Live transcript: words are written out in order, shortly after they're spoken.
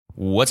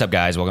What's up,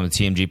 guys? Welcome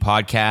to TMG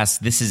Podcast.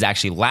 This is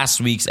actually last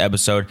week's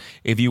episode.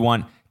 If you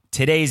want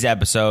today's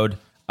episode,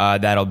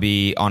 that'll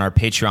be on our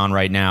Patreon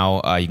right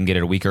now. You can get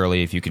it a week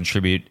early if you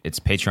contribute. It's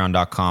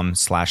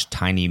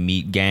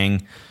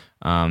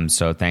patreon.com/tinymeatgang.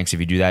 So thanks if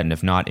you do that. And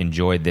if not,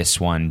 enjoy this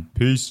one.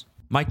 Peace.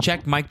 Mic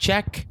check, mic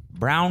check.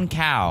 Brown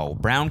cow.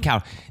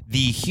 The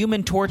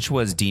Human Torch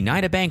was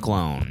denied a bank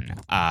loan.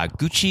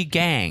 Gucci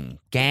gang.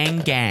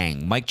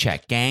 Mic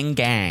check,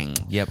 gang.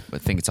 Yep, I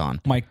think it's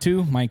on. Mic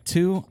two.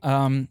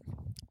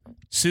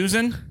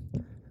 Susan,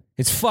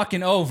 it's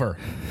fucking over.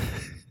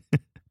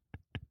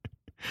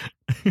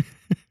 I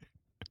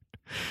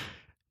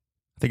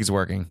think it's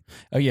working.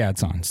 Oh yeah,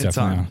 it's on. It's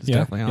definitely on. It's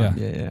definitely on.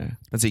 Yeah.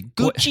 Let's see.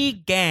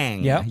 Gucci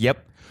gang. Yeah.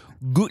 Yep.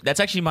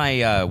 That's actually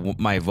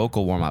my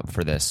vocal warm up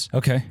for this.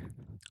 Okay.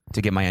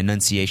 To get my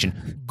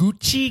enunciation.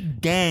 Gucci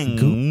gang.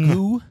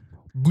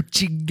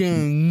 Gucci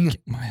gang.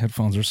 My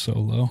headphones are so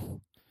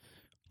low.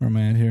 Where am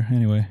I at here?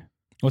 Anyway,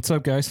 what's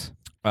up, guys?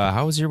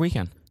 How was your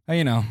weekend?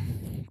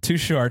 Too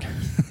short.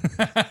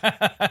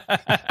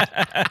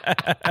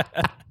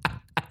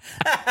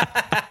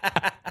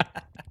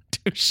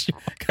 Too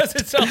short. Because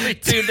it's only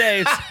 2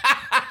 days.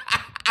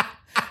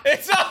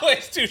 It's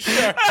always too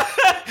short.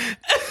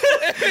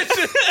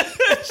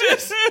 It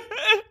just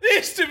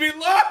needs to be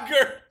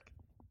longer.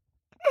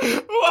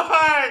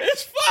 Why?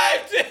 It's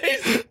 5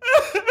 days. And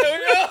we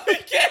only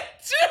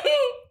get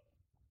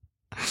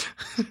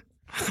 2.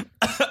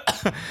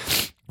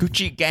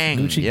 Gucci gang.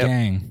 Gucci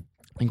gang.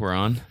 I think we're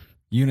on.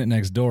 Unit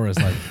next door is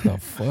like, the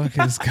fuck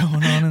is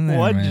going on in there,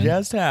 What man?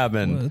 just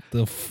happened? What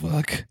the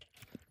fuck?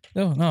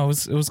 No,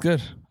 it was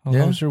good. How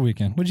Yeah. was your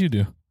weekend? What'd you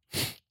do?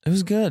 It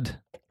was good.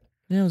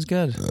 Yeah, it was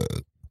good.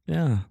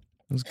 Yeah,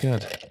 it was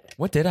good.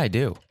 What did I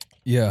do?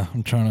 Yeah,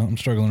 I'm struggling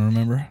to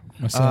remember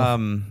myself.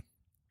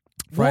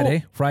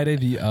 Friday,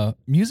 the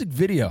music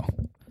video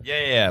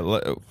Yeah.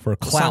 for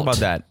Let's Clout. talk about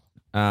that.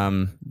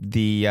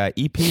 The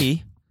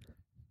EP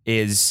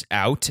is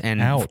out and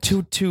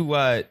to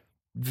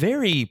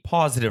very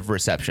positive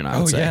reception, I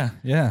would say.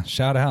 Yeah.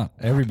 Shout out,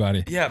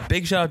 everybody. Yeah,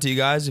 big shout out to you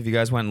guys. If you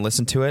guys went and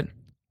listened to it,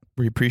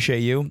 we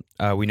appreciate you.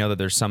 We know that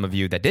there's some of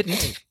you that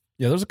didn't.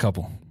 Yeah, there's a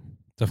couple.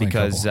 Definitely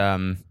Because,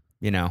 a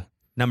couple.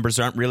 Numbers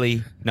aren't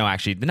really... No,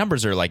 actually, the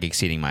numbers are like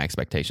exceeding my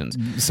expectations.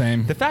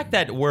 Same. The fact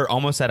that we're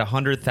almost at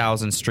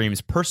 100,000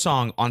 streams per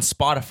song on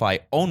Spotify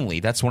only,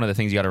 that's one of the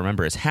things you got to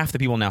remember, is half the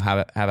people now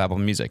have Apple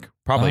Music.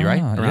 Probably,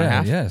 right?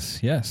 Around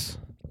half? Yes.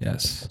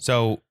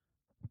 So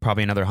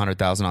probably another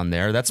 100,000 on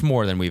there. That's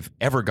more than we've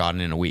ever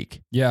gotten in a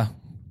week. Yeah.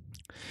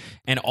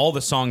 And all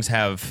the songs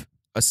have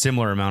a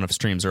similar amount of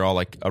streams. They're all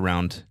like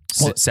around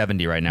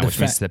 70 right now, which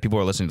means that people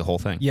are listening to the whole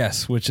thing.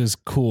 Yes, which is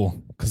cool.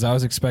 Because I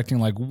was expecting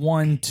like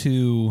 1,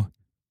 2,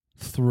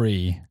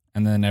 3,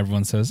 and then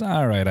everyone says,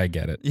 all right, I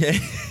get it. Yeah.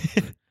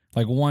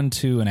 Like 1,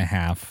 2 and a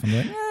half. I'm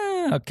like,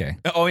 okay.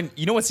 Oh, and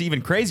you know what's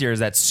even crazier is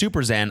that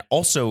Super Zan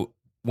also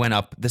went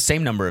up the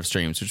same number of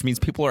streams, which means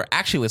people are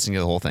actually listening to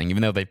the whole thing,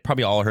 even though they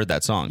probably all heard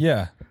that song.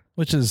 Yeah,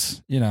 which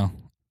is, And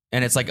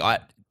it's like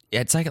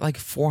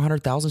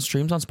 400,000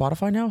 streams on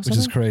Spotify now? Which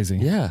is crazy.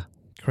 Yeah.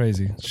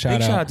 Crazy. Big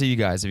shout out to you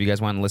guys if you guys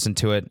went and listened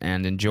to it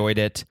and enjoyed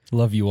it.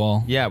 Love you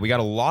all. Yeah, we got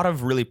a lot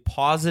of really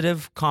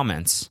positive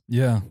comments.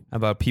 Yeah.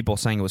 About people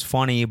saying it was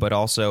funny, but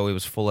also it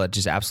was full of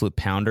just absolute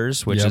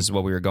pounders, which is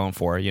what we were going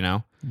for,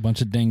 A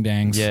bunch of ding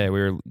dangs. Yeah,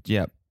 we were,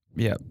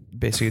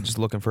 basically just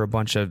looking for a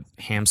bunch of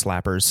ham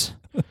slappers.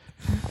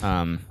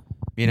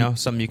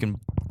 Something you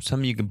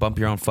can bump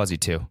your own fuzzy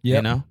to,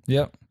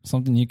 Yep.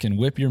 Something you can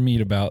whip your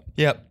meat about.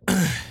 Yep,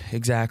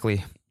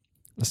 exactly.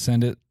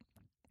 Send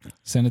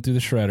it through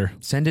the shredder.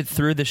 Send it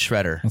through the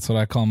shredder. That's what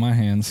I call my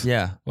hands.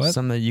 Yeah. What?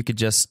 Something that you could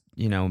just,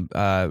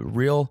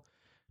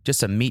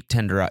 just a meat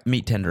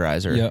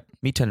tenderizer. Yep.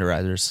 Meat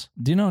tenderizers.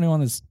 Do you know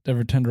anyone that's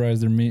ever tenderized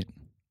their meat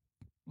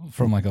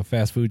from like a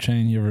fast food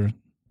chain? You ever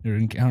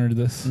encountered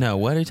this? No,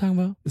 what are you talking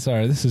about?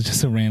 Sorry, this is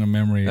just a random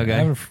memory. Okay.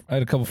 I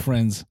had a couple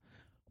friends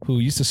who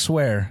used to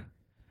swear.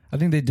 I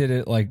think they did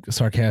it like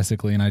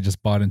sarcastically, and I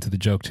just bought into the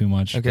joke too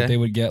much. Okay. But they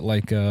would get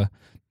like a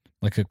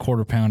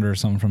quarter pounder or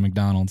something from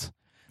McDonald's.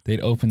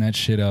 They'd open that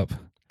shit up,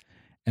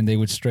 and they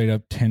would straight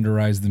up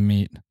tenderize the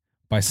meat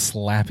by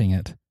slapping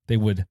it. They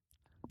would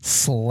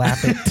slap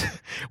it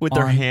with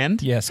their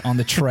hand. Yes, on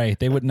the tray.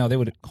 They would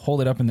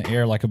hold it up in the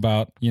air like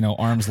about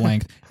arm's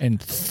length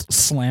and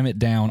slam it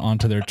down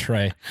onto their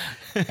tray,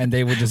 and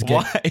they would just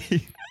get.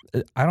 Why?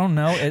 I don't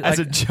know. A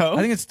joke?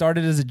 I think it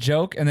started as a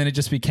joke, and then it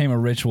just became a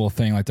ritual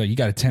thing. Like, you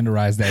got to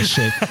tenderize that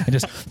shit, and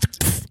just.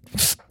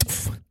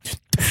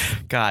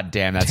 God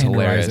damn, that's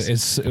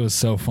hilarious. It was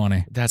so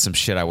funny. That's some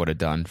shit I would have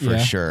done for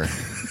sure.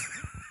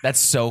 That's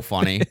so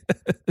funny.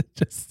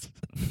 Just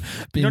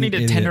you don't need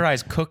to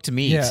tenderize cooked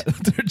meat. Yeah,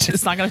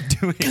 it's not gonna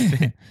do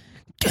anything.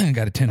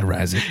 Got to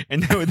tenderize it.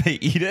 And then would they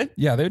eat it?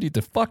 Yeah, they would eat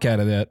the fuck out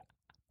of that.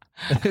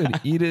 They would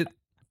eat it,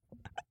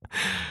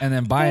 and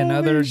then buy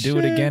another, do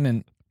it again,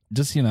 and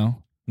just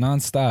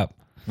nonstop.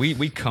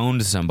 We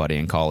coned somebody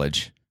in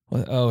college.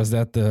 Oh, is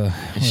that the?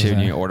 what is Should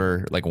that? you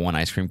order like one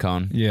ice cream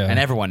cone? Yeah. And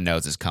everyone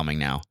knows it's coming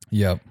now.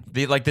 Yep.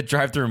 The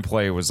drive-through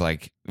employee was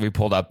like, we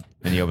pulled up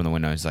and he opened the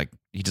window. He's like,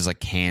 he just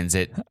like hands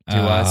it to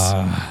us,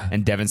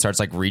 and Devin starts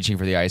like reaching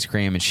for the ice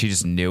cream, and she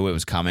just knew it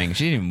was coming.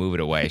 She didn't even move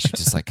it away. She was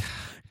just like,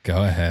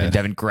 Go ahead. and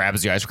Devin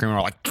grabs the ice cream, and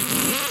we're like,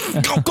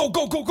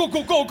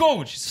 go.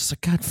 And she's just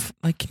like, God,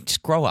 like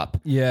just grow up.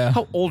 Yeah.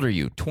 How old are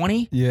you?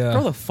 20? Yeah.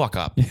 Grow the fuck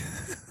up.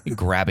 You're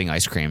grabbing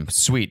ice cream.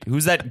 Sweet.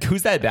 Who's that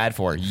bad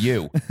for?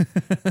 You.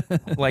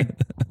 Like,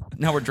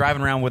 now we're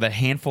driving around with a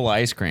handful of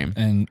ice cream.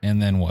 And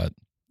then what?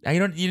 You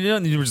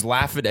don't just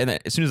laugh at, and then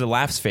as soon as the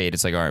laughs fade,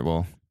 it's like, all right,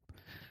 well,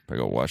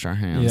 better go wash our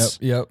hands.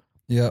 Yep.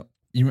 Do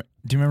you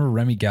remember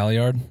Remy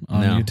Galliard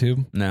on No.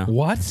 YouTube? No.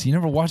 What? You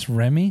never watched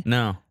Remy?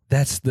 No.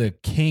 That's the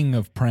king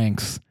of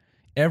pranks.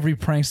 Every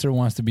prankster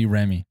wants to be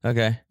Remy.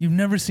 Okay. You've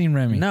never seen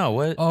Remy? No.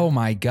 What? Oh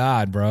my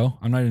God, bro.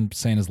 I'm not even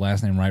saying his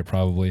last name right,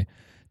 probably.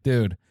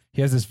 Dude,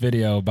 he has this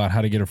video about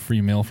how to get a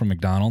free meal from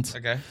McDonald's.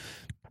 Okay.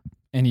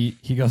 And he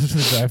goes to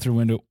the drive-thru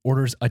window,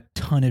 orders a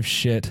ton of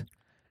shit.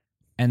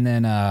 And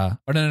then,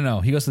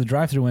 no. He goes to the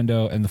drive-thru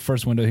window, and the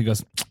first window, he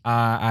goes,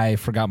 I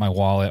forgot my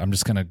wallet. I'm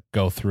just going to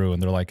go through.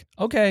 And they're like,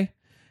 okay.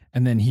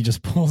 And then he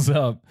just pulls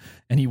up,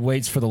 and he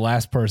waits for the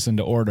last person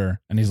to order.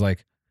 And he's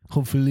like,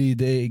 hopefully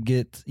they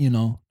get,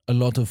 a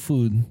lot of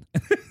food.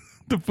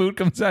 The food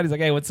comes out. He's like,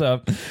 hey, what's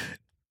up?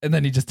 And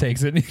then he just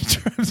takes it, and he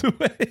drives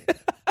away.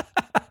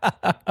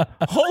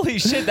 Holy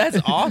shit, that's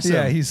awesome.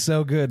 Yeah, he's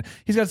so good.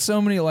 He's got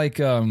so many, like,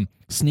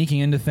 sneaking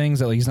into things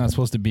that like, he's not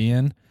supposed to be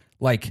in.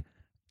 Like,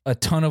 a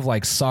ton of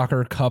like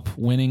soccer cup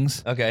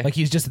winnings. Okay. Like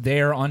he's just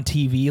there on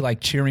TV, like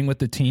cheering with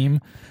the team.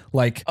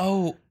 Like,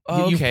 Oh,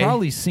 okay. You've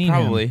probably seen him.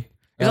 Probably.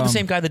 Is that the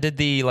same guy that did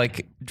the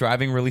like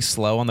driving really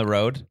slow on the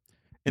road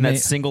in that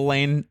single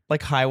lane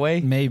like highway?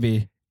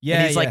 Maybe. Yeah.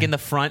 And he's like in the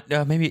front.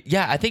 Maybe.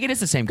 Yeah, I think it is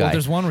the same guy. Well,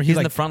 there's one where he's he's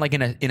in like- the front, like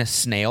in a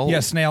snail.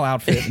 Yeah, snail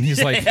outfit. And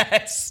he's like,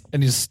 yes.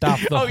 and he's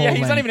stopped the Oh whole yeah, he's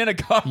lane. not even in a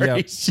car. Yep.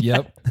 He's-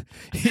 Yep.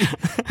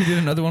 He did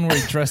another one where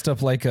he dressed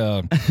up like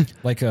a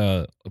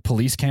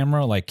police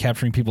camera, like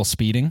capturing people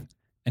speeding.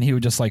 And he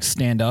would just like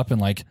stand up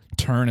and like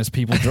turn as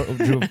people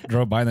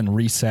drove by, then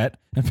reset,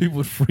 and people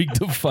would freak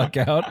the fuck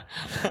out.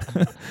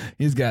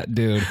 He's got,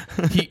 dude.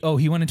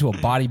 He went into a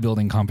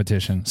bodybuilding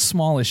competition,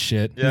 small as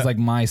shit. Yeah. He's like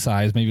my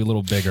size, maybe a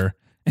little bigger.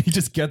 And he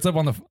just gets up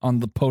on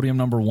the podium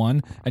number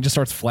 1 and just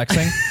starts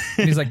flexing.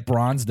 And he's like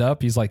bronzed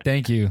up. He's like,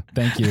 thank you.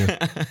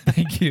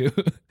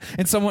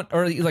 And someone,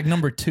 or like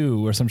number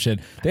 2 or some shit,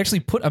 they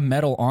actually put a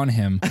medal on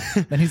him.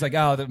 And he's like,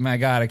 oh my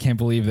God, I can't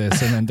believe this.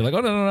 And then they're like,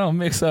 oh no,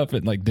 mix up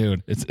it. Like,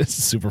 dude, it's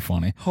super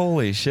funny.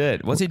 Holy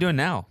shit. What's he doing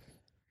now?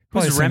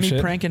 Probably Who's some Remy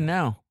shit. pranking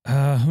now?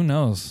 Who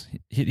knows?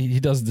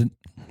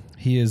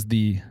 He is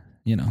the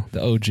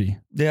OG.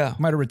 Yeah.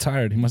 Might have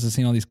retired. He must have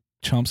seen all these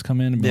chumps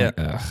come in and be Yeah. like,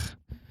 ugh.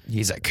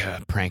 He's like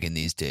pranking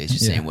these days,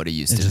 just saying what it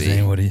used It's to just be.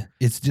 ain't what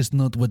it's just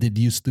not what it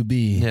used to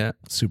be. Yeah.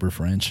 Super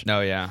French. No,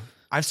 yeah.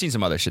 I've seen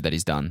some other shit that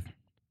he's done.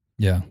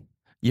 Yeah.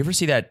 You ever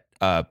see that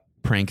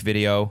prank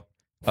video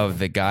of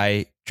the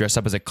guy dressed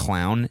up as a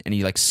clown and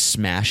he like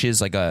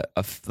smashes like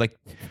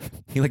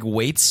he like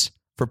waits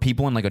for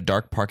people in like a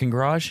dark parking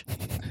garage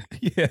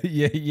Yeah.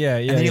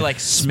 and then he like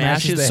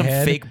smashes the some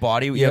head. fake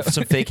body, Yeah.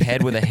 some fake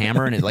head with a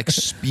hammer and it like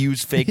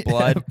spews fake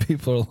blood. Yeah,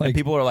 people are And like,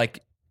 people are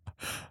like,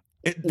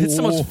 it's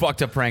the Whoa. most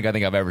fucked up prank I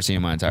think I've ever seen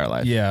in my entire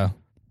life. yeah.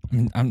 I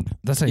mean,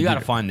 that's how You you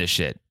gotta get, find this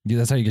shit. dude,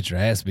 that's how you get your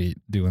ass beat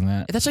doing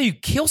that. That's how you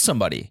kill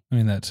somebody. I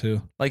mean, that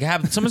too. Like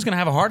someone's gonna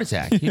have a heart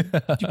attack.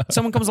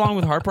 Someone comes along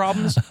with heart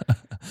problems that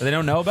they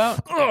don't know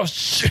about. Oh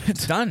shit.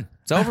 It's done.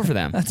 It's over for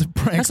them. That's a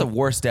prank. That's the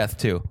worst death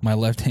too. My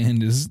left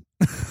hand is.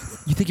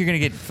 You think you're gonna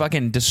get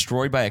fucking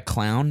destroyed by a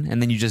clown and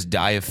then you just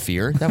die of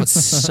fear? That would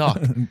suck.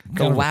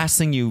 The last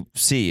thing you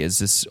see is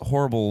this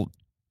horrible.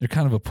 You're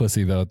kind of a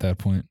pussy though at that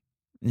point.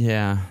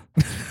 Yeah.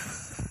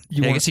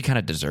 You I want- guess you kind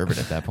of deserve it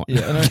at that point.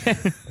 Yeah.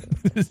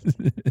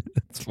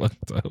 It's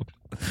fucked up.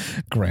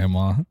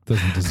 Grandma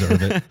doesn't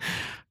deserve it.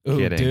 Ooh,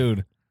 Kidding.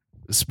 dude.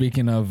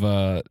 Speaking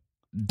of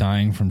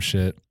dying from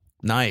shit.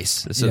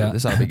 Nice. This Yeah.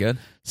 ought to be good.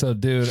 So,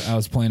 dude, I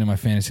was playing in my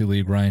fantasy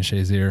league, Ryan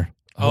Shazier.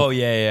 Oh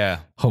yeah.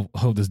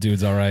 Hope this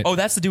dude's all right. Oh,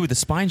 that's the dude with the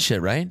spine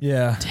shit, right?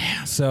 yeah.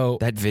 Damn. So,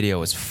 That video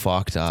was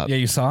fucked up. yeah,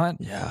 you saw it?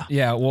 Yeah.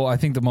 Yeah, well, I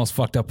think the most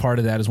fucked up part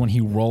of that is when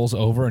he rolls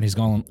over and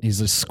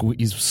he's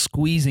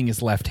squeezing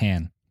his left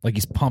hand, like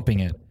he's pumping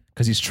it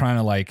because he's trying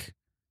to like,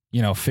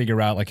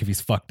 figure out like if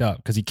he's fucked up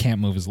because he can't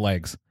move his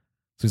legs. So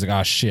he's like,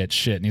 oh shit,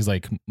 and he's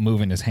like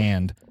moving his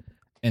hand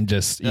and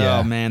just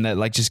Oh man, that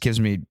like just gives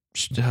me that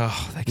just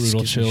Brutal gives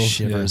me chills,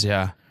 shivers.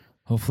 Yeah.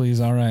 Hopefully he's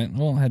all right.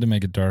 Well, I had to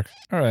make it dark.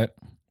 All right.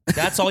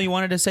 That's all you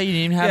wanted to say. You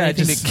didn't even have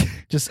Yeah, anything.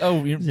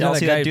 you Y'all know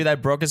see that dude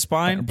that broke his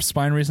spine?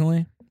 spine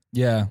recently?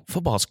 Yeah,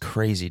 Football's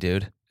crazy,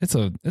 dude. it's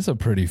a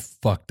pretty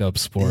fucked up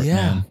sport,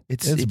 man. it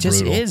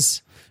just brutal.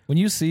 is. When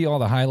you see all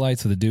the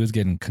highlights of the dudes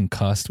getting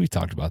concussed, we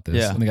talked about this.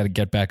 Yeah. And they got to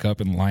get back up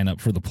and line up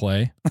for the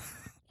play.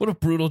 What a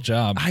brutal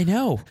job. I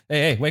know.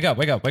 Hey, wake up.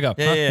 Yeah, Huh?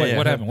 yeah, Wait, yeah.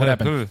 what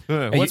happened?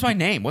 Hey, What's my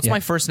name? What's my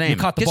first name? You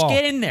caught the Just ball.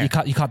 get in there.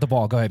 You caught the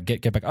ball. Go ahead.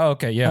 Get back. Oh,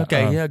 okay. Yeah.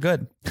 Okay, yeah,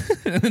 good.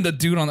 And then the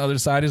dude on the other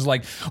side is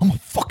like, I'm gonna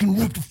fucking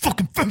rip the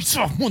fucking face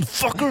off,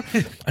 motherfucker.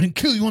 I didn't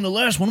kill you on the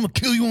last one. I'm gonna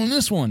kill you on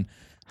this one.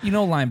 You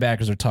know,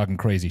 linebackers are talking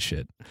crazy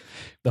shit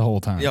the whole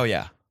time. Oh,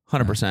 yeah.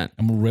 100%.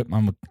 I'm gonna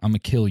I'm gonna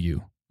kill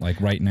you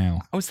like right now.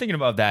 I was thinking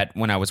about that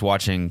when I was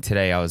watching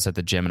today. I was at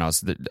the gym and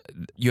the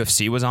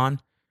UFC was on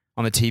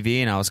the TV,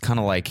 and I was kind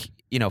of like,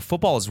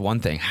 football is one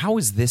thing. How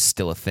is this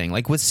still a thing?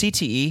 Like with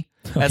CTE,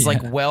 as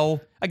yeah.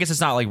 I guess it's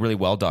not like really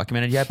well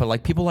documented yet, but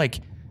like people like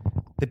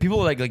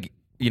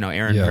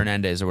Aaron Yeah.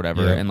 Hernandez or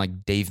whatever, Yeah. and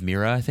like Dave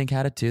Mira, I think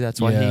had it too.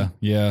 That's why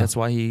That's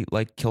why he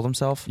like killed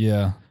himself.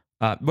 Yeah.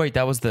 Wait,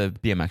 that was the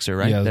BMXer,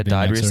 right? Yeah, that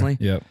died BMXer. recently.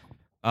 Yep.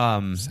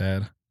 Um,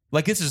 Sad.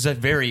 like this is a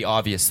very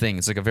obvious thing.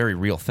 It's like a very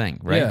real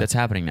thing, right? Yeah. That's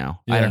happening now.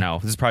 Yeah. I don't know.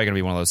 This is probably gonna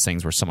be one of those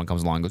things where someone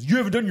comes along and goes, "You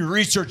haven't done your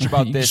research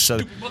about You this." So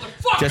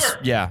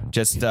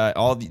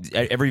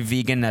every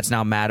vegan that's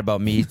now mad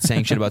about me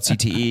saying shit about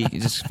CTE,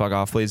 just fuck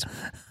off, please.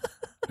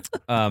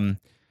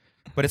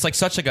 But it's like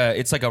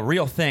it's like a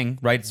real thing,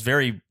 right?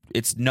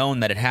 It's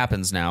known that it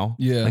happens now.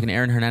 Yeah. Like an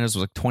Aaron Hernandez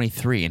was like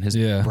 23 and his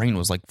brain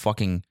was like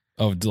fucking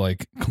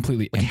Like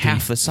completely empty.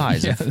 half the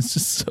size. Yeah, of, it's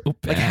just so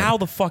bad. like how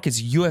the fuck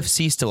is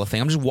UFC still a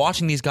thing? I'm just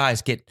watching these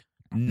guys get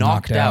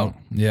knocked out.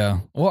 Yeah.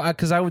 Well,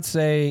 because I would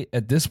say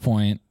at this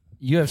point,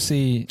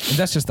 UFC, and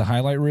that's just the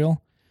highlight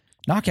reel.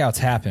 Knockouts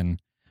happen,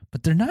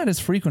 but they're not as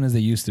frequent as they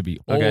used to be.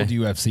 Okay. Old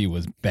UFC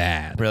was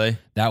bad. Really?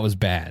 That was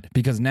bad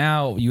because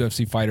now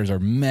UFC fighters are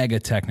mega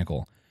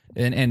technical.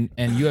 And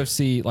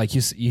UFC, like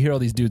you hear all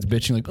these dudes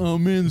bitching like, oh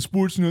man, the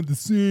sport's not the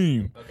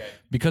same. Okay.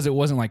 Because it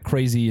wasn't like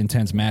crazy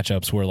intense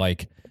matchups where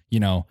like,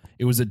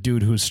 it was a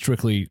dude who's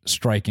strictly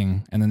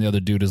striking and then the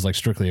other dude is like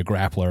strictly a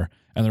grappler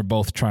and they're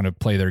both trying to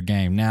play their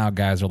game. Now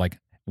guys are like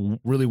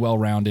really well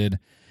rounded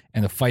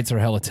and the fights are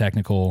hella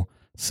technical.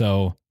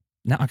 So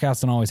knockouts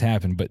don't always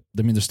happen, but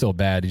I mean they're still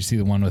bad. Did you see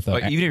the one with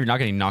But even if you're not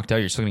getting knocked out,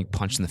 you're still getting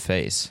punched in the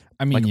face.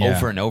 I mean, like yeah.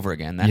 over and over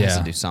again. That has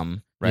to do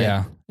something,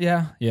 right?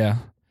 Yeah.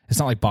 It's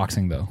not like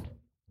boxing though.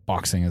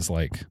 Boxing is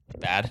like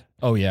Bad.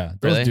 oh yeah,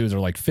 those Really? dudes are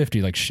like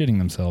 50, like shitting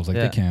themselves. Like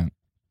Yeah. they can't.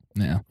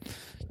 Yeah,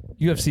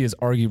 UFC is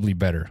arguably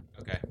better,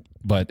 Okay.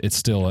 but it's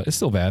still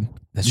bad.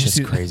 That's Did you just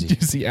see- crazy. Did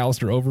you see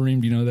Alistair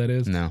Overeem? Do you know who that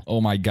is? No. Oh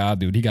my god,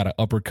 dude, he got an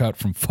uppercut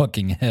from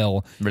fucking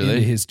hell Really?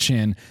 into his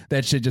chin.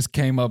 That shit just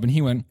came up and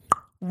he went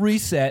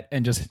reset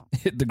and just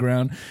hit the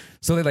ground.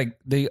 So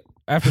they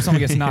after someone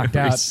gets knocked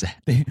out, Reset.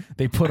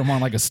 they put him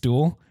on like a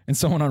stool. And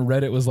someone on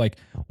Reddit was like,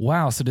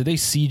 "Wow, so did they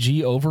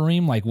CG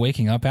Overeem like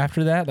waking up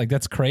after that? Like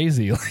that's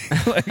crazy."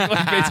 like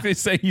basically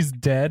say he's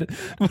dead.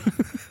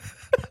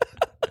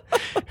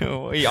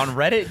 Wait, on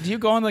Reddit? Do you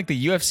go on like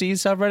the UFC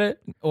subreddit?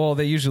 Well,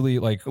 they usually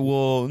like.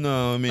 Well,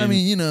 no, I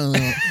mean,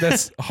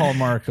 That's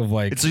hallmark of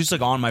like. it's just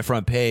like on my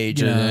front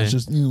page. it's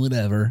just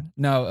whatever.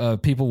 No,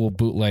 people will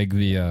bootleg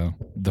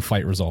the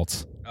fight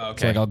results.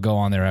 Okay. So like I'll go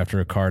on there after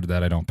a card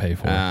that I don't pay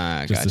for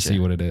just gotcha. to see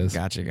what it is.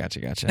 Gotcha.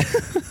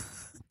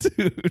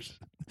 Dude,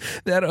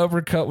 that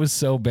uppercut was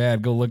so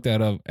bad. Go look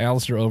that up.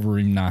 Alistair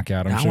Overeem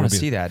knockout. I'm I sure want it'll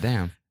to be- see that.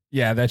 Damn.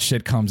 Yeah, that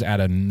shit comes out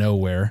of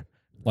nowhere.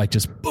 Like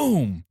just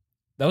boom.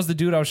 That was the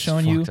dude I was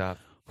showing you Fucked up.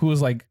 who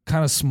was like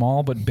kind of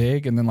small but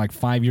big. And then like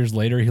 5 years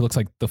later, he looks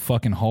like the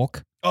fucking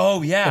Hulk.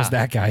 Oh yeah. That was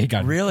that guy. He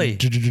got Really?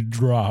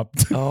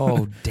 dropped.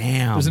 Oh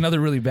damn. There's another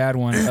really bad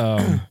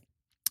one.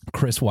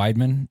 Chris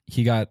Weidman.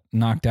 He got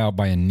knocked out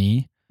by a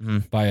knee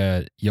Mhm. by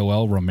a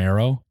Yoel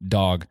Romero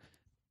dog.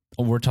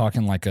 We're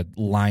talking like a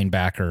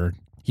linebacker.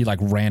 He like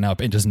ran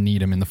up and just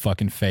kneed him in the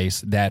fucking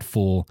face. That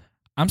fool.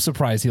 I'm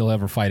surprised he'll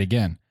ever fight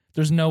again.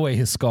 There's no way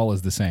his skull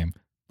is the same.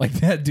 Like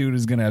that dude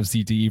is gonna have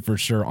CTE for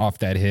sure off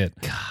that hit.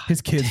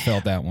 His kids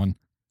felt that one.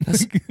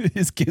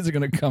 His kids are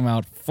gonna come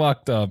out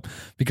fucked up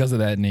because of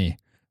that knee.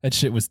 That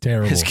shit was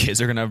terrible. His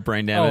kids are gonna have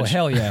brain Oh damage.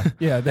 hell yeah,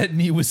 yeah. That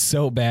knee was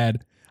so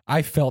bad.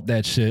 I felt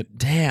that shit.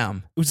 Damn.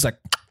 It was like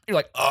you're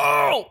like,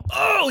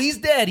 oh, he's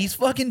dead. He's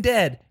fucking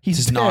dead. He's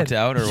Just dead. knocked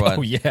out or what?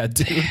 Oh yeah,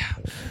 dude.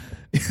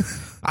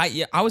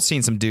 I was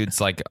seeing some dudes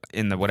like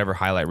in the whatever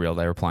highlight reel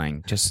they were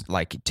playing, just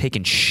like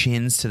taking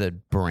shins to the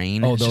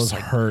brain. Oh, It's those just,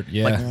 like, hurt.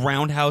 Yeah. like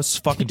roundhouse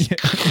fucking.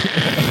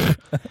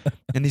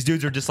 And these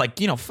dudes are just like,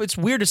 it's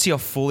weird to see a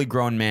fully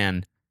grown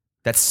man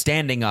that's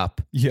standing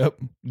up Yep.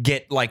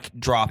 get like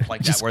dropped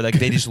like that, where like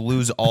they just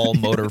lose all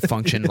motor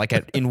function like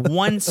in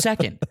 1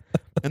 second,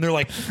 and they're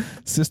like,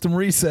 System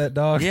reset,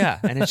 dog. yeah,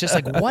 and it's just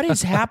like, what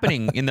is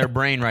happening in their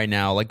brain right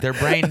now? Like their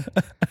brain,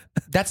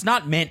 that's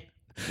not meant.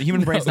 The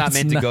human brain's not it's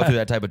meant to go not. through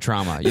that type of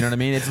trauma. You know what I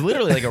mean? It's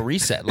literally like a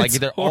reset. Like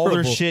It's all their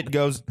horrible. shit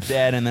goes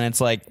dead, and then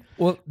it's like,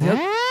 Well,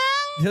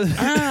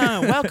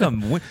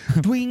 welcome,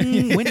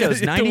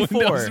 Windows 94.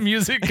 Windows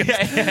music.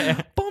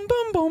 Boom,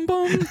 boom, boom,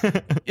 boom.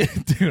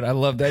 Dude, I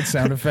love that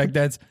sound effect.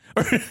 That's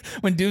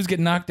when dudes get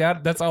knocked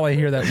out. That's all I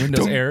hear. That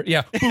Windows error.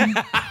 Yeah.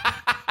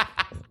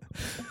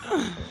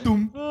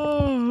 Boom.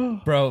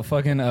 Boom. Bro,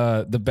 fucking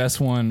the best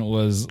one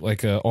was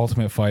like a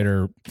Ultimate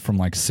Fighter from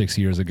like 6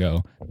 years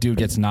ago. Dude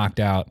gets knocked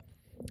out,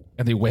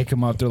 and they wake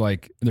him up.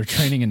 They're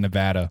training in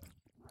Nevada.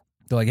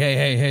 They're like,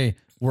 hey,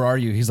 where are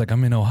you? He's like,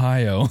 I'm in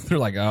Ohio. They're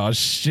like, oh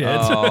shit.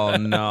 Oh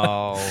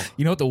no.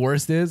 You know what the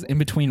worst is? In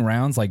between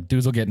rounds, like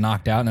dudes will get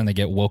knocked out and then they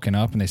get woken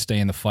up and they stay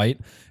in the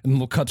fight and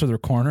they'll cut to their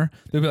corner.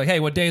 They'll be like, hey,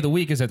 what day of the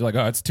week is it? They're like,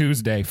 oh, it's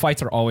Tuesday.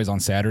 Fights are always on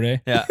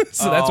Saturday. Yeah.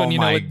 So that's when you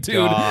know my a dude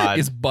God.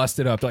 is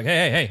busted up. They're like,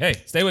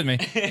 hey, stay with me.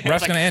 Ref's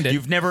Like, gonna end it.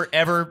 You've never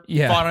ever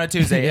fought on a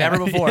Tuesday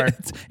ever before.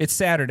 It's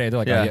Saturday. They're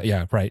like, Yeah. oh,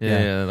 yeah, right.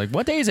 Yeah. Like,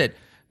 what day is it?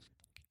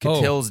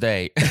 Catil's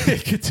Day.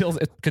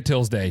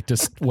 Catil's Day.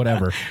 Just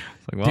whatever.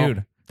 Like, well,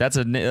 Dude. that's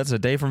a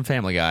day from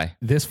Family Guy.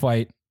 This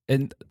fight,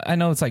 and I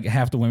know it's like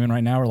half the women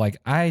right now are like,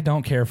 I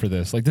don't care for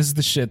this. Like, this is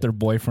the shit their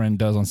boyfriend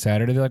does on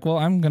Saturday. They're like, well,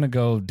 I'm going to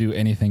go do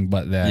anything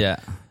but that. Yeah.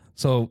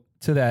 So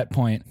to that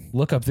point,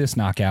 look up this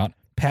knockout.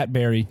 Pat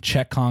Barry,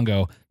 Czech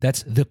Congo.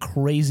 That's the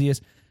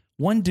craziest.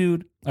 One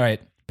dude, all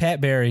right,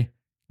 Pat Barry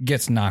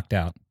gets knocked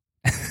out.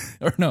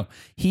 Or no,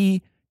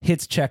 he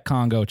hits Czech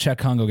Congo. Czech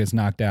Congo gets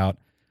knocked out.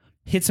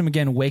 Hits him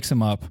again, wakes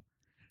him up.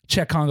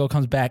 Czech Congo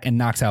comes back and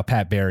knocks out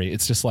Pat Barry.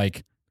 It's just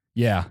like,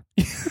 yeah.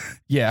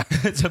 Yeah.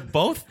 So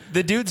both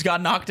the dudes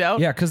got knocked out?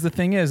 Yeah, because the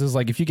thing is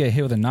like if you get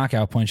hit with a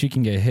knockout punch, you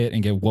can get hit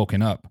and get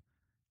woken up.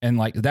 And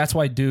like that's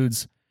why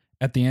dudes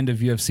at the end of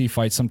UFC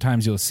fights,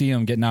 sometimes you'll see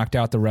them get knocked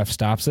out, the ref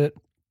stops it.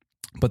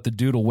 But the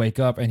dude will wake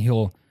up and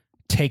he'll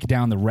take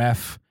down the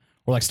ref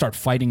or like start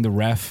fighting the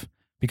ref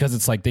because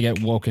it's like they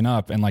get woken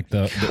up and like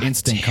the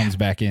instinct comes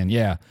back in.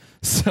 Yeah.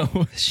 So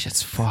This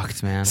shit's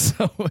fucked, man.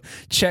 So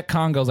Czech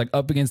Congo's like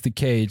up against the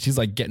cage. He's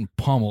like getting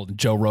pummeled.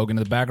 Joe Rogan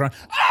in the background.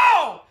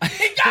 Oh,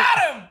 he got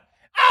him.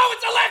 Oh,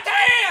 it's a left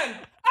hand.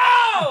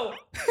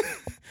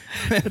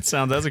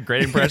 Oh. That's a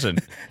great impression.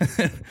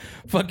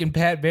 Fucking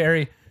Pat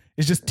Barry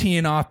is just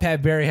teeing off.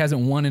 Pat Barry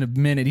hasn't won in a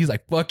minute. He's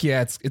like, fuck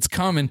yeah, it's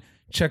coming.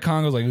 Czech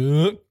Congo's like,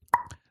 boom,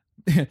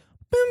 boom,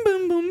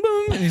 boom,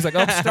 boom. And he's like,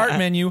 oh, start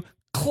menu.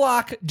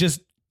 Clock,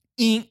 just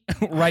ink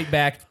right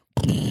back.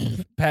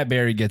 Pat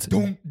Barry gets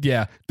it.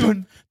 Yeah.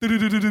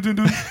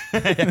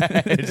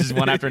 It's just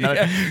one after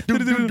another.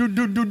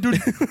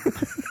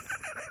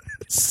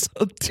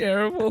 So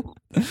terrible.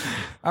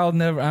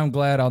 I'm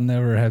glad I'll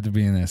never have to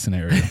be in that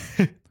scenario.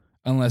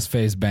 Unless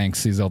FaZe Banks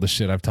sees all the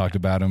shit I've talked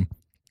about him.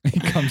 He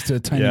comes to a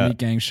Tiny Meat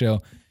Gang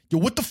show. Yo,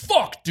 what the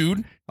fuck,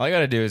 dude? All you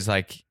gotta do is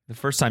like the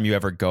first time you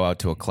ever go out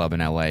to a club in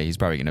LA, he's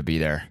probably gonna be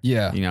there.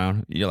 Yeah. You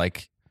know, you're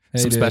like Hey,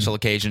 some dude. special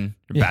occasion,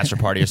 your bachelor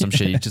party or some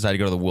shit. You decide to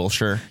go to the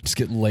Wilshire. Just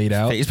get laid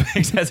out. FaZe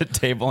Banks has a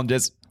table and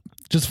just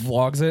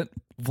Vlogs it.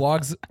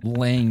 Vlogs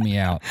laying me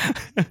out.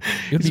 It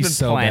would he's be been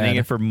so planning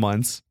bad. it for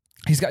months.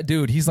 He's got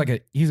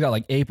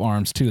like ape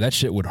arms too. That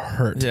shit would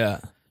hurt. Yeah.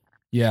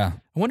 Yeah.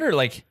 I wonder,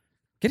 like,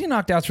 Getting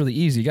knocked out's really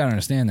easy. You gotta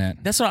understand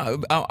that. that's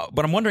not.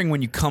 But I'm wondering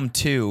when you come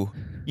to,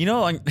 you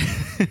know,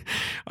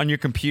 on your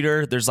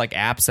computer, there's like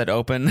apps that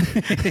open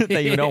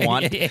that you don't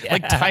want. Yeah.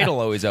 Like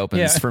Tidal always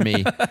opens for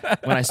me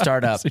when I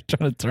start up. So you're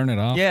trying to turn it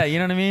off. Yeah, you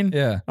know what I mean?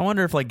 Yeah. I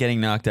wonder if like getting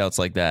knocked out's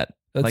like that.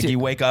 That's like it. you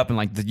wake up and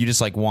like you just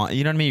like want,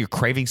 you know what I mean? You're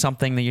craving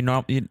something that you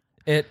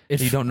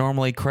don't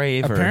normally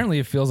crave. Apparently,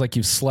 it feels like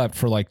you've slept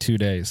for like 2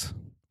 days.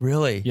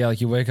 Really? Yeah, like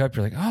you wake up,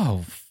 you're like,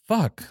 oh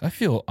fuck, I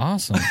feel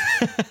awesome.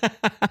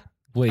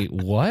 Wait,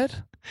 what?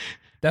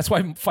 That's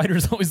why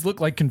fighters always look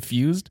like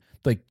confused.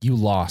 Like you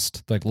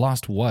lost. Like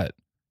lost what?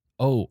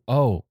 Oh,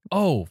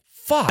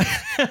 fuck.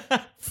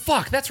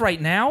 Fuck, that's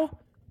right now?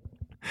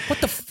 What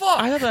the fuck?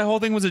 I thought that whole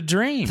thing was a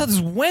dream. I thought this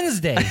was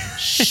Wednesday.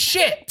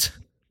 Shit.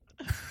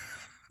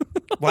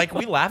 Like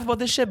we laugh about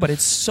this shit, but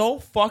it's so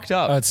fucked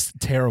up. It's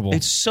terrible.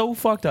 It's so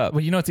fucked up.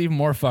 But you know what's even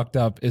more fucked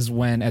up is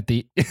when at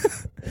the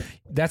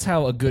that's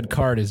how a good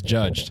card is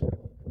judged.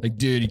 Like,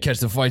 dude, you catch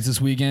the fights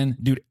this weekend?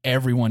 Dude,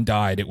 everyone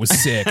died. It was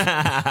sick.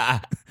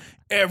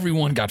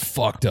 Everyone got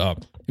fucked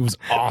up. It was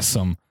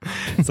awesome.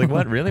 It's like,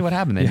 what? Really? What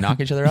happened? They knock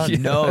each other out? Yeah.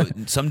 No,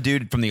 some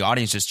dude from the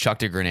audience just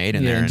chucked a grenade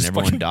in Yeah, there and and just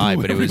everyone fucking died,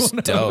 blew but it was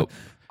everyone dope. up.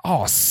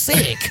 Oh,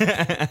 sick.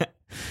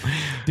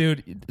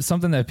 Dude,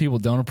 something that people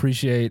don't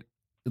appreciate,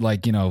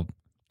 like, you know,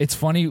 it's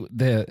funny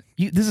that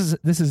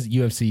this is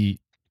UFC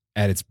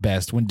at its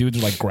best when dudes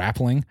are like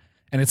grappling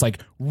and it's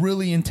like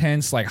really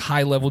intense, like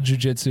high level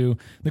jujitsu.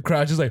 The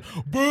crowd's just like,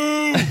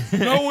 boo!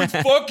 No one's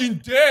fucking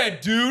dead,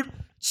 dude.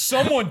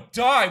 Someone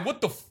died. What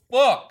the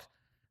fuck?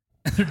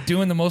 They're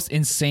doing the most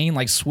insane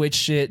like switch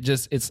shit.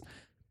 Just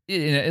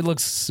it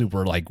looks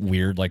super like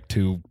weird, like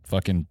two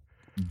fucking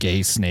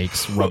gay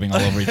snakes rubbing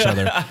all over each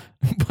other.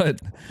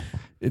 But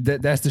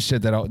that's the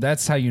shit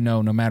that's how you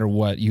know no matter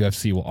what,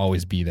 UFC will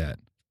always be that.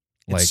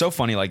 It's so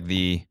funny, like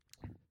the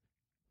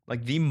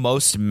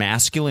most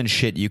masculine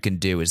shit you can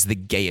do is the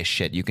gayest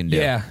shit you can do.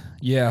 Yeah.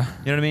 You know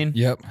what I mean?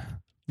 Yep.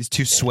 These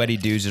two sweaty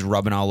dudes just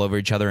rubbing all over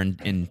each other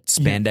in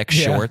spandex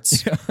Yeah.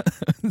 shorts.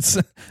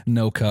 Yeah.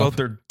 No cup. Both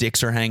their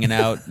dicks are hanging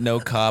out, no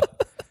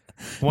cup.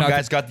 One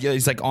guy's got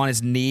he's like on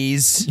his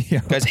knees.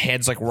 Yeah. Guy's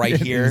head's like right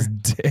His here.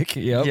 dick.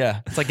 Yep.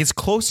 Yeah. It's like as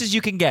close as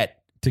you can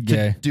get To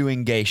gay.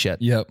 doing gay shit.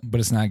 Yep. But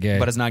it's not gay.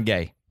 But it's not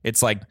gay.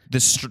 It's like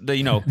this,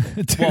 you know,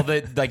 well,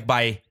 like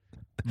by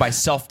by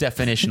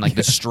self-definition, like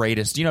the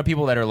straightest. You know,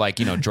 people that are like,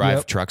 you know,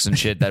 drive trucks and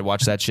shit that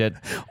watch that shit,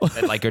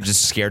 that like are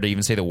just scared to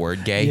even say the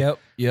word gay.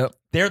 Yep.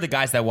 They're the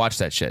guys that watch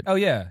that shit. Oh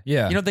yeah.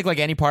 You don't think like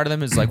any part of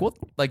them is like, well,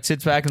 like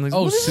sits back and like,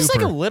 Oh, well, this is like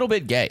super. a little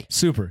bit gay.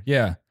 Super.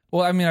 Yeah.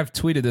 Well, I mean, I've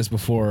tweeted this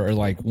before, or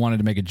like wanted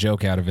to make a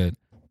joke out of it.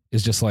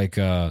 It's just like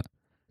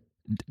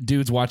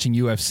dudes watching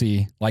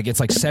UFC. Like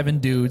it's like 7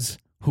 dudes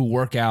who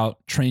work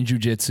out, train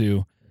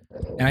jujitsu.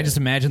 And I just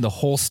imagine the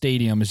whole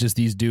stadium is just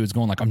these dudes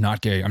going like, I'm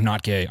not gay, I'm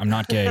not gay, I'm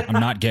not gay, I'm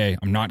not gay,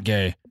 I'm not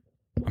gay.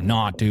 I'm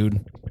not,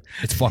 dude.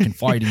 It's fucking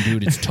fighting,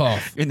 dude. It's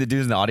tough. And the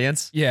dudes in the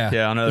audience? Yeah.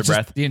 Yeah, under the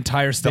breath. The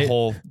entire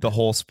stadium. The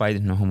whole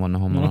spite. No homo, no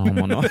homo, no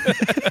homo, no.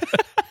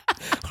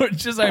 Or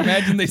just I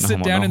imagine they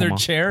sit down in their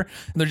chair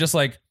and they're just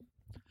like,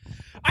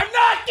 I'm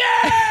not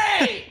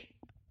gay!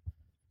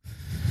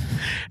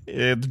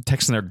 Yeah,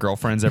 texting their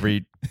girlfriends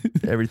every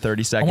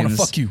 30 seconds. I want to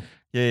fuck you.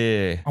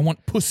 Yeah. I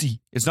want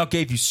pussy. It's not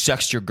gay if you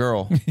sext your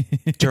girl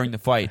during the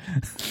fight.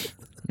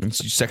 You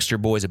sext your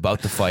boys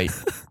about the fight.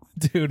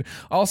 Dude,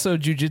 also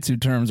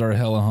jujitsu terms are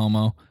hella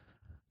homo.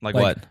 Like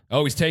what?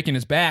 Oh, he's taking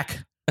his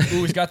back.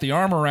 Ooh, he's got the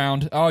arm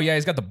around. Oh, yeah,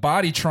 he's got the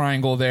body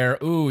triangle there.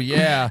 Ooh,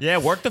 yeah. Yeah,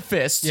 work the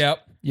fist.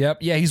 Yep. Yeah,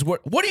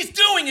 what he's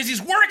doing is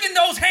he's working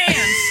those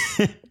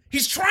hands.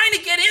 He's trying to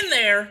get in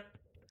there.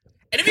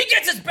 And if he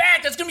gets his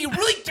back, that's going to be a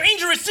really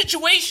dangerous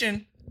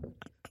situation.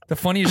 The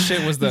funniest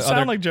shit was You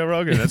sound like Joe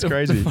Rogan. That's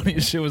crazy. The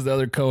funniest shit was the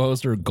other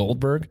co-hoster,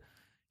 Goldberg.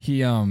 He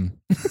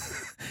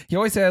he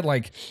always had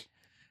like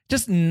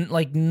just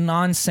like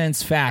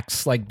nonsense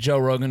facts. Like Joe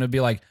Rogan would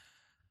be like,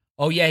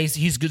 "Oh yeah,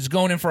 he's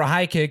going in for a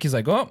high kick." He's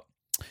like, "Oh,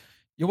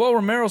 Yoel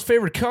Romero's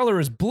favorite color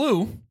is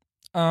blue."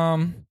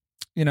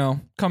 You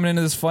know, coming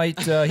into this fight,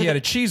 he had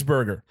a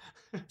cheeseburger.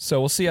 So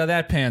we'll see how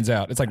that pans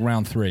out. It's like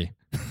round 3.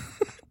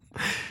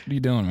 What are you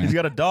doing, man? He's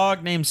got a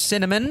dog named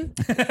Cinnamon.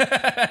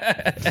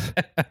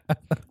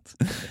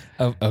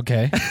 Oh,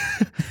 okay.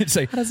 It's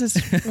like, How does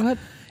this? What?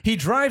 he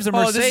drives a Oh,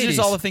 Mercedes. this is just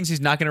all the things he's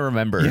not going to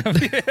remember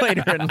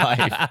later in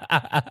life.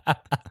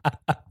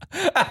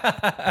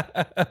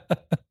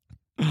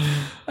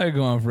 I could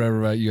go on forever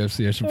about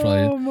UFC. I should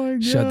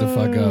probably shut the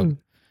fuck up.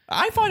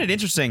 I find it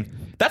interesting.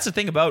 That's the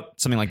thing about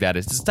something like that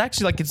is it's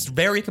actually like it's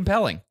very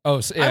compelling. Oh,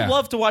 so, yeah. I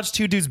love to watch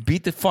 2 dudes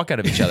beat the fuck out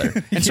of each other,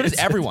 and so does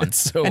everyone.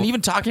 And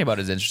even talking about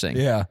it is interesting.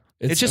 Yeah.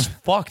 It's just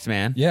fucked,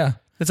 man. Yeah.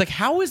 It's like,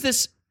 how is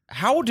this?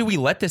 How do we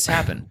let this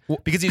happen?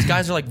 Because these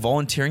guys are like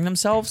volunteering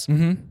themselves.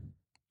 Mm-hmm.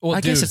 Well,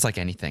 I guess it's like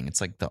anything.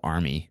 It's like the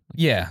army.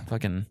 Yeah.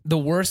 Fucking. The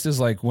worst is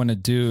like when a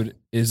dude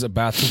is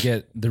about to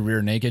get the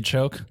rear naked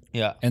choke.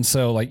 Yeah. And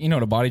so like, you know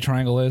what a body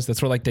triangle is?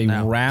 That's where like they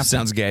wrap.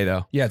 Sounds gay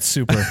though. Yeah, it's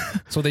super.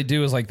 So what they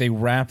do is like they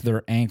wrap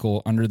their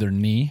ankle under their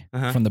knee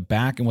from the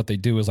back. And what they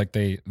do is like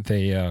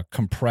they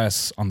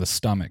compress on the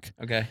stomach.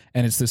 Okay.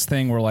 And it's this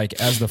thing where like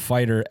as the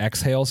fighter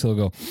exhales, he'll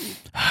go,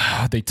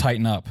 they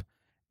tighten up.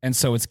 And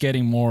so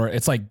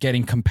it's like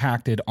getting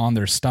compacted on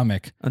their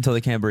stomach. Until they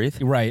can't breathe.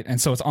 Right.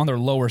 And so it's on their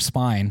lower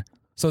spine.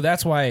 So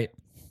that's why,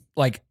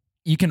 like,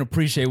 you can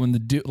appreciate when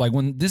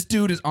when this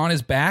dude is on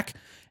his back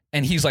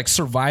and he's like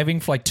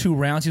surviving for like 2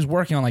 rounds, he's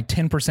working on like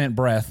 10%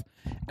 breath.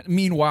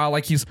 Meanwhile,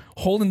 like he's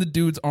holding the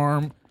dude's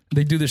arm.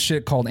 They do this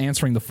shit called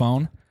answering the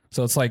phone.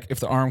 So it's like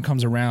if the arm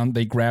comes around,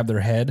 they grab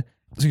their head.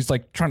 So he's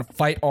like trying to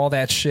fight all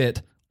that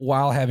shit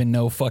while having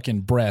no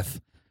fucking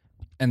breath.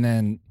 And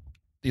then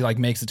he like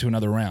makes it to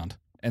another round.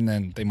 And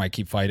then they might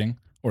keep fighting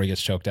or he gets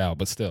choked out,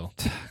 but still.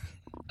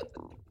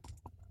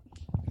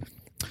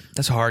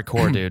 That's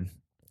hardcore, dude.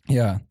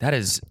 Yeah. That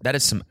is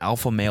some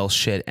alpha male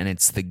shit, and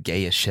it's the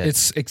gayest shit.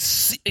 It's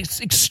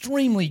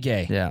extremely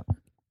gay. Yeah.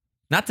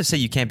 Not to say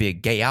you can't be a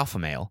gay alpha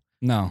male.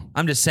 No.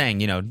 I'm just saying,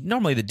 you know,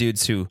 normally the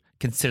dudes who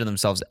consider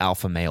themselves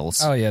alpha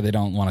males. Oh, yeah, they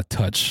don't want to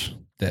touch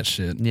that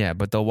shit. Yeah,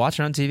 but they'll watch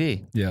it on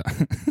TV. Yeah.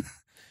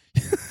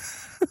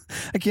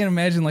 I can't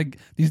imagine like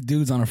these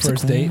dudes on a It's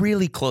first like date.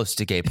 really close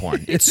to gay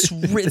porn. It's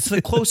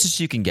the closest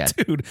you can get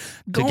Dude,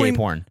 to gay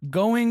porn.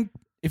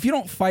 If you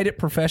don't fight it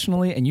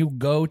professionally and you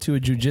go to a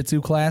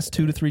jiu-jitsu class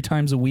 2 to 3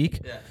 times a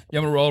week,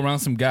 you're going to roll around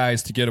some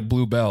guys to get a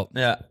blue belt.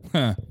 Yeah.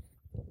 Huh.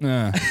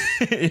 Yeah.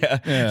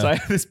 So I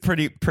have this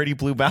pretty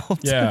blue belt.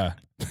 Yeah.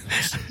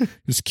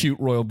 This cute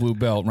royal blue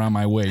belt around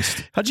my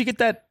waist. How'd you get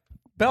that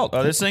belt?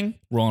 Oh, this thing?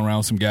 Rolling around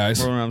with some guys.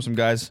 Rolling around with some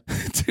guys.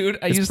 Dude,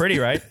 It's pretty,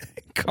 right?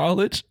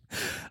 College,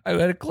 I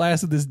had a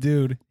class with this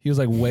dude. He was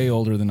like way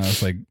older than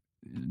us, like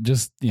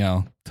just, you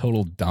know,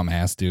 total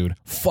dumbass dude.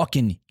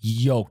 Fucking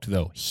yoked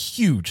though,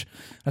 huge.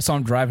 I saw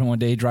him driving one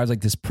day. He drives like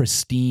this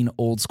pristine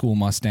old school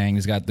Mustang.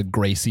 He's got the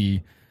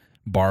Gracie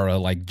Barra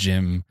like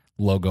gym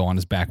logo on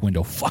his back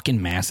window. Fucking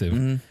massive.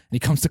 And he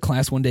comes to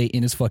class one day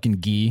in his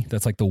fucking gi.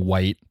 That's like the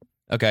white,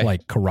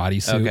 like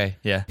karate suit. Okay,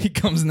 yeah. He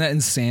comes in that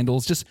in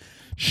sandals. Just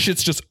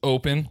shit's just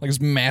open, like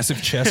his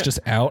massive chest just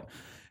out.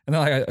 And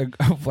then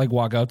I like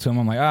walk up to him.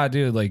 I'm like,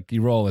 dude, like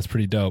you roll. That's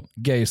pretty dope.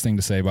 Gayest thing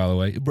to say, by the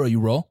way, bro. You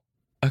roll?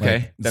 Okay,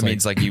 Like, that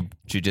means like you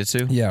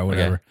jujitsu. Yeah,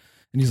 whatever. Okay.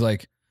 And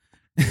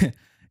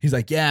he's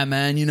like, yeah,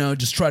 man. You know,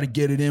 just try to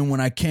get it in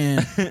when I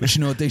can. But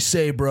you know what they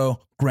say,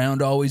 bro?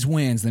 Ground always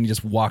wins. Then he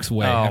just walks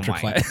away after my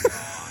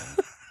class.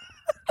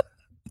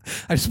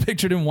 I just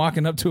pictured him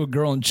walking up to a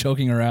girl and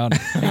choking her out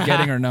and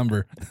getting her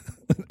number.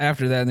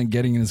 After that, and then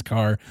getting in his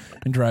car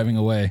and driving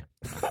away.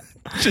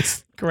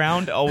 Just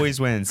ground always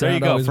wins. There you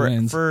Ground go. always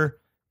wins.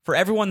 For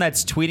everyone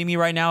that's tweeting me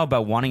right now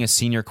about wanting a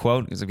senior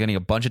quote, because I'm getting a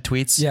bunch of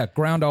tweets. yeah,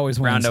 ground always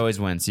wins. Ground always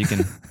wins. You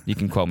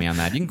can quote me on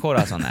that. You can quote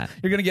us on that.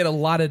 You're gonna get a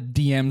lot of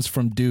DMs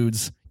from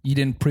dudes you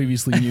didn't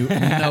previously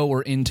know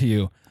were into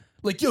you.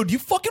 Like, yo, do you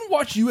fucking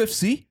watch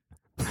UFC?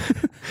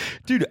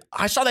 Dude,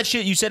 I saw that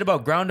shit you said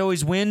about ground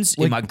always wins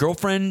in my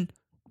girlfriend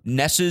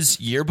Nessa's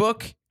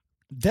yearbook.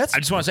 That's I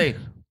just want to say,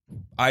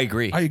 I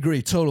agree. I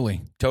agree,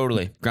 totally.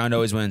 Totally. Ground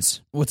always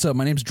wins. What's up?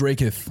 My name's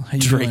Draketh. How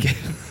you doing?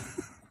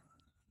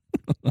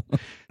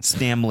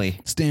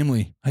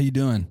 Stanley, how you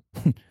doing?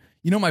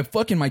 You know, my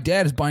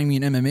dad is buying me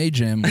an MMA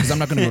gym because I'm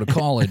not going to go to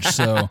college.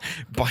 So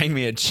buying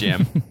me a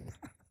gym.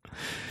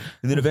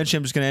 And then eventually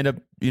I'm just going to end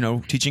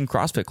up, teaching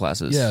CrossFit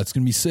classes. yeah, it's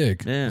going to be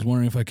sick. Yeah. I was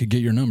wondering if I could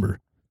get your number.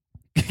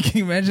 Can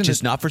you imagine?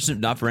 Just not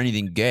for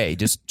anything gay.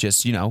 Just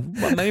well,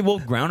 maybe we'll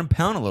ground and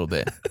pound a little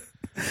bit.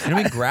 And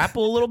we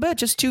grapple a little bit.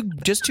 Just two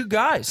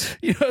guys.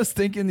 You know, I was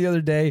thinking the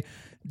other day,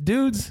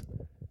 dudes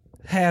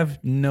have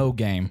no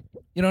game.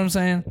 You know what I'm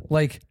saying?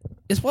 Like,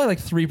 it's probably like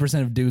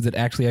 3% of dudes that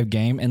actually have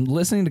game. And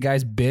listening to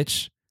guys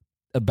bitch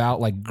about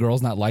like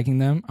girls not liking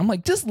them, I'm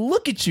like, just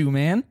look at you,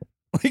 man.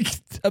 Like,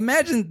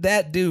 imagine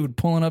that dude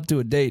pulling up to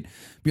a date,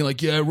 being like,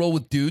 yeah, I roll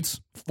with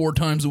dudes 4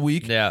 times a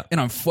week. Yeah.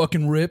 And I'm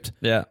fucking ripped.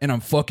 Yeah. And I'm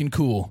fucking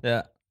cool.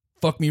 Yeah.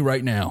 Fuck me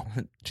right now.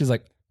 She's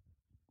like,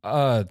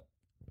 all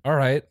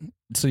right.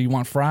 So you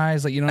want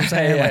fries? Like, you know what I'm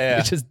saying? Yeah, like, yeah.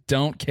 They just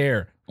don't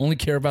care. Only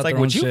care about It's like, their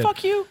own would you shit.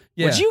 fuck you?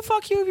 Yeah. Would you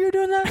fuck you if you were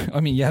doing that? I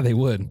mean, yeah, they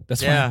would.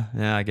 That's Yeah,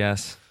 I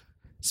guess.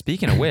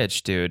 Speaking of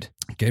which, dude,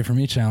 fine. Gay for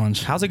me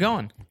challenge. how's it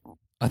going?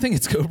 I think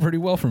it's going pretty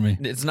well for me.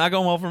 It's not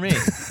going well for me.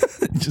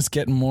 Just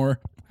getting more.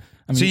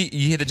 I mean, So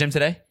you hit the gym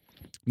today?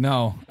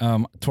 no,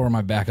 tore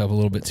my back up a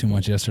little bit too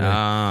much yesterday.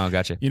 Oh,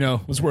 gotcha. You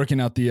know, was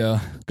working out the,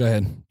 go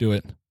ahead, do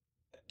it.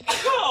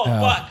 Oh,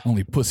 fuck.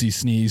 Only pussy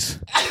sneeze.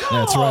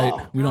 That's right.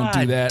 We don't do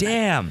God that.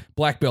 Damn.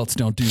 Black belts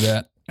don't do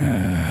that.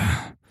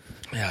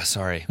 Yeah,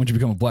 sorry. Once you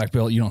become a black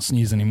belt, you don't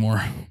sneeze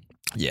anymore.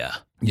 Yeah.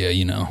 Yeah,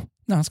 you know.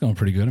 No, it's going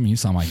pretty good. I mean, you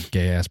saw my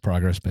gay-ass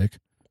progress pic.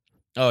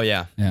 Oh,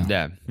 yeah.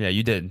 Yeah. Yeah,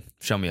 you did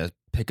show me a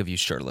pic of you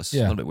shirtless.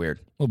 Yeah. A little bit weird.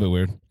 A little bit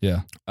weird.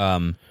 Yeah.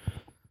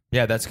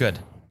 Yeah, that's good.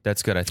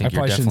 That's good. I I think you're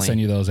probably shouldn't definitely... send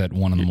you those at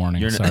 1 in the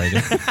morning. you're- Sorry.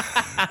 Dude.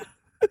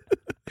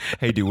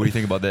 Hey, dude, what do you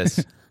think about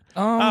this?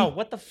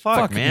 What the fuck,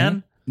 fuck,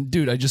 man?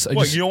 Dude, I just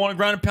What, you don't want to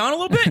ground and pound a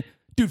little bit?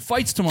 dude,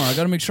 fights tomorrow. I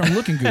got to make sure I'm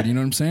looking good. You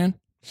know what I'm saying?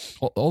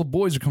 All the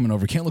boys are coming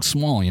over. Can't look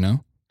small, you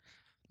know?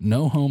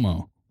 No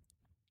homo.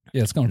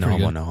 Yeah, it's going No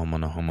pretty homo, good. no homo,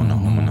 no homo, no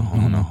homo, no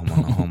homo, no homo,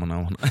 no homo, no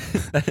homo.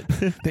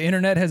 The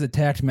internet has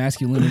attacked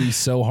masculinity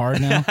so hard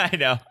now. I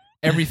know.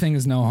 Everything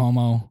is no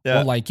homo.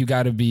 Yeah. Or like you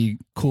got to be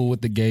cool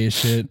with the gayest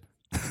shit.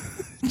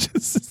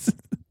 Just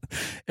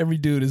every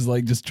dude is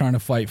like just trying to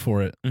fight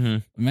for it.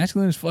 Mm-hmm.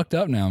 Masculinity is fucked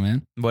up now,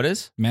 man. What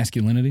is?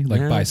 Masculinity,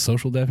 like Yeah. by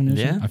social definition.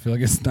 Yeah. I feel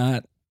like it's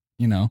not,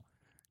 you know,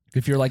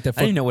 if you're like that.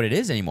 I don't even know what it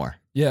is anymore.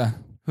 Yeah.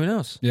 Who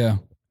knows? Yeah.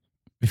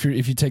 If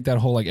you take that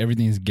whole like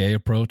everything's gay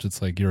approach,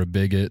 it's like you're a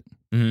bigot.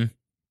 Mm-hmm.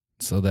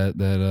 So that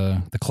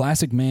the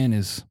classic man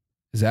is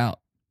out.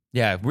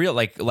 Yeah, real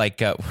like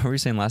what were you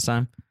saying last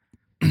time?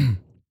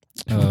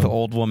 The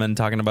old woman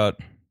talking about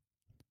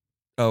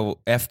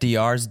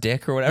FDR's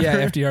dick or whatever.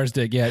 Yeah, FDR's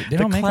dick. Yeah, they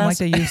don't make them like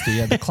they used to.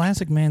 Yeah, the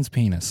classic man's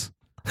penis.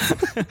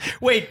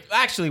 wait,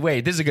 this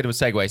is a good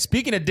segue.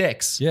 Speaking of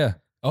dicks, Yeah.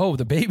 Oh,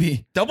 the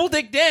baby Double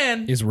Dick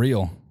Dan is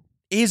real.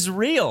 is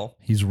real.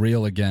 He's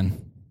real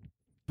again.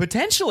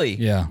 Potentially.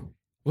 Yeah.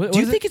 Do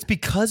you think it's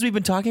because we've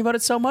been talking about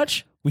it so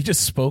much? we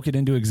just spoke it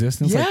into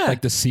existence? Yeah.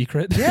 Like The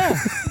Secret? Yeah.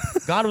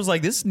 God was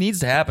like, this needs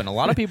to happen. A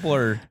lot of people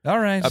are All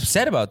right.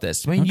 upset about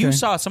this. I mean, you Okay.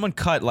 saw someone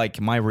cut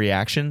like my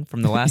reaction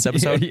from the last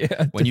episode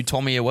yeah. when you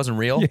told me it wasn't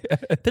real.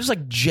 There's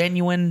like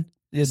genuine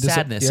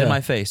sadness in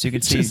my face. You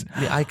could see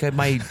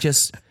my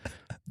just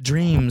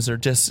dreams are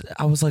just.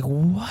 I was like,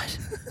 what?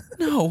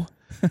 No,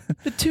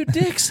 the two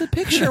dicks, the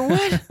picture.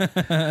 What?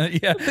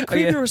 yeah. The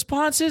creepy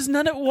responses.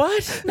 None of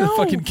what? No. The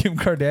fucking Kim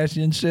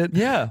Kardashian shit.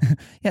 Yeah.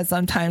 Yeah,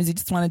 sometimes you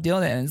just want to deal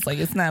with it, and it's like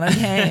it's not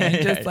okay.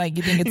 It's just like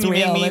you think it's You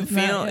make real. me it's feel-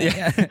 not,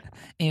 yeah.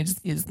 And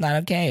it's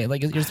not okay.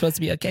 Like you're supposed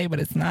to be okay, but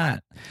it's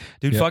not.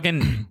 Dude, Yep.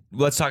 fucking.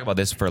 Let's talk about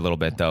this for a little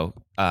bit though.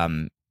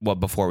 Well,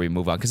 before we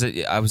move on,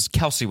 because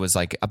Kelsey was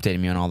like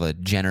updating me on all the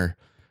Jenner,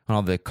 on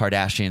all the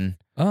Kardashian.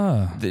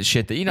 The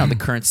shit that the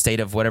current state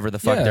of whatever the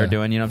fuck Yeah. they're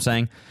doing, you know what I'm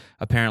saying?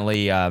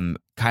 Apparently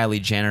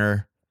Kylie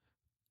Jenner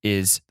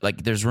is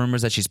like there's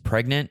rumors that she's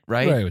pregnant,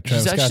 right? Right, with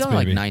Travis she's Scott's only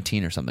like baby.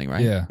 19 or something,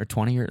 right? Yeah. Or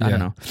 20 or I Yeah. don't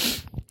know.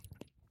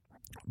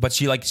 But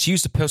she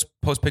used to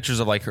post pictures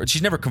of like her.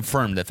 She's never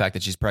confirmed the fact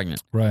that she's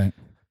pregnant. Right.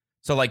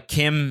 So like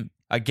Kim,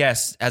 I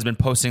guess, has been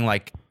posting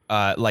like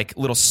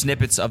little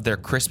snippets of their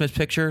Christmas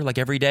picture like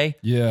every day.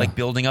 Yeah. Like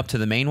building up to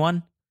the main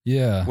one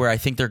Yeah. where I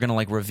think they're gonna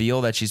like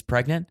reveal that she's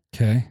pregnant.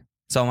 Okay.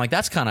 So I'm like,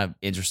 that's kind of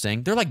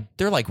interesting. They're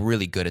like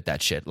really good at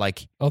that shit.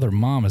 Like Oh, their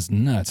mom is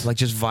nuts.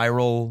 just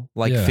viral,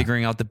 like Yeah.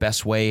 figuring out the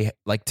best way,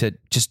 like to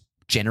just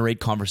generate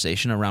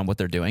conversation around what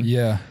they're doing.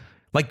 Yeah.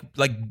 Like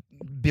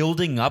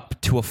building up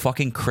to a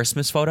fucking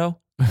Christmas photo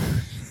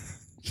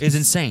is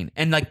insane.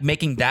 And like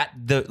making that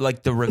the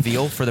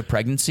reveal for the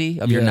pregnancy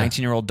of your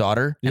 19-year-old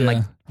daughter and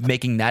like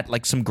making that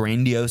like some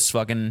grandiose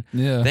fucking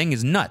thing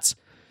is nuts.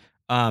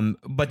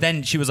 But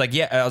then she was like,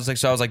 I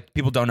was like,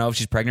 people don't know if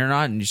she's pregnant or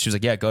not. And she was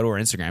like, yeah, go to her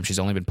Instagram. She's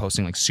only been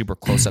posting like super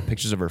close up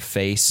pictures of her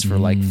face for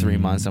like 3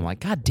 months. I'm like,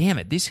 God damn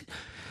it. These,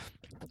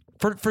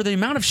 for the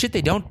amount of shit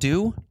they don't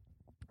do,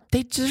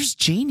 they're just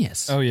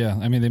genius. Oh yeah.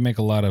 I mean, they make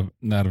a lot of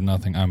out of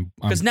nothing.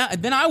 Because now,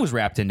 then I was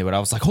wrapped into it. I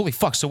was like, holy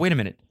fuck. So wait a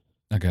minute.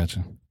 I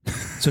gotcha.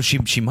 So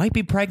she might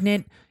be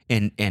pregnant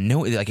and no,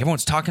 like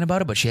everyone's talking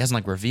about it, but she hasn't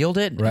like revealed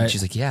it. Right. And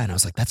she's like, yeah. And I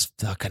was like, that's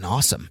fucking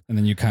awesome. And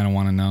then you kind of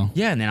want to know.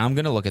 Yeah. And then I'm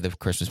going to look at the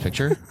Christmas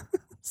picture.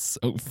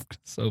 So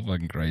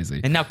fucking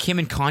crazy. And now Kim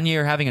and Kanye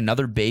are having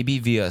another baby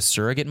via a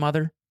surrogate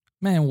mother.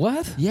 Man,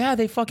 what? Yeah,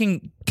 they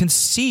fucking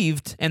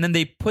conceived and then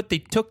they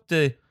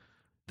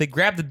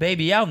grabbed the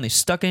baby out and they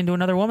stuck it into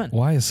another woman.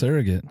 Why a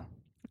surrogate?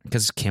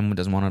 Because Kim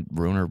doesn't want to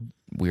ruin her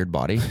weird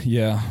body.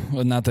 Yeah,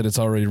 well, not that it's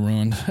already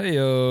ruined.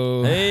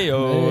 Hey-o.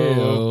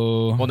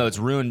 Hey-o. Well, no, it's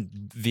ruined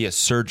via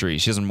surgery.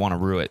 She doesn't want to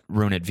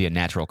ruin it via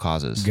natural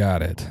causes.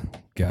 Got it.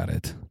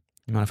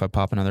 You mind if I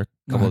pop another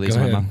couple of these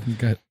go in my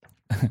ahead.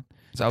 mouth?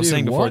 So I was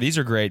saying before, these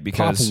are great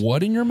because Pop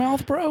what in your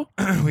mouth, bro?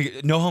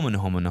 no homo, no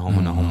homo, no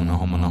homo, no homo, no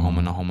homo, no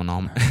homo, no homo, no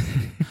homo.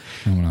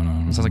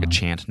 No. Sounds like a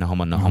chant. No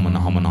homo, no homo, no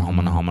homo, no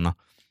homo, no homo,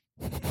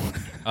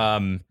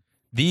 no.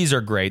 These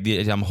are great.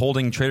 I'm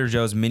holding Trader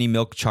Joe's mini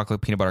milk chocolate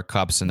peanut butter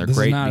cups, and they're This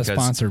great is not because a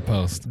sponsored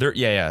post.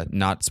 they're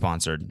not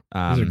sponsored.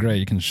 These are great.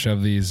 You can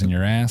shove these in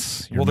your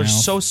ass. Your They're mouth.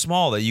 so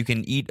small that you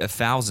can eat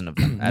 1,000 of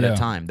them at Yeah. a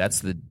time. That's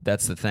the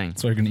thing.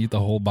 So you're gonna eat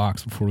the whole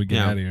box before we get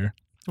Yeah. out of here.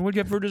 What did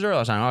you get for dessert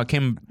last time? Oh, I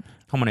came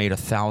home and I ate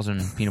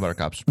 1,000 peanut butter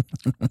cups.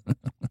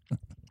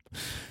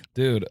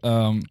 Dude,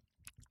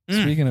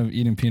 speaking of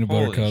eating peanut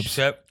butter Holy cups,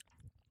 shit.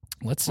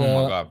 let's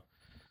Oh my god.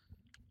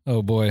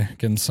 oh boy,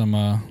 getting some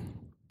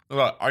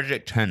Look, I just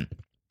ate 10.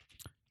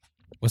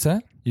 what's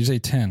that? You just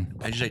ate 10.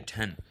 I just ate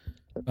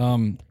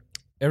 10.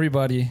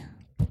 Everybody,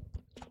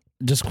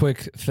 just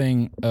quick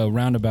thing,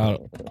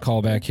 roundabout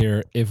callback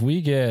here. If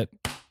we get,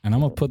 and I'm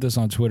gonna put this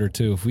on Twitter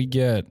too, if we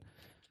get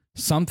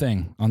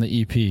something on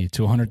the EP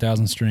to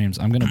 100,000 streams,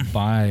 I'm gonna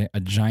buy a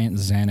giant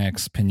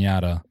Xanax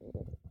pinata,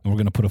 and we're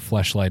gonna put a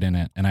fleshlight in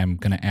it, and I'm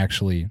gonna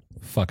actually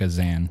fuck a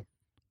Xan.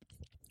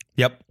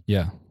 Yep.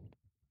 Yeah,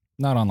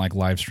 not on like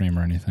live stream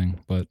or anything,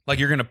 but Like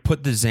you're going to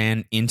put the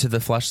Xan into the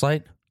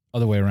fleshlight?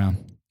 other way around.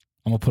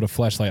 I'm gonna put a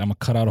fleshlight. I'm gonna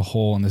cut out a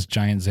hole in this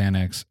giant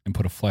Xanax and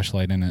put a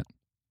fleshlight in it.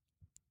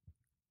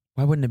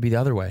 Why wouldn't it be the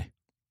other way?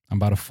 I'm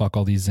about to fuck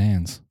all these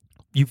Xans.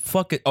 You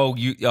fuck it. Oh,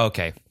 you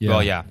okay. Yeah.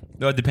 Well, yeah.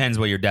 Well, it depends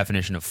what your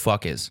definition of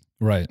fuck is.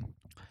 Right.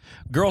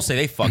 Girls say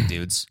they fuck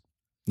dudes,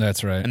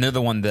 That's right. and they're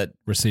the one that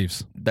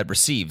Receives.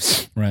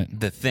 receives Right.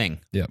 the thing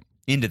Yep.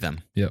 into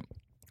them. Yep.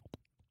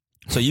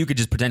 So you could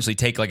just potentially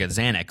take like a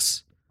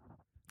Xanax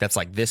that's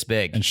like this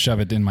big, And shove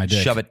it in my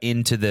dick. shove it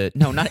into the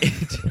not.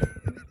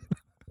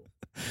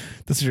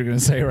 That's what you're gonna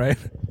say, right?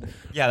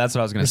 Yeah, that's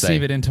what I was going to say.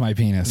 Receive it into my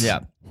penis.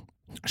 Yeah,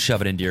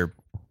 shove it into your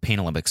Pain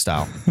Olympic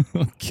style.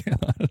 Oh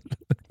God.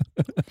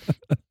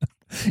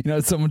 You know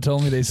what someone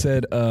told me? They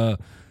said,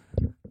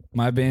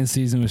 my band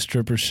season was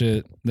stripper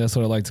shit. That's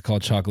what I like to call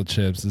chocolate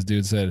chips. This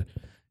dude said,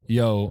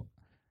 yo,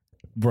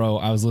 bro,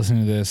 I was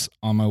listening to this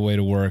on my way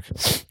to work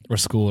or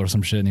school or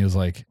some shit, and he was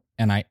like,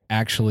 and I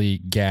actually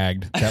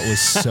gagged. That was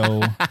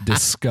so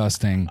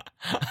disgusting.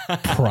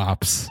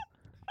 Props.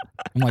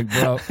 I'm like,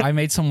 bro, I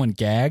made someone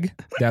gag?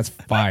 That's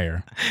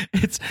fire.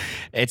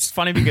 It's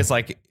funny because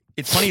like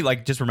it's funny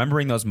like just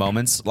remembering those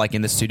moments like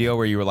in the studio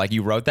where you were like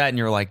you wrote that and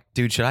you were like,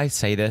 dude, should I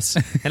say this?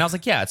 And I was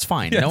like, yeah, it's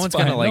fine. Yeah, no it's one's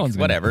fine. gonna No like one's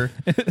gonna. whatever.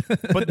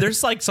 But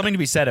there's like something to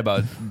be said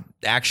about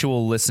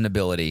actual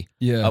listenability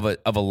Yeah.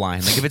 of a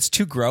line. Like if it's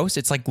too gross,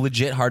 it's like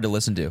legit hard to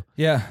listen to.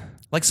 Yeah.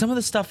 Like some of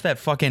the stuff that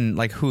fucking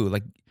like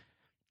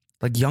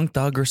like Young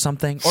Thug or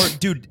something. Or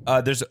dude,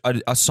 there's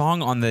a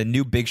song on the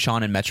new Big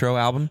Sean and Metro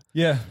album.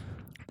 Yeah.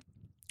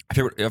 I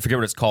forget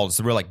what it's called. It's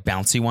the real like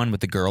bouncy one with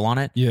the girl on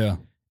it, Yeah.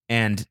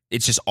 and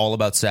it's just all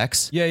about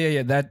sex.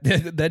 Yeah.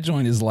 That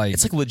joint is like,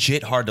 It's like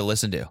legit hard to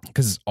listen to.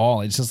 because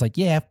it's just like,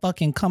 yeah,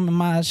 fucking come in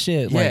my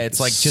shit. Yeah, it's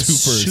like just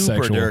super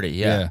sexual. dirty,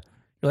 yeah.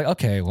 You're like,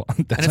 okay, well,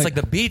 that's And it's like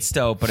the beat's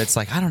dope, but it's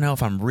like I don't know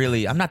if I'm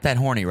not that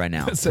horny right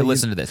now So to you-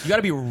 listen to this. You got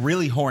to be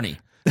really horny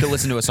to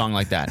listen to a song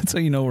like that. so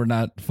you know we're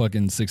not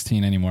fucking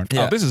 16 anymore.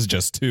 Yeah. Oh, this is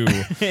just 2.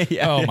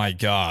 Yeah. Oh my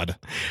God.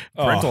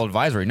 Parental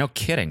advisory, no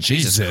kidding.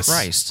 Jesus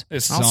Christ,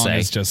 This I'll song say.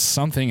 is just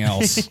something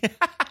else.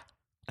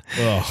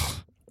 Ugh.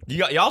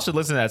 Y'all should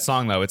listen to that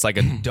song though. It's like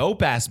a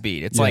dope ass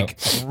beat. It's Yeah. like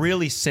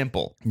really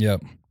simple.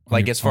 Yep.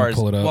 Like as far I'll as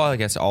pull it up. well, I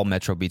guess all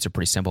Metro beats are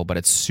pretty simple, but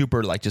it's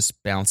super like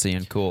just bouncy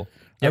and cool.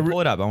 Yeah,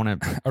 pull it up. I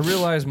want to. I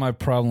realize my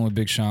problem with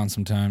Big Sean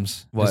sometimes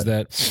is What?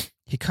 that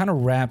he kind of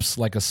raps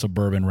like a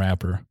suburban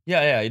rapper.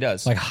 Yeah, he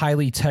does. Like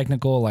highly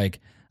technical, like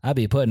I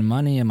be putting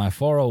money in my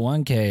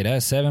 401k,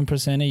 that's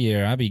 7% a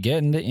year. I be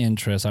getting the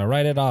interest. I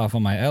write it off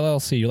on my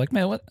LLC. You're like,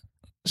 man, what?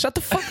 Shut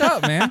the fuck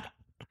up, man.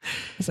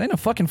 This ain't a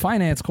fucking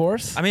finance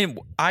course. I mean,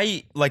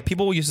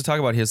 people used to talk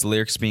about his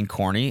lyrics being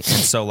corny, and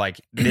so like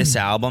this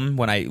album,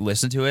 when I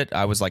listened to it,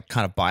 I was like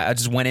kind of I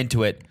just went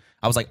into it.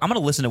 I was like, I'm gonna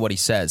listen to what he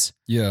says.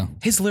 Yeah,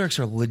 His lyrics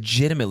are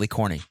legitimately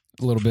corny.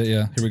 a little bit.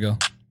 Yeah, here we go.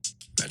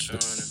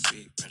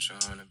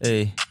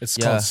 Hey, It's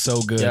called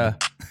So Good.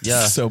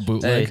 Yeah, So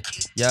bootleg.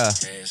 Hey, yeah.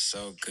 Hey, it's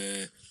so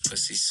good.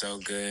 Pussy so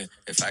good.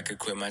 If I could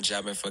quit my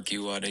job and fuck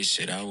you all day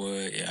shit, I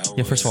would. Yeah, I would.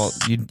 Yeah. First of all,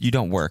 you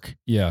don't work.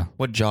 Yeah,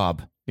 What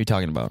job are you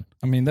talking about?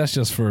 I mean that's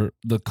just for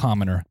the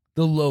commoner,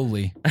 the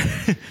lowly.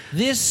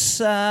 This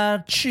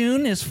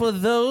tune is for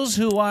those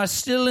who are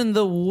still in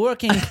the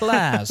working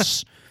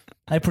class.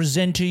 I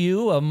present to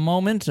you a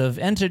moment of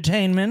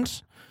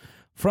entertainment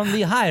from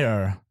the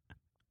higher.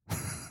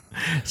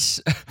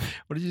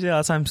 What did you say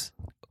last time?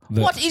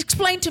 What?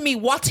 Explain to me,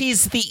 what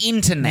is the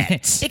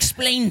internet?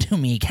 Explain to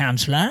me,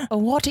 counselor.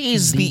 What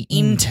is the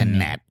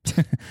internet?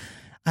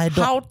 I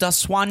don't. How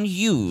does one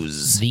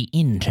use The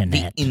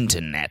internet. the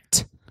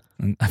internet?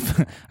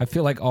 I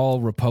feel like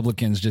all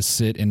Republicans just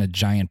sit in a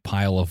giant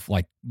pile of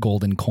like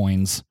golden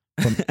coins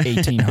from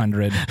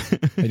 1800.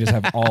 They just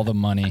have all the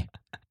money.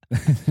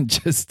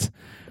 Just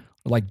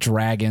like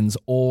dragons,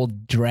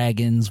 old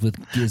dragons with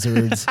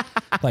gizzards,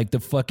 like the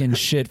fucking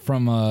shit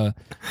from what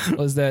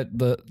was that,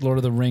 the Lord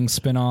of the Rings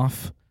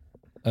spinoff?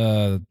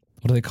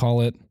 What do they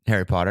call it?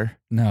 Harry Potter,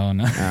 No,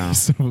 Oh.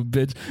 son of a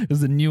bitch. It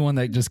was the new one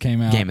that just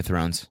came out. Game of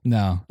Thrones.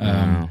 No,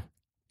 Oh.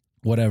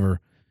 whatever.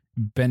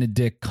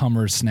 Benedict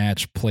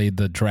Cumbersnatch played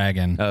the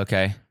dragon.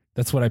 Okay.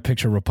 That's what I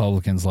picture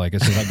Republicans like.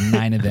 It's just like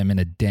 9 of them in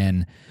a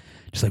den.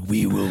 Just like,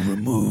 we will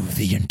remove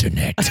the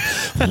internet.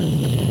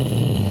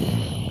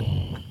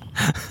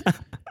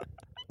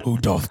 Who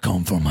doth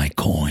come for my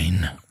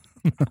coin?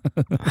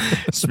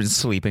 It's been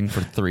sleeping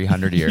for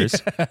 300 years.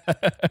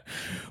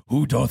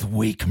 Who doth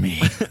wake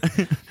me?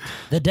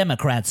 The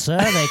Democrats, sir,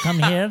 they come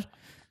here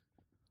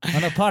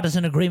on a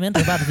partisan agreement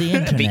about the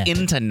internet. The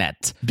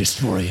internet.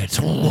 Destroy it.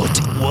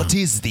 What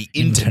is the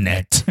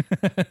internet?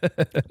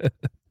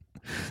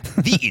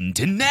 The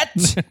internet?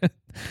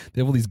 They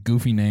have all these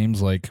goofy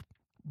names like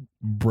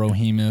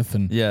Brohemoth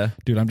and Yeah.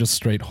 dude, I'm just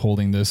straight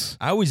holding this.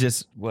 I always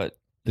just, what?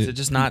 Is it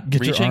just not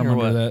Get your reaching arm or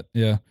under what? that.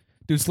 Yeah.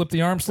 Dude, slip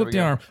the arm, slip we the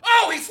go. arm.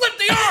 Oh, he slipped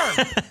the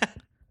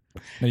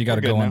arm! No, you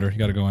gotta good go now. under. You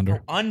gotta go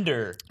under.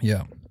 Under.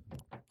 Yeah.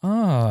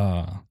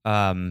 Ah.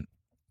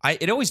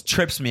 It always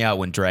trips me out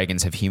when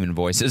dragons have human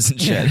voices and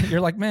shit.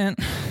 You're like, man,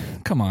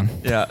 come on.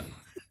 Yeah.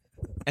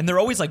 And they're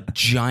always like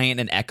giant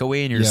and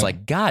echoey, and you're just Yeah.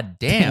 like, God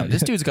damn,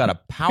 this dude's got a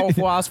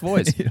powerful ass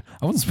voice.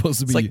 I wasn't supposed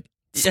to be like-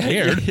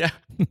 scared. Yeah.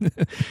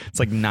 It's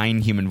like 9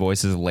 human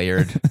voices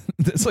layered.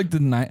 It's like the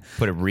night.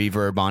 Put a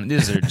reverb on.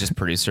 These are just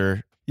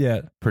producer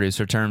Yeah.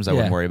 terms. I Yeah.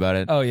 wouldn't worry about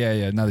it. Oh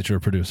yeah. Now that you're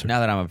a producer, Now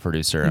that I'm a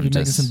producer, you're I'm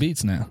making just some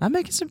beats now. I'm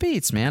making some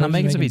beats, man. How's I'm you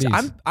making some making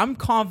beats. beats? I'm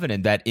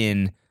confident that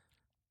in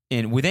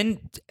within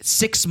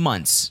 6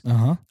 months, Uh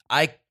huh.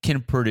 I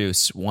can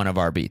produce one of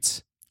our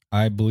beats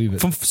I believe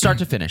it. from start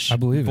to finish. I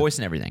believe it. voice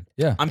and everything.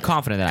 Yeah. I'm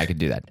confident that I could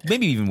do that.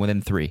 Maybe even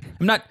within 3.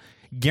 I'm not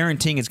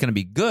guaranteeing it's going to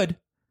be good,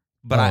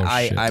 but Oh,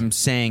 shit. I'm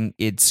saying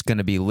it's going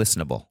to be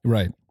listenable.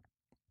 Right.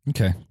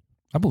 Okay.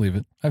 I believe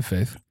it. I have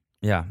faith.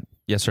 Yeah.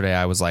 Yesterday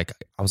I was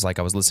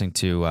listening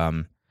to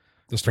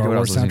The Star forget what I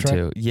Wars was listening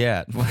soundtrack. to.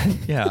 Yeah.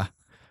 Yeah.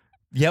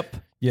 Yep.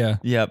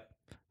 Yeah.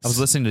 I was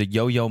listening to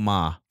Yo Yo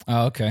Ma,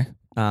 Oh, okay.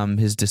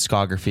 his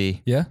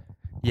discography. Yeah.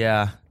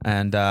 Yeah,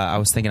 and I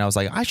was thinking, I was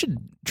like, I should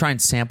try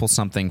and sample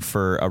something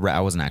for a rap.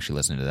 I wasn't actually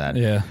listening to that.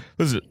 Yeah.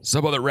 This is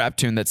some other rap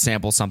tune that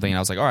samples something, and I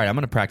was like, all right, I'm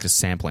going to practice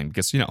sampling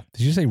because, Did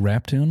you say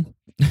rap tune?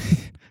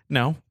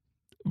 no.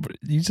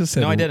 You just said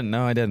No, I didn't.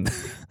 No, I didn't.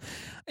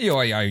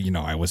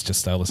 I was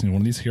just listening to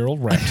one of these here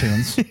old rap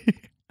tunes.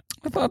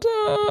 I thought,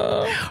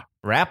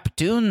 Rap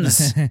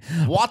tunes?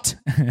 What?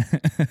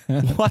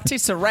 What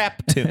is a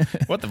rap tune?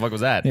 What the fuck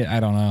was that? yeah,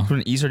 I don't know. Put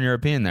an Eastern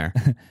European there.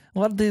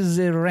 What is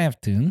a rap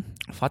tune?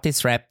 What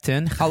is rap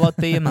tune? Hello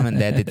to you, mom and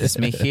dad. It is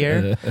me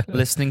here,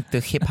 listening to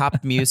hip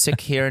hop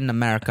music here in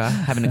America,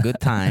 having a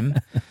good time.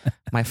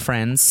 My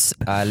friends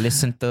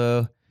listen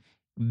to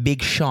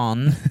Big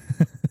Sean.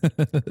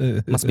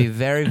 Must be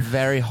very,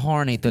 very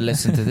horny to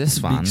listen to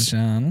this one. Big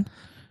Sean.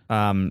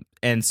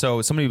 And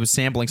so somebody was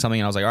sampling something,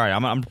 and I was like, all right,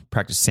 I'm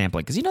practice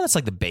sampling because that's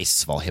like the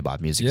basis of all hip hop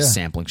music, is Yeah.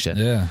 sampling shit.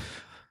 Yeah.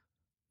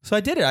 So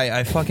I did it.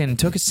 I fucking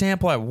took a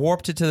sample, I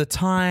warped it to the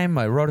time,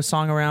 I wrote a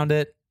song around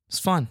it. It's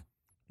fun. It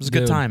was a good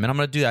Dude. time, and I'm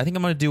gonna do that. I think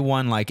I'm gonna do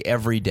one like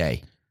every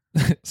day.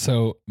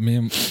 So me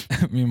and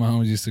my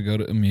homies used to go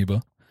to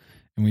Amoeba,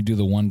 and we do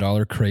the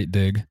 $1 crate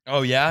dig.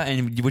 Oh yeah,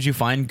 and would you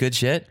find good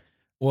shit?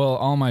 Well,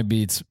 all my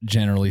beats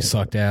generally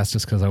sucked ass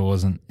just because I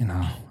wasn't,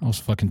 I was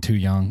fucking too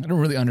young. I don't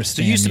really So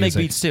understand. you used to make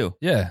music. beats too.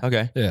 Yeah.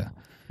 Okay. Yeah.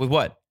 With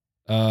what?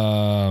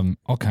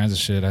 All kinds of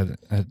shit.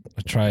 I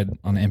tried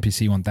on the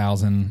MPC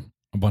 1000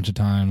 a bunch of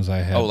times. I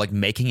had Oh, like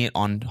making it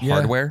on Yeah,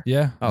 hardware?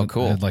 Yeah. Oh, I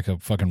cool. had like a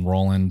fucking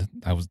Roland.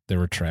 They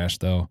were trash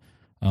though.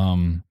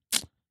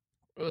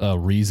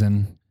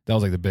 Reason. That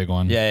was like the big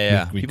one.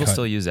 Yeah. We People cut,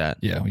 still use that.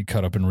 Yeah, we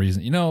cut up in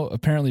Reason.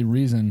 Apparently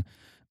Reason,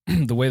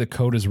 the way the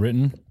code is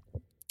written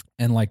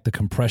and like the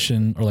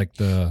compression or like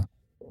the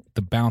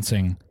the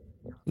bouncing.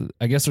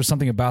 I guess there's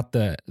something about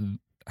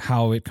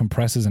how it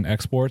compresses and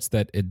exports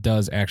that it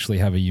does actually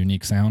have a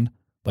unique sound.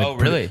 Like Oh,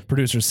 really?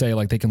 Producers say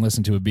like they can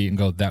listen to a beat and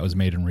go, "That was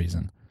made in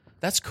Reason."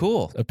 That's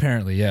cool.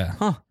 Apparently, yeah.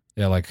 Huh.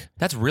 Yeah, like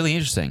That's really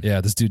interesting.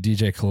 yeah, this dude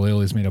DJ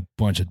Khalil, he's made a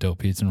bunch of dope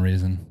beats in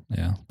Reason.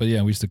 Yeah, but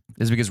yeah, we used to.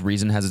 Is it because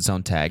Reason has its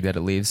own tag that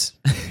it leaves?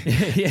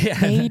 yeah,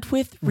 Made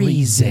with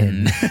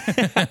Reason.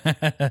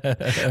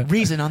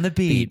 Reason on the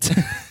beat.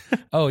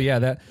 Oh yeah,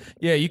 that.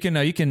 Yeah, you can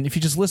if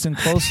you just listen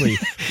closely,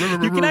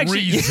 you can actually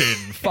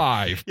Reason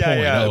 5.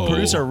 A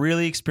producer, a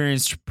really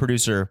experienced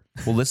producer,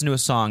 will listen to a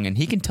song and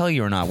he can tell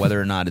you or not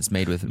whether or not it's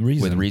made with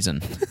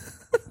reason.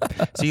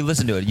 So you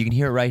listen to it, you can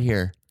hear it right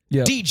here.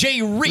 Yeah.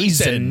 DJ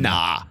Reason.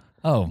 Nah.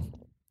 Oh,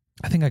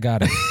 I think I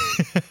got it.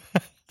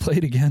 Play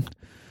it again.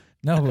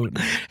 No,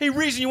 but Hey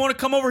Reason, you want to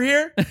come over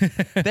here?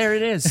 There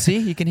it is. See,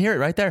 you can hear it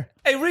right there.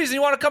 Hey, Reason,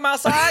 you want to come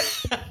outside?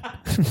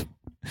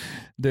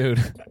 dude.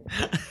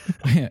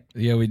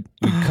 yeah, we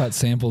cut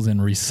samples and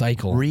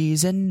recycle.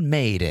 Reason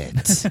made it.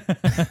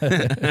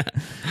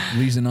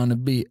 Reason on the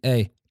beat.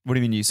 Hey, What do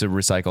you mean you used to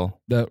recycle?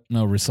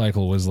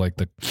 recycle was like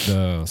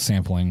the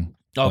sampling.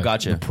 Oh, like,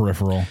 gotcha. The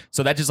peripheral.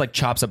 So that just like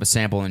chops up a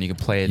sample and you can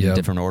play it in Yep.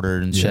 different order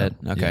and Yep.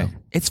 shit. Okay. Yep.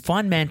 It's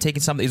fun, man.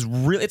 Taking something is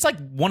really, it's like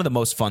one of the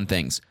most fun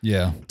things.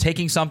 Yeah.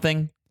 Taking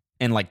something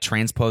and like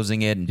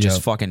transposing it and just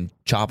Yep. fucking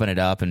chopping it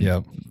up and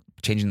Yep.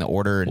 changing the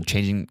order and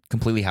changing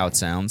completely how it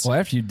sounds. Well,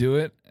 after you do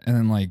it, and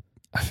then like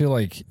I feel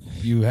like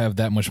you have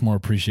that much more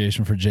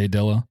appreciation for Jay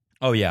Dilla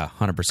Oh yeah,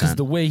 because 100%.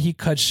 the way he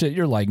cuts shit,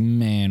 you're like,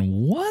 man,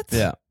 what?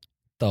 Yeah.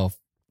 The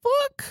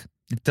fuck?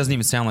 It doesn't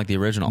even sound like the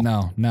original.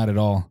 No, not at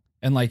all.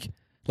 And like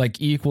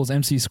E equals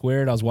MC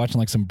squared. I was watching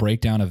like some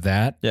breakdown of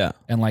that. Yeah.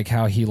 And like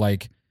how he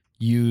like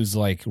used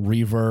like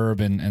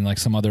reverb and like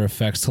some other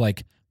effects to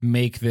like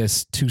make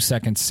this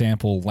 2-second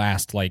sample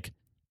last like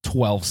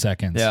 12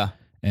 seconds. Yeah.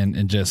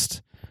 And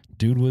just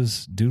dude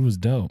was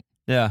dope.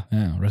 Yeah.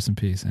 Yeah. Rest in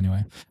peace.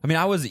 Anyway. I mean,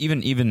 I was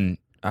even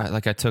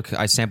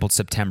I sampled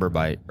September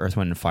by Earth,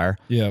 Wind and Fire.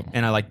 Yeah.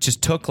 And I like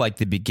just took like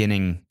the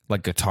beginning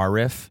like guitar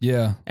riff.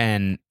 Yeah.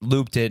 And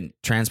looped it,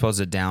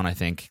 transposed it down, I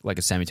think, like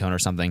a semitone or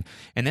something.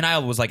 And then I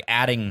was like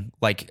adding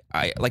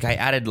I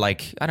added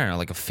like, I don't know,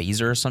 like a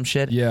phaser or some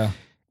shit. Yeah.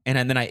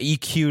 And then I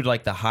EQ'd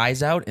like the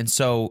highs out. And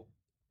so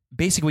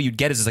basically what you'd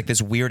get is like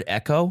this weird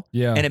echo.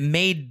 Yeah. And it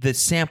made the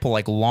sample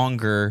like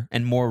longer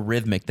and more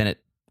rhythmic than it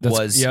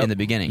was yep. in the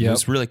beginning. It Yep.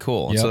 was really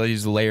cool. And Yep. so they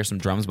just layer some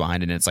drums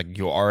behind it and it's like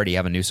you already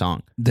have a new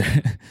song.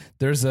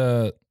 There's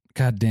a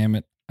god damn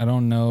it. I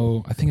don't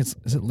know. I think is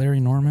it Larry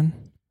Norman?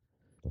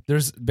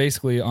 There's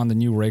basically on the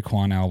new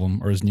Raekwon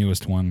album or his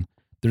newest one,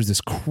 there's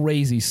this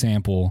crazy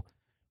sample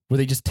where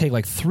they just take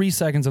like 3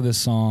 seconds of this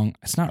song.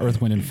 It's not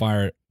Earth, Wind and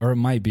Fire, or it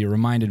might be. It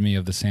reminded me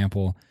of the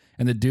sample.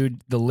 And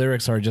the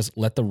lyrics are just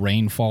let the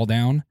rain fall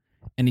down.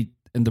 And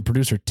the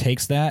producer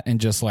takes that and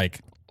just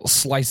like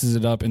slices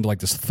it up into like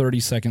this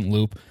 30-second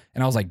loop.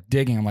 And I was like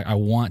digging. I'm like, I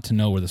want to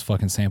know where this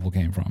fucking sample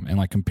came from. And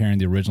like comparing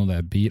the original to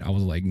that beat, I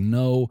was like,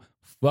 no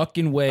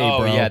fucking way, Oh,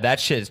 bro. yeah, that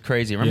shit is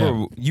crazy.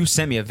 Remember, you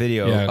sent me a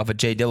video Yeah. of a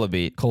Jay Dilla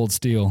beat. Cold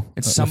Steel.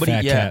 It's the somebody,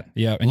 Fat yeah. Cat.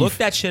 Yeah. And Look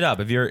that shit up.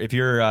 If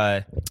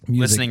you're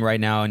listening right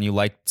now and you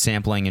like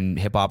sampling and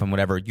hip hop and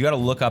whatever, you got to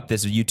look up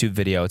this YouTube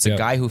video. It's a Yeah.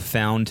 guy who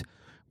found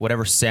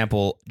whatever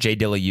sample Jay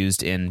Dilla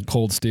used in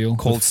Cold Steel.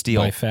 Cold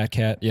Steel. By Fat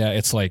Cat. Yeah,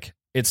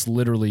 it's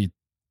literally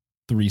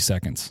 3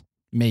 seconds.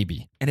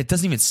 Maybe. and it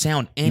doesn't even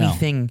sound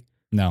anything.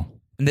 No.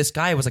 And this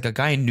guy was like a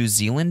guy in New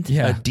Zealand,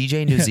 Yeah. a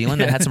DJ in New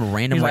Zealand that had some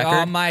random He's like,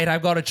 record. oh, mate,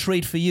 I've got a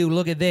treat for you.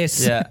 Look at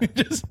this. Yeah.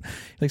 Just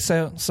Like,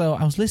 so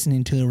I was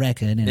listening to a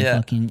record and Yeah.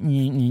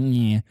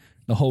 fucking...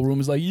 the whole room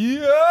is like,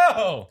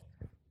 yo.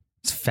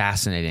 It's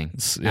fascinating.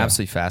 yeah.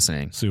 Absolutely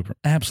fascinating. Super.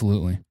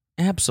 Absolutely.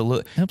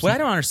 Absolutely. What I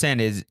don't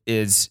understand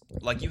is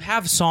like you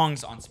have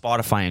songs on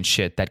Spotify and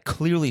shit that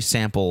clearly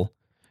sample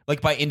like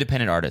by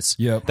independent artists.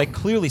 Yep. That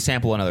clearly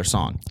sample another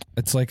song.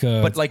 It's like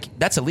a But like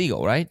that's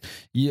illegal, right?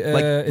 yeah,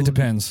 like- it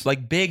depends.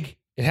 Like big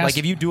has like to-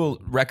 if you do a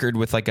record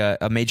with like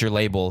a major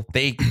label,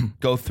 they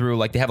go through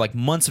like they have like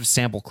months of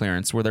sample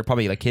clearance where they're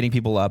probably like hitting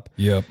people up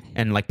Yep.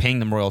 and like paying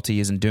them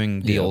royalties and doing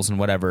deals and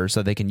whatever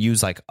so they can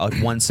use like a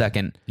 1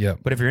 second. Yep.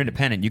 But if you're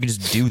independent, you can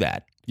just do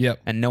that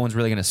Yep. and no one's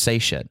really gonna say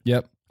shit.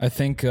 Yep. I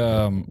think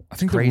the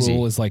Crazy.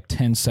 rule is like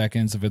 10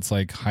 seconds if it's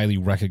like highly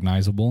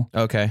recognizable.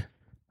 Okay.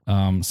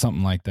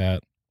 Something like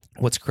that.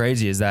 What's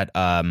crazy is that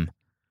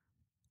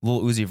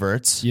Lil Uzi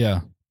Vert's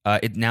Yeah.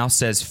 it now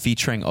says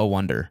featuring O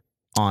Wonder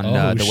on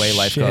Oh, The Way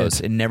Life shit.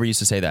 Goes. It never used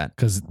to say that.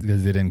 Because they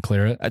didn't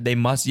clear it. They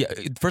must. Yeah,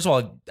 first of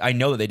all, I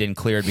know that they didn't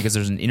clear it because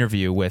there's an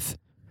interview with.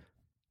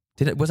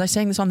 Was I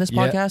saying this on this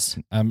Yeah.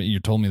 podcast? You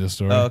told me the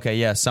story. Oh, okay,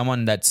 yeah.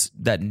 Someone that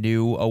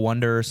knew A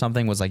Wonder or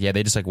something was like, yeah,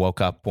 they just like woke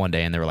up one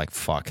day and they were like,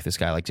 fuck, this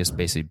guy like just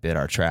basically bit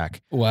our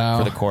track Wow.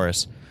 for the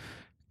chorus,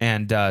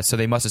 and so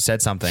they must have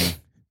said something,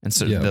 and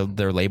so Yeah.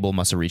 their label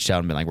must have reached out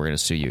and been like, we're gonna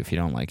sue you if you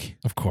don't like.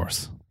 Of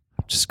course.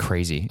 Just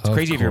crazy. It's Of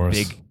crazy if you're course.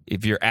 big.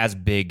 If you're as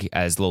big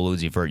as Lil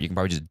Uzi Vert, you can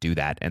probably just do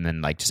that and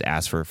then like just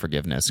ask for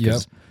forgiveness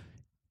because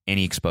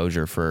any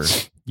exposure for any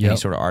Yep.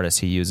 sort of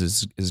artist he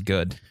uses is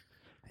good.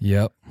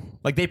 Yep.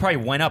 Like they probably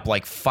went up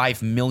like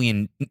 5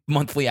 million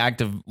monthly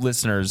active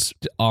listeners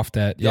Off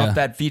that. off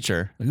that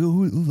feature. Like, oh,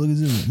 who the fuck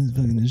is this?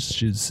 This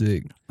shit's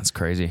sick. That's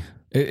crazy.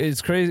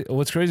 It's crazy.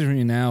 What's crazy for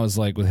me now is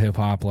like with hip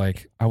hop,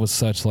 like I was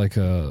such like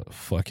a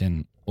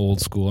fucking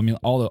old school. I mean,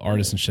 all the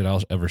artists and shit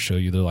I'll ever show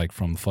you, they're like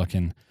from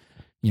fucking,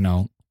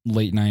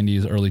 late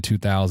 90s, early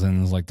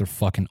 2000s. Like they're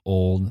fucking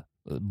old.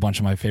 A bunch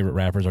of my favorite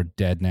rappers are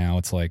dead now.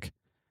 It's like,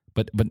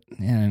 but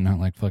yeah, not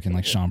like fucking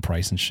like Sean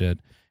Price and shit.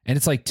 And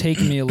it's like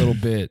taking me a little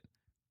bit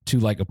to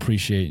like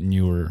appreciate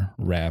newer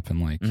rap and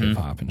like hip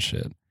hop and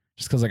shit.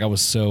 Just because like I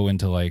was so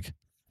into like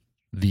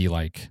the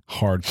like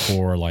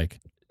hardcore like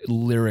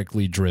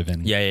lyrically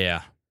driven.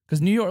 Yeah. Because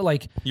New York,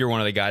 like You're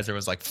one of the guys that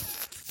was like,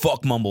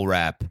 fuck mumble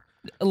rap.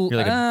 You're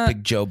like a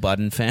big Joe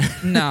Budden fan.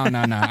 no.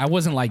 I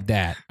wasn't like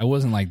that.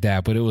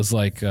 But it was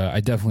like I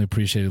definitely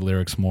appreciated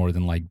lyrics more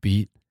than like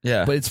beat.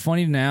 Yeah. But it's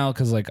funny now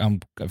because like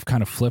I've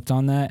kind of flipped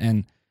on that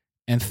and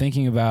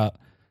thinking about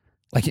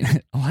like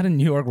a lot of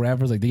New York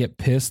rappers, like they get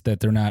pissed that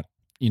they're not,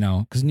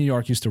 because New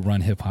York used to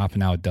run hip hop and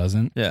now it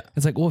doesn't. Yeah.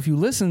 It's like, well, if you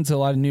listen to a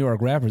lot of New York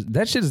rappers,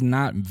 that shit is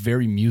not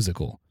very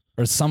musical,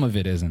 or some of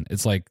it isn't.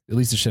 It's like, at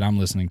least the shit I'm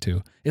listening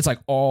to, it's like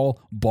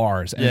all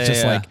bars and it's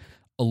just like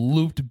a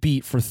looped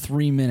beat for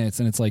 3 minutes.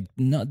 And it's like,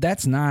 no,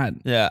 that's not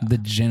the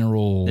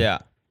general,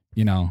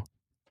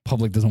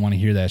 public doesn't want to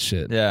hear that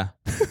shit. Yeah.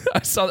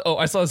 I saw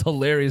this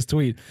hilarious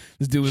tweet.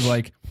 This dude was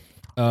like,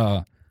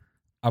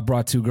 I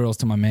brought 2 girls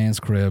to my man's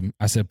crib.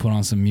 I said, put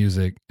on some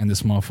music, and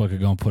this motherfucker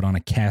gonna put on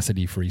a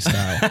Cassidy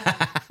freestyle.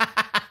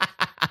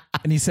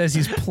 And he says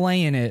he's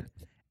playing it,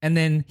 and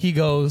then he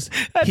goes,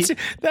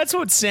 That's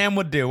what Sam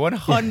would do.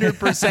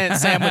 100%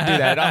 Sam would do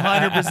that.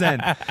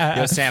 100%.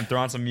 Yo, Sam, throw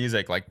on some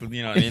music. Like,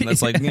 you know what I mean?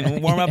 Let's like,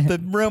 warm up the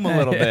room a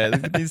little bit.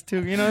 Look at these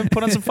two,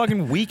 put on some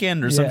fucking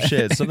Weekend or some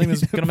shit. Something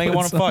that's going to make you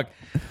want to fuck.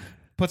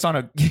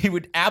 He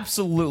would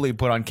absolutely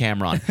put on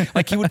Cameron.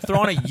 Like he would throw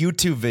on a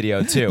YouTube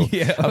video too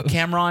of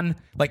Cameron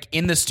like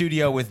in the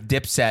studio with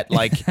Dipset,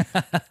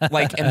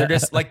 and they're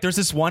just like, there's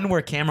this one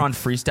where Cameron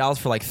freestyles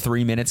for like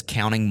 3 minutes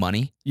counting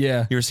money.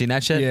 Yeah. You ever seen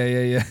that shit?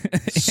 Yeah.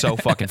 So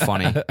fucking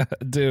funny.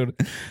 Dude.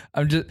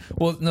 So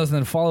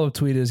the follow-up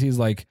tweet is he's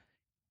like,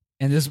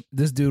 and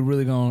this dude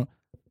really gonna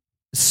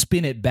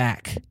spin it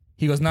back.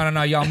 He goes, no,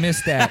 y'all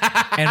missed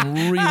that. And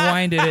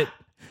rewinded it.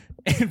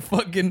 And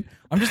fucking,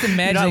 I'm just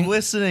imagining. You're not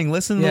listening.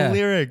 Listen to the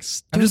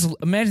lyrics. I'm just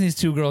imagining these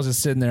 2 girls just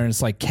sitting there and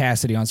it's like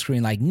Cassidy on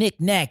screen, like knick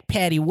knack,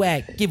 patty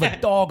whack, give a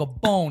dog a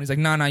bone. He's like,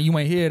 nah, you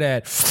ain't hear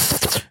that.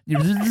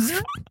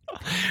 The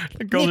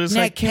girl just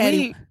like, can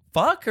we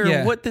fuck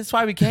or what? That's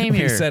why we came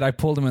here. He said, I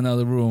pulled him in the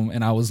other room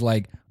and I was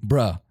like,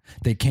 bruh,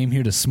 they came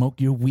here to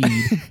smoke your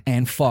weed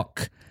and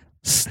fuck.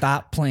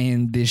 Stop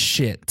playing this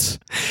shit.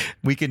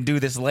 We can do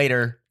this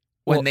later.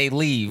 When they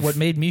leave. What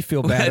made me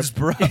feel bad as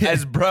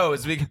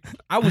bros,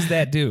 I was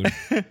that dude.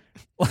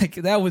 Like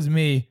that was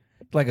me,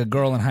 like a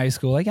girl in high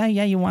school. Like, yeah,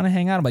 you want to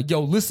hang out? I'm like,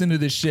 yo, listen to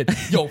this shit.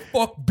 Yo,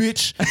 fuck,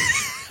 bitch.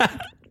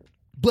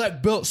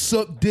 Black belt,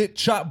 suck dick,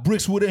 chop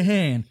bricks with a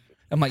hand.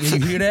 I'm like,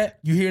 you hear that?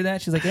 You hear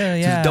that? She's like, yeah.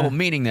 There's double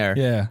meaning there.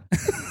 Yeah.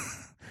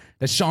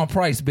 That's Sean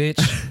Price, bitch.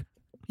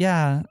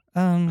 Yeah.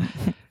 Do you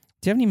have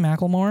any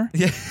Macklemore?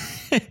 Yeah.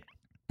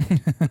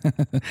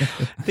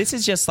 This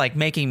is just like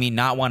making me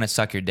not want to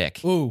suck your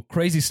dick. Ooh,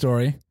 crazy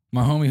story.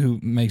 My homie who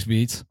makes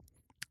beats,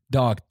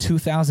 dog,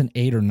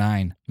 2008 or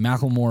 9,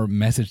 Macklemore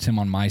messaged him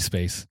on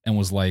MySpace and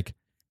was like,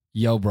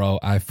 yo, bro,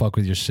 I fuck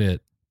with your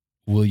shit.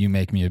 Will you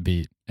make me a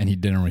beat? And he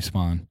didn't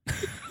respond.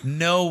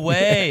 No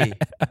way.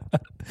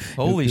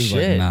 Holy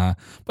shit. Like, nah.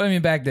 But I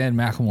mean, back then,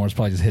 Macklemore was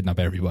probably just hitting up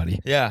everybody.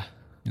 Yeah.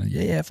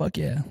 Yeah, fuck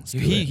yeah.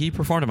 He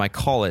performed at my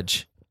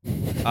college.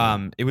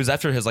 It was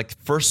after his like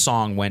first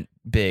song went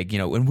big,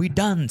 when we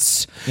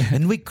dance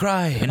and we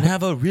cry and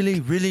have a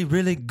really, really,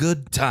 really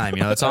good time.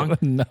 You know that song?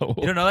 No.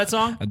 You don't know that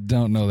song? I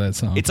don't know that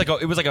song. It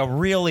was like a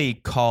real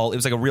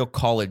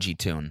collegey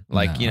tune.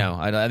 Like, No.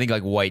 I think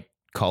like white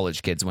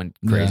college kids went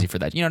crazy for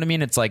that. You know what I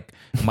mean? It's like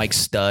Mike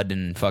Stud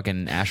and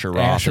fucking Asher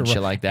Roth and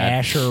shit like that.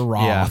 Asher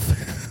Roth. Yeah.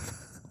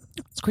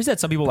 It's crazy that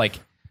some people like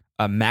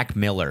Mac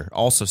Miller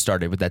also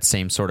started with that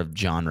same sort of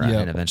genre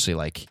and eventually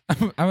like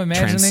I'm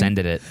imagining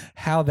transcended it.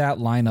 How that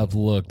lineup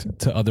looked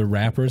to other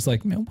rappers.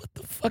 Like, man, what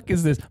the fuck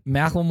is this?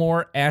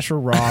 Macklemore, Asher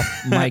Roth,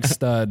 Mike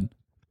Stud,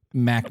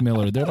 Mac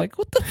Miller. They're like,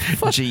 what the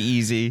fuck?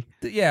 G-Eazy.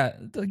 Yeah,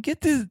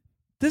 get this.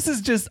 This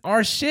is just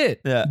our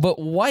shit, but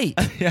white.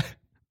 Yeah.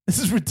 This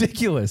is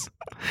ridiculous.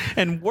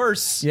 And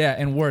worse. Yeah,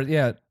 and worse.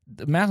 Yeah,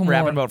 Macklemore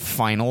rapping about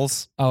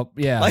finals. Oh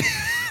yeah.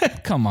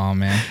 Come on,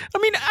 man. I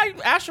mean,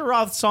 Asher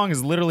Roth's song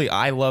is literally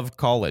 "I love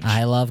college."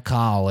 I love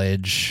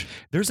college.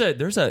 There's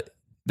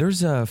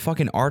a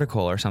fucking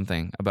article or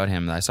something about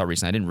him that I saw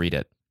recently. I didn't read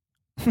it,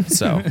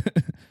 so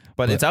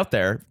but it's out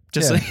there.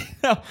 Just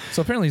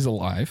So apparently he's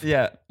alive.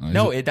 Yeah.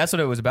 That's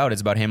what it was about.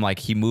 It's about him like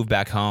he moved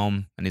back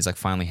home and he's like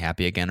finally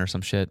happy again or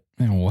some shit.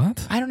 Man,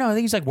 what? I don't know. I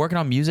think he's like working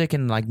on music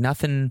and like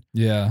nothing.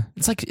 Yeah.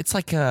 It's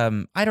like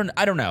I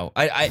don't know.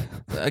 I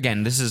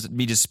again, this is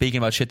me just speaking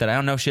about shit that I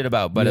don't know shit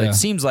about, but it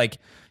seems like,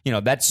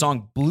 that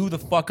song blew the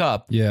fuck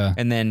up. Yeah.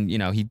 And then,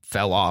 he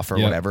fell off or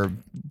whatever.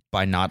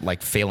 by not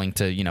like failing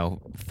to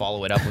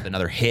follow it up with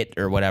another hit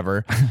or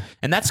whatever.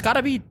 And that's got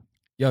to be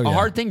a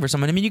hard thing for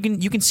someone. I mean,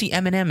 you can see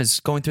Eminem is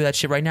going through that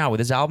shit right now with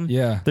his album.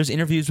 Yeah. There's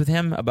interviews with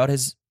him about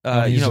his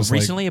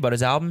recently about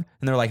his album,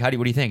 and they're like, what do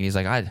you think? He's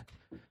like,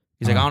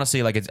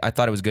 honestly, like I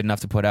thought it was good enough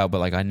to put out, but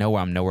like I know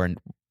I'm nowhere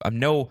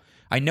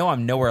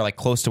like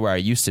close to where I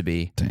used to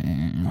be.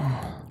 Damn.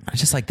 It's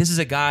just like, this is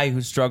a guy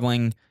who's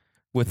struggling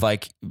with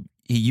like,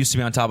 he used to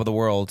be on top of the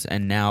world,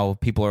 and now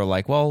people are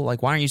like, well,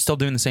 like, why aren't you still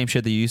doing the same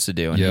shit that you used to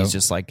do? And he's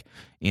just like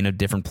in a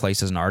different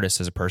place as an artist,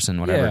 as a person,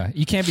 whatever. Yeah,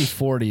 you can't be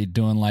 40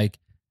 doing like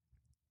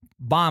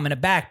Bomb in a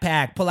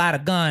backpack, pull out a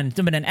gun,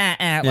 like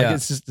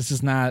it's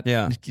just not.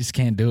 Yeah. You just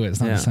can't do it. It's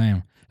not the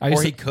same.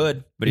 Or he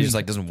could, but he just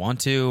like doesn't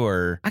want to,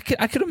 or I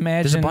could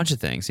imagine. there's a bunch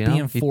of things,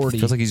 being 40. He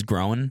feels like he's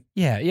growing.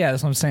 Yeah,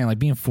 that's what I'm saying. Like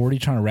being 40,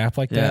 trying to rap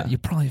like that, you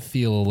probably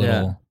feel a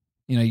little.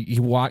 He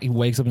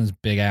wakes up in his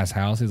big ass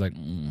house. He's like,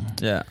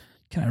 yeah.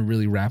 Can I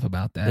really rap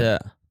about that? Yeah.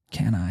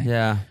 Can I?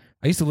 Yeah.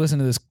 I used to listen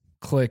to this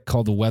clique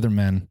called the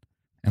Weathermen,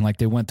 and like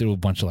they went through a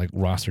bunch of like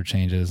roster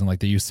changes, and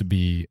like they used to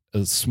be a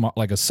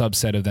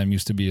subset of them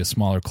used to be a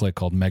smaller clique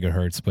called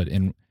Megahertz, but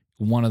in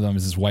one of them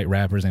is this white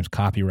rapper. His name's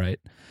Copyright,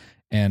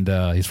 and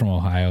he's from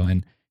Ohio,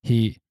 and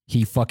he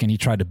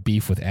tried to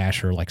beef with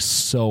Asher like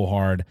so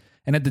hard.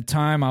 And at the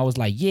time, I was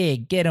like, yeah,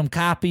 get him,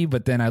 Copy.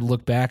 But then I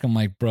look back, I'm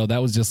like, bro,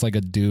 that was just like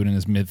a dude in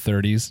his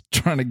mid-30s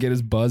trying to get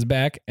his buzz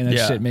back. And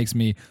that shit makes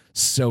me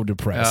so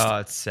depressed. Oh,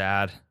 it's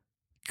sad.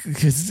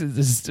 Because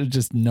there's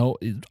just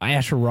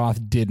Asher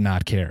Roth did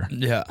not care.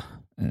 Yeah.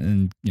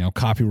 And,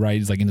 Copyright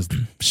is like in his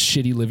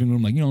shitty living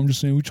room, like, I'm just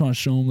saying, we're trying to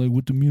show him like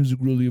what the music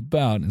really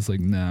about. And it's like,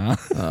 nah,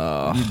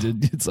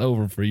 it's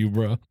over for you,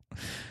 bro.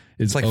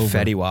 It's like over.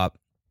 Fetty Wap.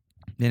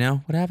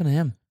 What happened to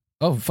him?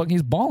 Oh, fucking,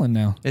 he's balling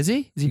now. Is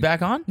he? Is he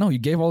back on? No, he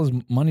gave all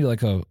his money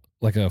like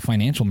a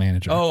financial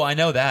manager. Oh, I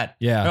know that.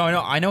 Yeah. No,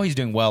 I know he's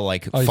doing well,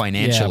 like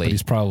financially. Yeah, but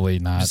he's probably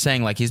not. I'm just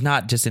saying, like, he's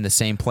not just in the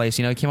same place.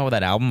 He came out with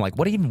that album. Like,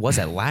 what even was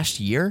that, last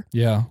year?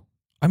 Yeah.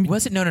 I mean,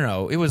 was it?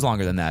 No. It was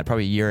longer than that.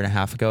 Probably a year and a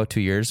half ago, 2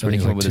 years, when he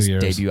think came it up was with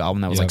like his 2 years. debut album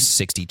that was like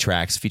 60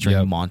 tracks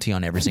featuring Monty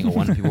on every single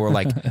one. People were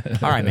like,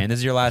 all right, man, this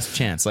is your last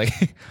chance.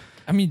 Like,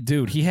 I mean,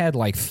 dude, he had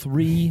like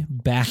 3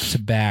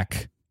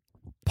 back-to-back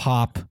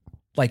pop,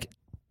 like,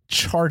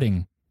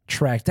 charting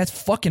tracks. That's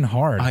fucking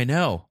hard. I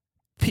know.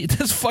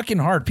 That's fucking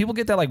hard. People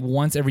get that like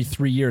once every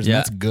 3 years, and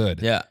that's good.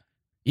 Yeah.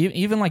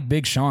 Even like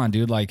Big Sean,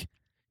 dude, like,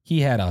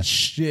 he had a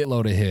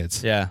shitload of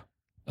hits. Yeah.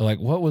 Like,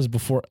 what was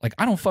before? Like,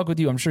 I Don't Fuck With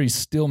You. I'm sure he's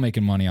still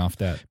making money off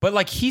that. But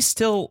like, he's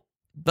still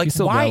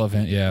why,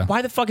 relevant. Yeah.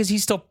 Why the fuck is he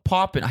still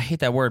popping? I hate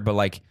that word, but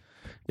like,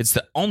 it's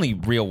the only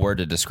real word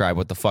to describe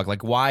what the fuck.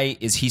 Like, why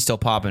is he still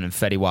popping? And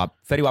Fetty Wap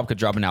could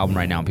drop an album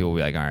right now, and people will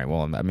be like, all right,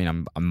 well, I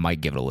mean, I might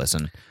give it a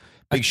listen.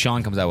 Big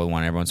Sean comes out with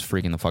one, and everyone's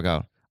freaking the fuck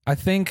out. I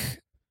think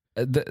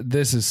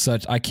this is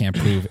I can't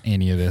prove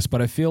any of this,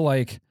 but I feel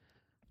like,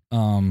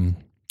 I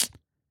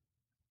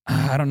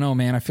don't know,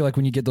 man. I feel like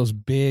when you get those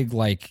big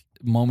like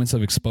moments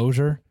of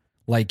exposure,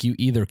 like you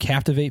either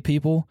captivate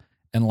people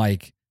and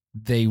like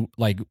they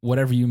like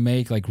whatever you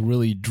make like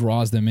really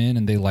draws them in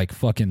and they like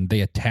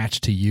they attach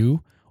to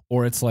you,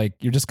 or it's like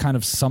you're just kind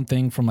of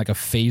something from like a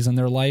phase in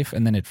their life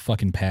and then it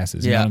fucking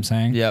passes. You know what I'm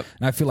saying? Yep.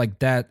 And I feel like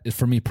that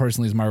for me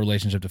personally is my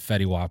relationship to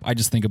Fetty Wap. I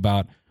just think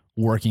about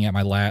working at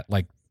my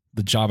like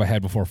the job I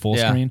had before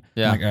Fullscreen.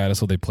 Yeah. I'm like,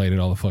 that's what they played at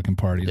all the fucking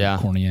parties. Yeah.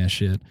 Corny ass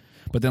shit.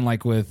 But then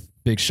like with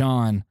Big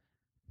Sean,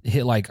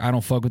 hit like I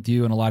Don't Fuck With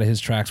You, and a lot of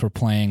his tracks were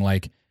playing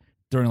like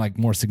during like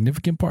more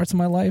significant parts of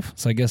my life.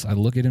 So I guess I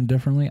look at him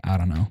differently. I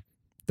don't know.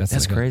 That's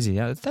like crazy.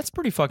 Yeah, that's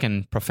pretty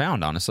fucking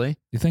profound, honestly.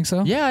 You think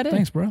so? Yeah, it is.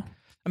 Thanks, bro.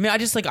 I mean, I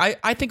just like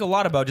I think a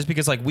lot about just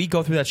because like we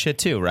go through that shit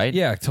too, right?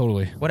 Yeah,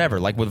 totally.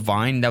 Whatever. Like with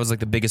Vine, that was like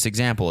the biggest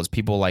example is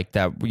people like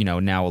that,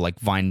 now like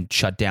Vine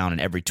shut down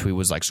and every tweet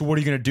was like, so what are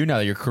you going to do now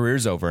that your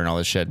career's over and all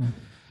this shit?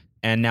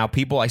 And now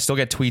I still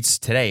get tweets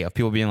today of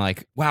people being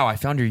like, wow, I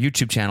found your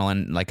YouTube channel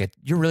and like,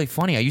 you're really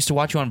funny. I used to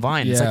watch you on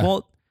Vine. Yeah. It's like,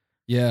 well,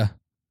 yeah.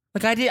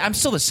 like I'm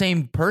still the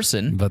same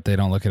person. But they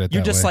don't look at it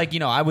You're that just way.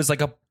 like, I was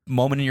like a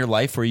moment in your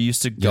life where you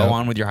used to go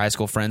on with your high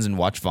school friends and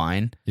watch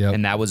Vine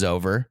and that was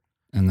over.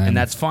 And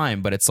that's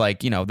fine, but it's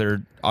like,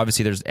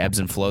 there's ebbs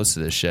and flows to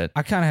this shit.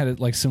 I kind of had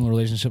a like similar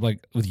relationship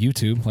like with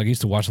YouTube. Like I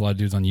used to watch a lot of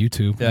dudes on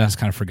YouTube and I just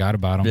kind of forgot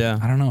about them. Yeah.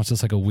 I don't know. It's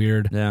just like a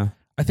weird. Yeah.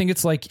 I think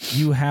it's like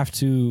you have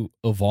to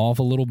evolve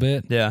a little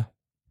bit. Yeah.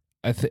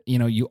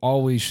 You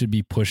always should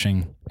be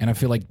pushing, and I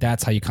feel like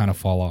that's how you kind of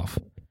fall off.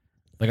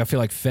 Like I feel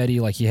like Fetty,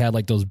 like he had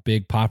like those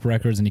big pop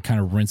records, and he kind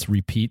of rinse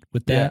repeat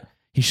with that. Yeah.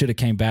 He should have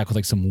came back with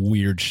like some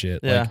weird shit.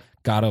 Yeah. Like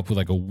got up with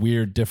like a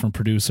weird different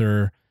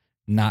producer,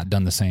 not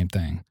done the same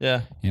thing.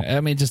 Yeah.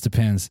 I mean, it just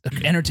depends.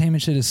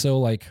 Entertainment shit is so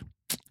like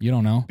you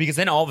don't know. Because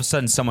then all of a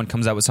sudden someone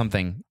comes out with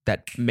something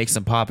that makes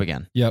them pop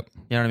again. Yep.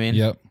 You know what I mean?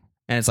 Yep.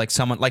 And it's like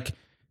someone like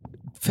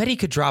Fetty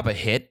could drop a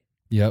hit.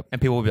 Yep. And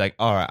people will be like,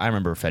 all right, I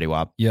remember Fetty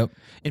Wap. Yep.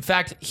 In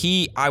fact,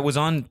 I was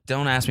on,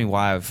 don't ask me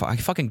why, I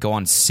fucking go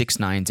on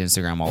 6ix9ine's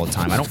Instagram all the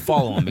time. I don't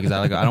follow him because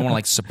I don't want to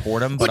like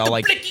support him, but I'll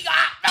like.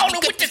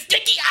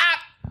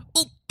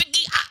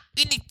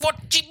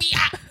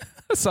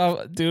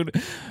 So,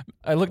 dude,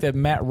 I looked at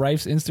Matt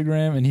Rife's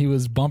Instagram and he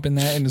was bumping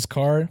that in his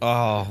car.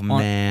 Oh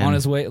man. On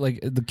his way, like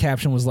the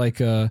caption was like,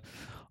 "On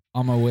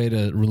my way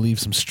to relieve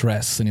some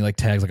stress," and he like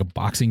tags like a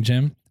boxing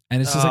gym,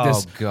 and it's just like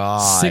this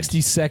God.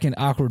 60-second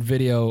awkward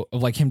video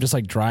of like him just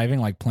like driving,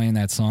 like playing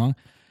that song.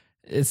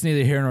 It's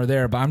neither here nor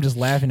there, but I'm just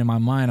laughing in my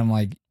mind. I'm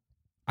like,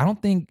 I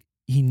don't think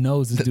he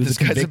knows this dude's This a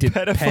guy's a convicted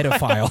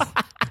pedophile.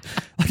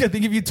 Like, I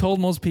think if you told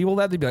most people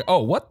that, they'd be like,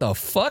 "Oh, what the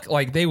fuck?"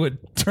 Like, they would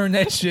turn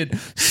that shit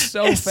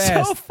so It's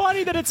fast. so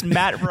funny that it's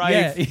Matt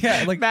Rife.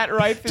 Yeah, like Matt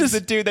Rife is just-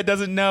 the dude that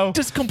doesn't know.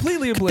 just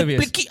completely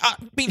oblivious.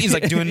 He's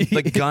like doing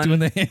the gun doing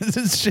the hands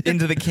and shit.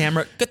 into the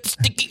camera. Get the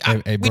sticky.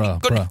 Hey, bro,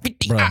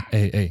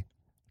 hey,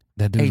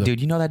 that dude's Hey, a dude,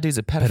 you know that dude's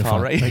a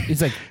pedophile, right? Like,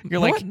 he's like,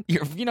 You're what? like,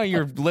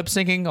 you're lip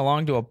syncing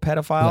along to a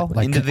pedophile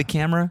Like into the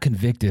camera.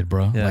 Convicted,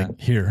 bro. Yeah. Like,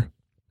 here.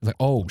 It's like,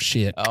 oh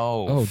shit.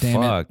 Oh,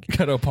 damn fuck. it.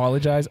 Gotta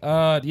apologize.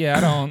 Yeah, I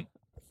don't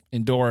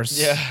endorse.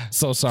 Yeah.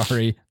 So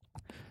sorry.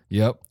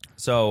 Yep.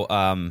 So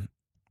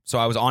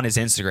I was on his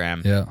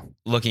Instagram Yeah.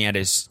 looking at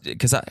his,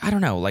 because I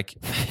don't know, like,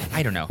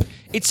 I don't know.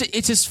 It's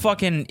just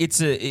fucking, it's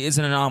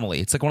an anomaly.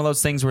 It's like one of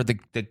those things where the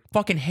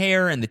fucking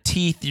hair and the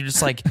teeth, you're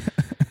just like,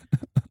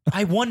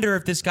 I wonder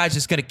if this guy's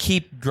just going to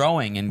keep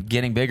growing and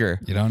getting bigger.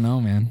 You don't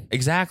know, man.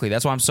 Exactly.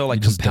 That's why I'm so like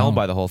You just compelled don't.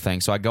 by the whole thing.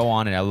 So I go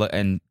on and I look,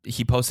 and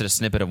he posted a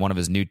snippet of one of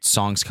his new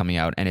songs coming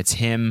out, and it's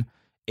him,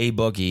 A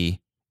Boogie,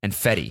 and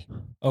Fetty,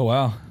 Oh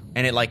wow.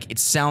 and it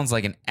sounds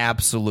like an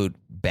absolute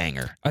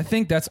banger. I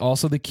think that's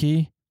also the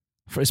key,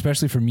 for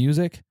especially for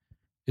music,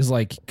 is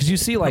like, because you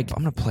see like I'm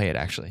gonna play it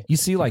actually. you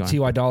see like going.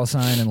 T.Y. Dolla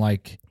 $ign and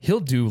like he'll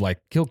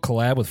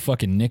collab with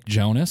fucking Nick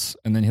Jonas,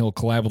 and then he'll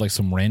collab with like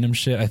some random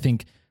shit. I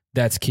think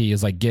that's key,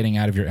 is like getting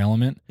out of your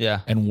element. Yeah.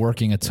 And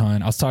working a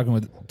ton. I was talking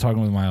with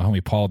my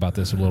homie Paul about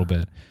this a little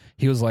bit.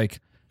 He was like,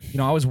 I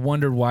always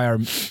wondered why our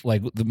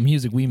like the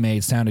music we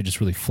made sounded just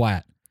really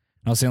flat.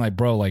 And I was saying like,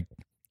 bro, like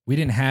we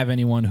didn't have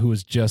anyone who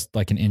was just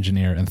like an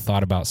engineer and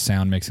thought about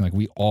sound mixing. Like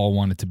we all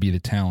wanted to be the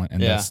talent,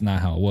 and Yeah. that's not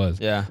how it was.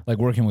 Yeah. Like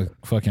working with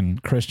fucking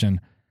Christian,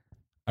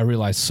 I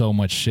realized so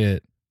much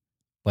shit,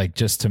 like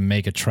just to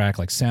make a track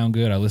like sound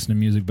good. I listen to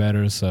music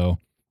better, so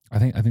I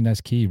think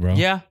that's key, bro.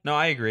 Yeah. No,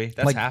 I agree.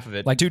 That's Like- half of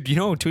it. like- Dude, you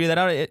know who tweeted that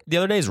out the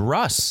other day is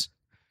Russ,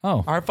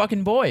 Oh, our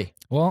fucking boy.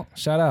 well,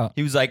 shout out.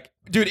 He was like,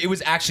 dude, it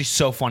was actually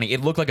so funny.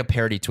 It looked like a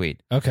parody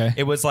tweet. Okay.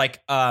 It was like,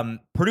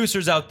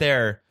 producers out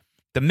there,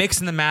 the mix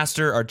and the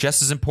master are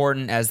just as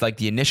important as like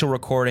the initial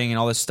recording and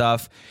all this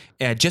stuff.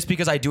 And just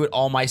because I do it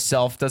all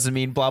myself doesn't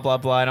mean blah, blah,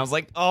 blah. And I was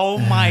like, oh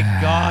my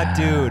God,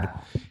 dude.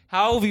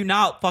 How have you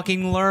not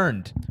fucking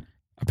learned?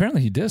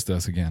 Apparently he dissed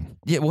us again.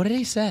 Yeah, what did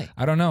he say?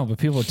 I don't know, but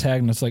people are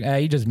tagging us like,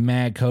 "Hey, you just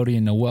mad Cody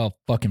and Noel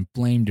fucking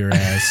flamed your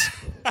ass.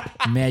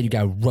 Mad you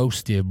got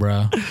roasted,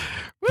 bro.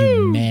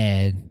 You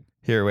mad."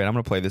 Here, wait, I'm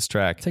going to play this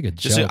track. Take a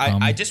Just, joke,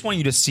 homie. I just want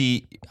you to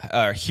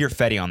hear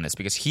Fetty on this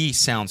because he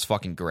sounds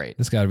fucking great.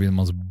 This got to be the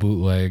most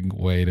bootleg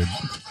way to.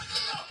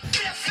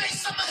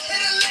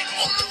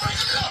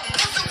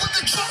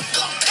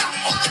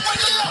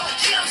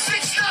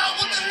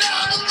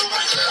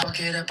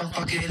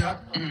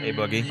 Hey,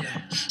 Boogie.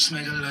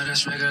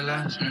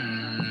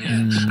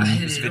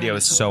 This video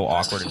is so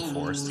awkward and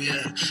forced.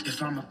 Yeah,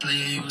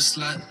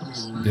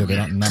 they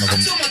don't. None of them.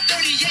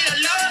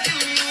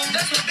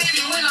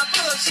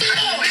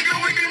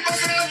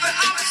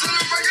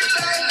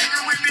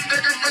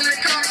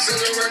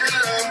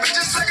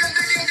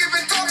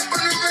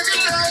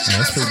 Yeah,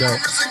 that's pretty dope.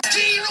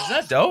 Is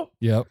that dope?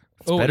 Yep.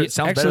 Oh, Better, it-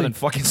 sounds better actually, than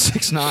fucking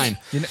 6ix9ine.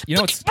 You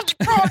know what's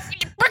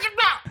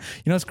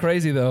what's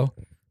crazy though?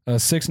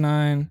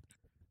 6ix9ine,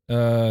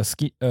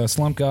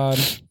 Slump God,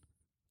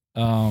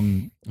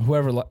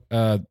 whoever.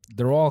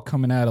 They're all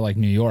coming out of like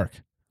New York.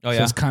 Oh, So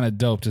yeah? it's kind of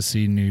dope to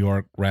see New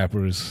York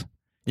rappers.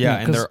 Yeah, Yeah,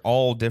 and 'cause- they're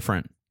all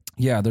different.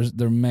 Yeah,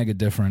 they're mega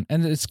different,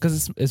 and it's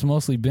because it's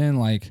mostly been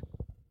like,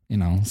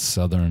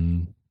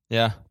 Southern.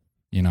 Yeah.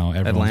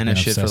 Everyone's Atlanta been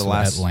shit for obsessed the with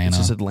last Atlanta. It's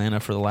just Atlanta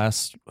for the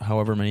last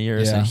however many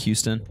years, Yeah. and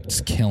Houston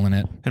Just killing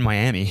it. and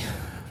Miami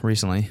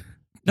recently.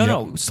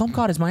 No, Slump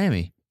God is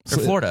Miami or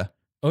So- Florida.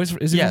 Oh, is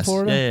he Yes. from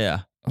Florida? Yeah.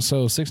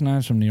 So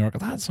 6ix9ine's from New York. I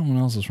thought someone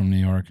else was from New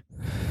York.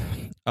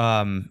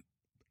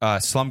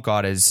 Slump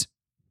God is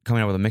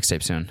coming out with a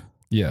mixtape soon,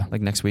 Yeah,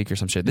 like next week or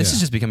some shit. This Yeah. is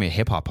just becoming a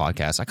hip hop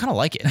podcast. I kind of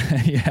like it.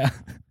 yeah.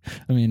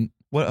 I mean,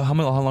 What? How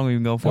long have we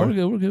been going for? we're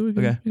good.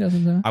 Okay. We got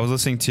some time. I was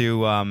listening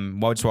to while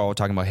we're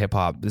talking about hip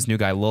hop. This new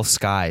guy, Lil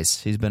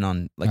Skies. He's been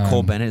on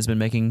Cole Bennett has been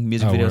making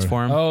music videos word.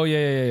 for him. Oh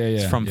yeah.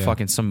 He's from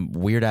fucking some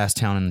weird ass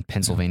town in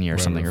Pennsylvania or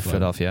Wherever something, or the fuck.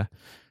 Philadelphia.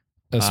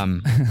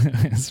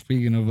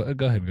 Speaking of,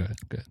 go ahead.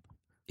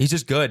 He's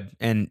just good,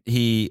 and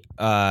he,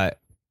 I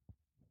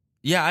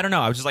don't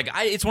know. I was just like,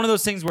 it's one of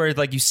those things where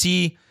like you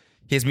see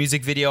his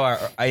music video.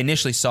 I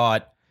initially saw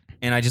it,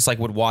 and I just like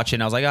would watch it,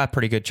 and I was like,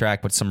 pretty good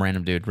track, but some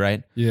random dude,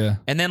 right? Yeah.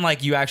 And then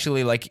like you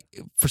actually like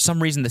for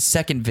some reason the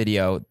second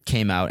video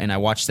came out, and I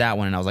watched that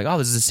one, and I was like, oh,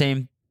 this is the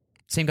same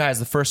guy as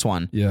the first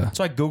one. Yeah.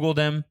 So I Googled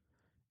him,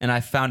 and I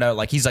found out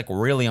like he's like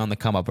really on the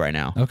come up right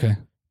now. Okay.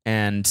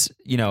 And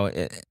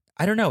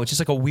I don't know, it's just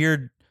like a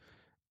weird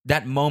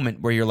that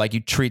moment where you're like, you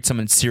treat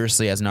someone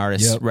seriously as an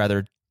artist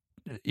rather,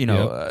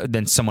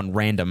 than someone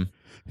random.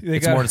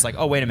 It's more just like,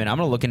 oh, wait a minute, I'm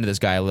going to look into this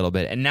guy a little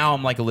bit. And now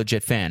I'm like a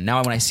legit fan.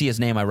 Now when I see his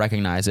name, I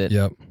recognize it.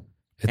 Yep.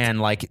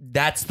 And like,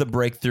 that's the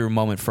breakthrough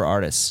moment for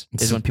artists,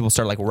 is when people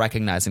start like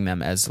recognizing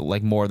them as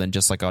like more than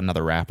just like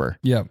another rapper.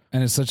 Yep.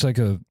 And it's such like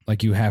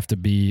you have to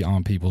be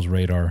on people's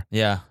radar.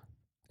 Yeah.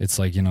 It's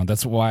like,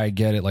 that's why I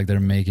get it. Like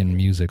they're making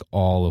music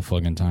all the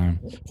fucking time.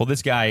 Well,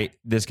 this guy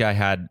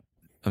had,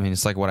 I mean,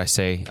 it's like what I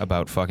say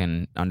about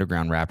fucking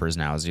underground rappers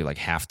now is you like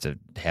have to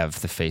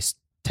have the face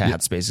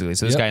tats basically.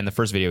 So this guy in the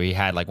first video, he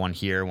had like one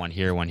here, one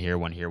here, one here,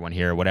 one here, one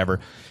here, whatever.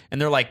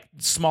 And they're like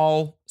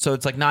small. So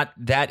it's like not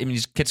that, I mean,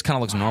 his kid kind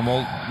of looks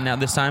normal now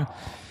this time.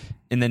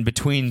 And then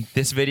between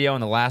this video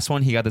and the last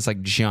one, he got this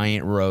like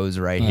giant rose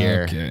right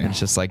here. Okay. And it's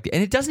just like,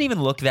 and it doesn't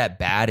even look that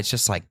bad. It's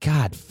just like,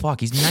 God, fuck,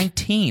 he's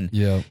 19.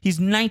 Yeah. He's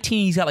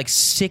 19. He's got like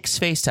 6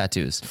 face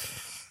tattoos.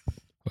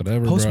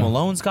 Whatever, Post bro.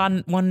 Malone's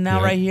got one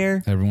now right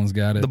here. Everyone's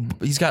got it.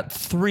 He's got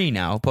 3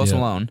 now, Post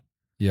Malone.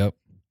 Yep.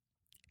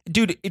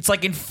 Dude, it's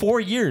like in 4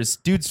 years,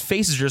 dude's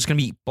faces are just going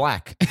to be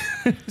black.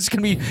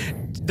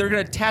 They're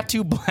going to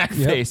tattoo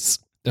blackface.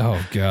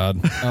 Oh, God.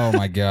 Oh,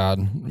 my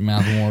God.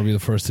 Malcolm Moore will be the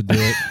first to do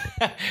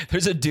it.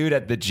 There's a dude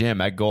at the gym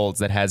at Gold's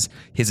that has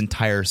his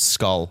entire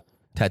skull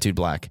tattooed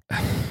black.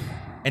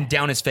 And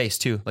down his face,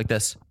 too, like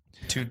this.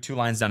 Two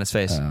lines down his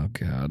face. Oh,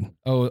 God.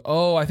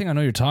 Oh, I think I know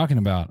what you're talking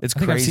about. It's I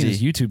think crazy. I've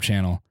seen his YouTube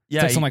channel.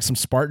 Yeah, It's like some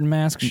Spartan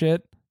mask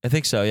shit. I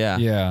think so, yeah.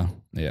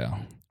 Yeah.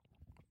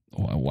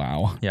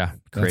 Wow. Yeah,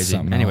 That's crazy.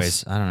 something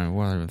Anyways, else. I don't know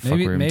what the fuck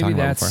we were even talking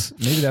about before.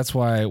 Maybe that's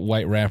why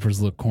white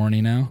rappers look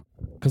corny now,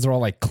 because they're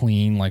all like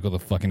clean, like with a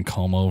fucking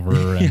comb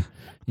over, and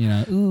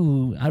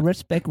Ooh, I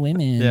respect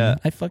women. Yeah.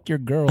 I fucked your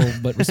girl,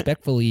 but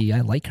respectfully, I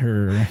like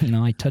her.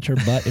 I touch her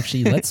butt if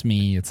she lets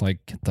me. it's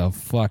like, get the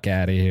fuck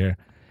out of here.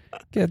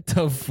 Get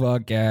the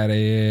fuck out of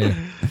here.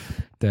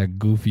 That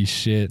goofy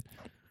shit.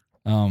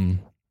 All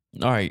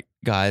right,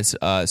 guys.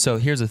 So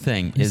here's the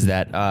thing: is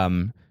that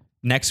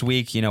next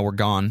week, we're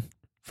gone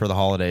for the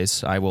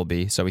holidays. I will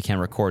be, so we can't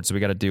record. So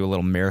we got to do a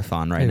little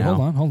marathon right now.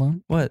 Hold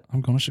on. What?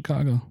 I'm going to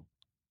Chicago.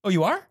 Oh,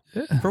 you are?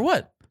 Yeah. For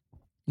what?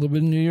 A little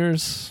bit of New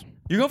Year's.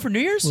 You're going for New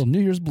Year's? A little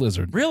New Year's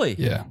blizzard. Really?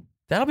 Yeah.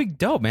 That'll be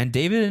dope, man.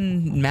 David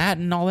and Matt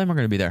and all them are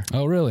going to be there.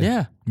 Oh, really?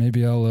 Yeah.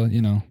 Maybe I'll,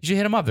 You should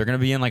hit them up. They're going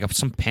to be in like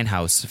some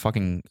penthouse.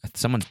 Fucking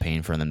someone's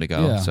paying for them to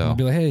go. Yeah. So I'll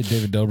be like, hey,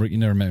 David Dobrik, you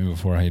never met me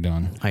before. How you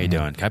doing? how you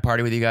doing? Can I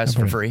party with you guys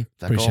for free? Is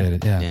that Appreciate cool?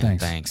 it. Yeah.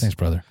 Thanks. Thanks,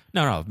 brother.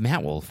 No,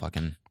 Matt will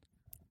fucking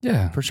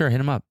Yeah. for sure hit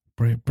him up.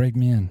 Break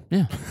me in.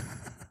 Yeah.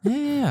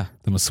 Yeah. I'm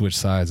gonna switch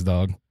sides,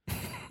 dog.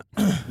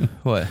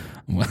 What?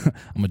 I'm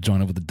gonna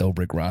join up with the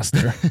Dobrik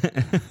roster.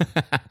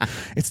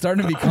 It's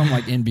starting to become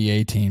like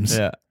NBA teams.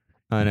 Yeah.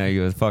 I know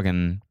you was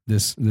fucking.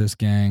 This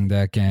gang,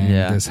 that gang,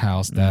 Yeah. this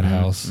house, that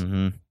house.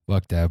 Mm-hmm.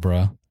 Fuck that,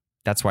 bro.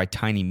 That's why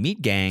Tiny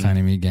Meat Gang.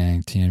 Tiny Meat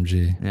Gang,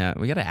 TMG. Yeah,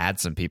 we got to add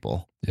some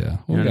people. Yeah. You know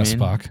We got what I mean?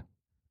 Spock.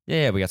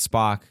 Yeah, we got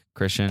Spock,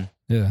 Christian.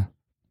 Yeah.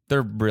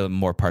 They're really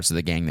more parts of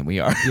the gang than we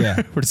are.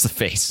 Yeah. We're just the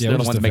face. Yeah, They're we're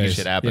the just ones the making face.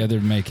 shit happen. Yeah, they're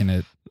making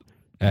it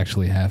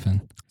actually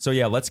happen. So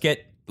yeah, let's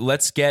get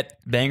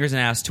Bangers and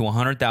Ass to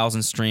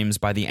 100,000 streams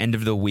by the end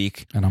of the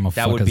week. And I'm a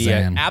That would be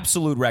Zan. an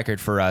absolute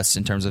record for us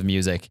in terms of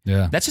music.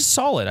 Yeah. That's just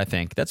solid, I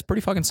think. That's pretty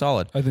fucking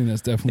solid. I think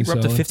that's I definitely think we're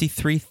up to solid.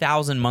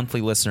 53,000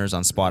 monthly listeners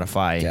on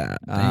Spotify. God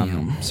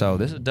damn. So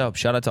this is dope.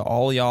 Shout out to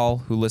all y'all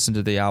who listened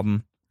to the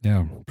album.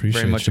 Yeah,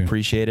 appreciate Very much you.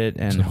 appreciate it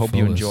and To the hope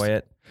you fullest. enjoy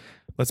it.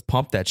 Let's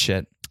pump that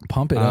shit.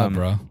 Pump it up,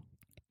 bro.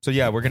 So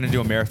yeah, we're gonna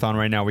do a marathon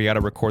right now. We got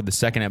to record the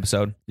second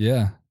episode.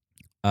 Yeah.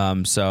 I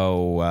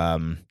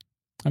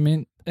I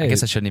mean, hey,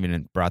 guess I shouldn't even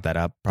have brought that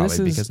up This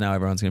probably is- because now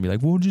everyone's gonna be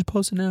like, "Well, just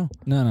post it now."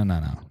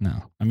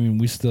 no. I mean,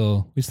 we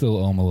still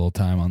owe him a little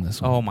time on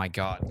this one. Oh my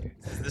god, dude.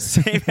 It's the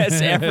same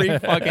as every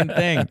fucking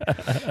thing.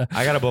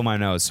 I gotta blow my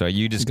nose, so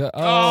you just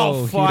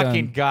Oh, he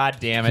fucking done-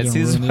 goddamn You it! don't See,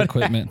 this is ruin the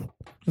equipment.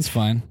 That's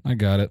fine. I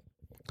got it.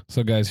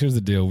 So, guys, here's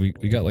the deal. We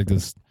got like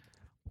this.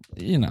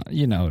 You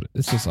know,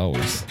 it's just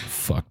always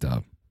fucked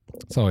up.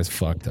 It's always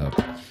fucked up.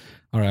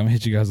 All right, I'm gonna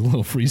hit you guys a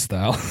little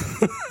freestyle.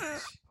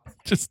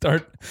 Just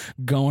start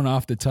going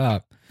off the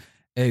top.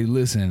 Hey,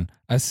 listen,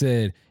 I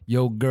said,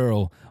 yo,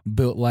 girl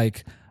built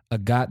like a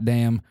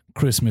goddamn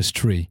Christmas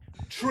tree.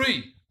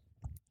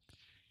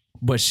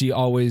 But she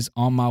always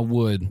on my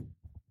wood.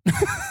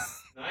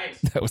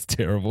 nice. That was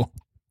terrible.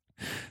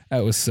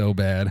 That was so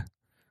bad. Let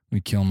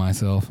me kill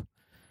myself.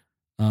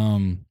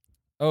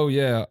 Oh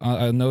yeah,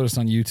 I noticed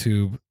on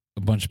YouTube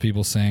a bunch of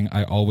people saying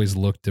I always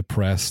look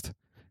depressed,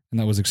 and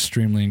that was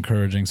extremely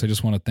encouraging. So I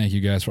just want to thank you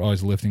guys for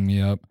always lifting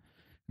me up,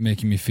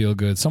 making me feel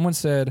good. Someone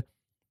said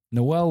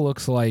Noel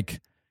looks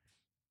like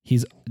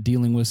he's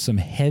dealing with some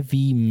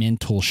heavy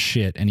mental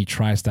shit, and he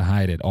tries to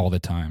hide it all the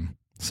time.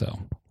 So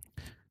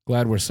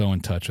glad we're so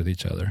in touch with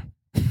each other.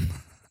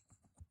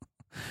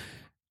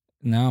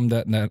 Now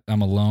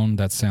I'm alone.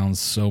 That sounds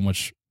so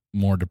much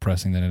more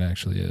depressing than it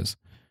actually is.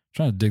 I'm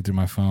trying to dig through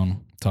my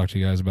phone, talk to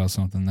you guys about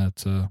something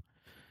that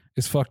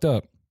is fucked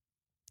up,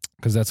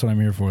 because that's what I'm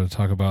here for, to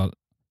talk about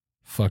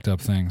fucked up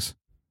things.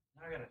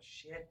 I gotta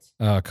shit.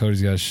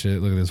 Cody's got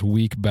shit. Look at this.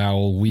 Weak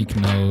bowel, weak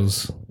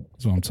nose.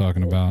 That's what I'm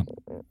talking about.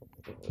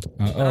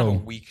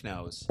 Weak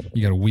nose.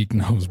 You got a weak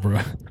nose,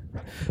 bro.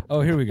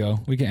 Oh, here we go.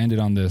 We can end it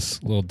on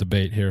this little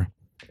debate here.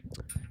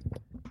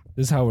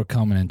 This is how we're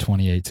coming in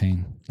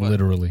 2018. What?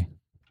 Literally.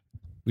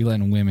 We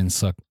letting women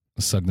suck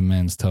the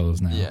men's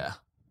toes now. Yeah.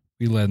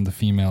 We letting the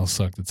females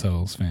suck the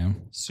toes,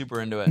 fam.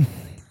 Super into it.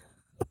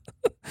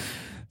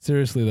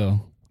 Seriously,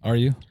 though. Are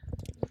you?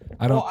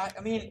 I don't. Well,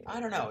 I mean, I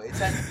don't know. It's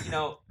that,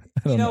 don't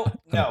no,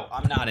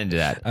 I'm not into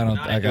that.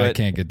 I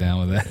can't get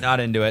down with that. Not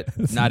into it.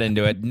 Not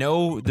into it.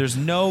 No, there's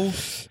no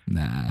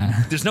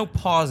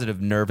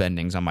positive nerve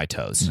endings on my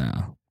toes.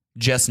 No.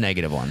 Just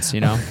negative ones,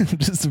 you know?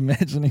 Just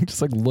imagining,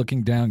 just like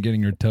looking down,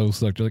 getting your toes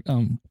sucked. You're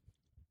like,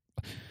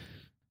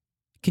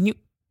 Can you?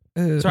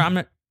 Sorry, I'm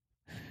not.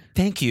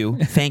 Thank you.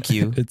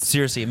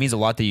 Seriously, it means a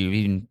lot that you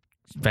even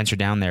venture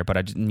down there,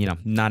 but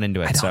not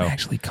into it. I don't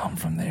actually come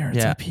from there.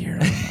 It's up here.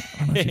 I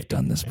don't know if you've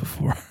done this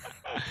before.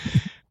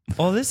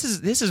 Well, this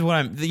is what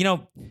I'm.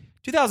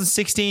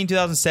 2016,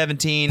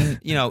 2017.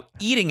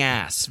 Eating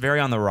ass very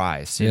on the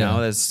rise.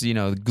 There's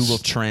Google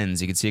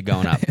Trends. You can see it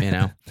going up.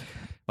 A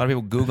lot of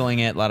people Googling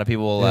it. A lot of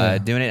people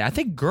doing it. I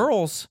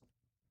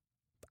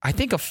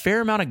think a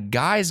fair amount of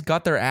guys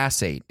got their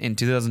ass ate in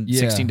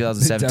 2016,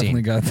 2017.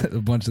 They definitely got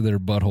a bunch of their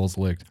buttholes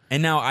licked.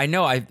 And now I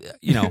know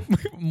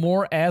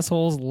more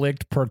assholes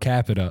licked per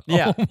capita.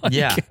 Yeah. Oh my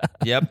God.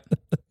 Yep.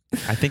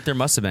 I think there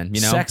must have been,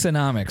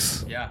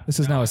 Sexonomics. Yeah. This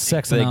is now a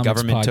sexonomics the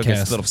government podcast. took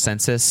its little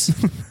census.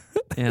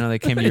 They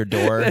came to your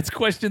door. That's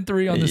question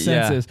 3 on the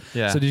census.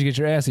 Yeah. So did you get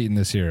your ass eaten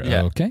this year?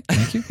 Yeah. Okay.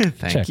 Thank you.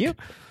 Thank Check. you.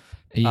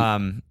 Eat.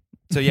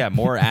 So yeah,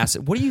 more ass.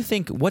 What do you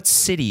think? What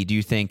city do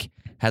you think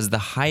has the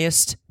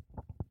highest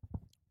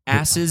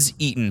asses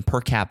eaten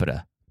per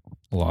capita?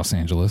 Los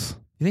Angeles.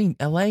 You think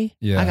L.A.?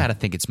 Yeah. I gotta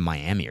think it's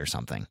Miami or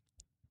something.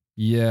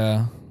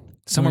 Yeah.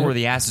 Somewhere where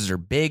the asses are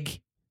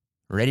big,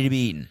 ready to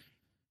be eaten.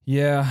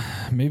 Yeah.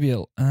 Maybe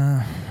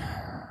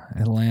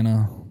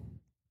Atlanta.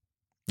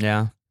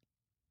 Yeah.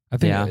 I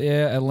think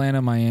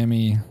Atlanta,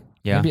 Miami.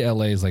 Yeah. Maybe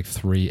LA is like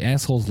 3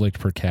 assholes licked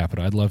per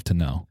capita. I'd love to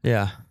know.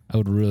 Yeah. I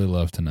would really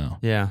love to know.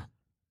 Yeah.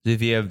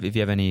 If you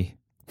have any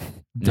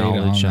Data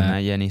knowledge on on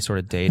that. that, any sort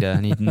of data,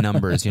 any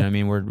numbers, you know what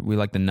I mean? We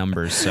like the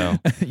numbers, so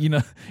you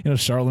know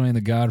Charlemagne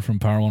the God from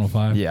Power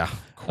 105? yeah,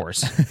 of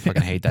course.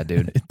 Fucking hate that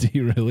dude. Do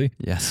you really?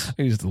 Yes.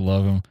 I used to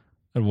love him.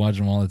 I'd watch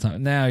him all the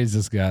time. Now he's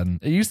just gotten.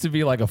 It used to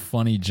be like a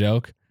funny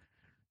joke.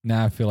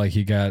 Now I feel like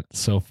he got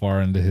so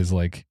far into his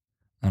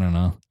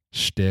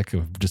shtick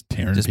of just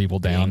tearing people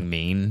down, being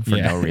mean for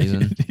no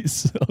reason.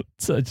 He's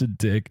such a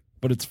dick,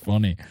 but it's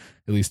funny,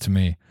 at least to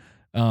me.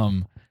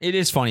 It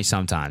is funny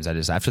sometimes.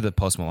 After the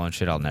Post Malone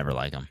shit, I'll never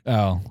like him.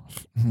 Oh,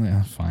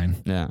 yeah, fine.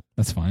 Yeah,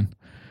 that's fine.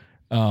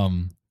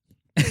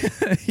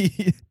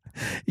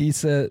 He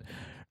said,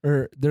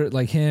 or they're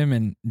like him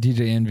and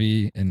DJ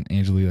Envy and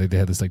Angela, like they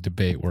had this like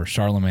debate where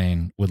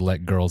Charlemagne would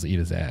let girls eat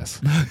his ass,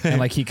 and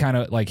like he kind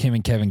of like him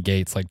and Kevin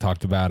Gates like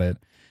talked about it.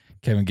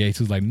 Kevin Gates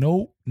was like,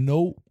 no,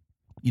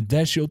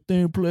 that's your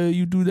thing, player.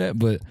 You do that,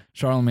 but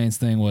Charlemagne's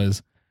thing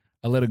was,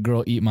 I let a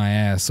girl eat my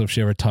ass, so if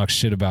she ever talks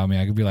shit about me,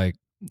 I could be like,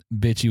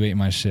 bitch, you ate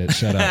my shit.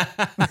 Shut up.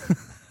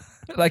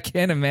 I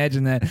can't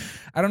imagine that.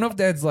 I don't know if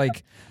that's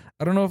like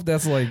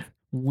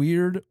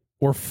weird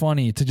or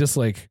funny to just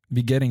like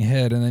be getting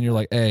head and then you're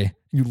like, hey,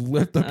 you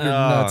lift up your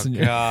nuts and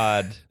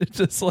God. It's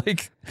just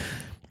like,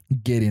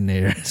 get in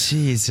there.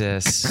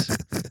 Jesus.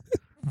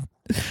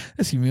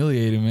 That's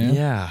humiliating, man.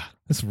 Yeah.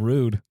 That's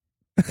rude.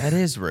 That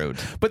is rude.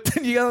 But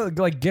then you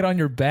gotta like get on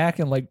your back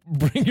and like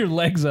bring your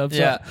legs up. So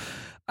Yeah.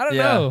 I don't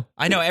know.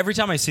 I know every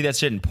time I see that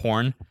shit in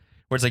porn,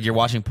 where it's like you're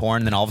watching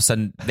porn and then all of a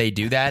sudden they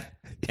do that.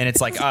 And it's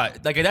like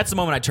that's the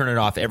moment I turn it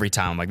off every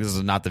time. I'm like, this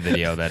is not the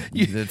video that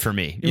for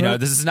me.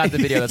 This is not the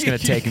video that's going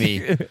to take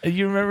me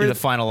you remember to the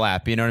final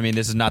lap. You know what I mean?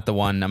 This is not the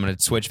one. I'm going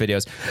to switch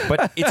videos.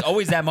 But it's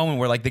always that moment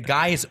where like the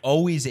guy is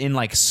always in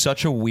like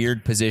such a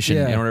weird position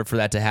in order for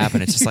that to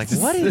happen. It's just like,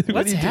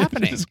 what's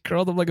happening? Just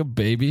curled up like a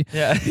baby.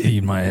 Yeah.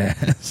 Eat my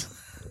ass.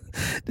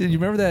 Did you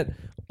remember that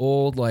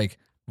old like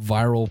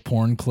viral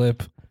porn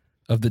clip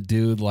of the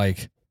dude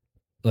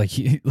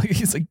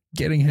he's like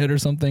getting hit or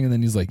something, and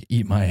then he's like,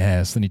 eat my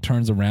ass. Then he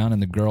turns around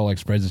and the girl like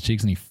spreads his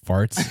cheeks and he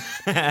farts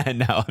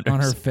No, on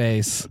her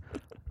face.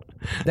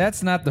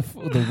 That's not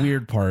the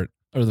weird part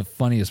or the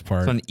funniest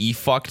part. It's an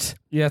e-fucked.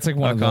 Yeah, it's like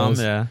one of those.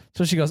 Yeah.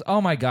 So she goes,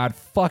 oh my God,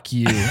 fuck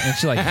you. And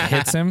she like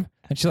hits him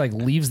and she like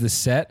leaves the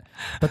set.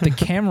 But the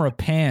camera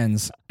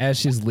pans as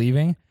she's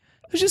leaving.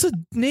 There's just a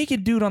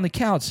naked dude on the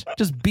couch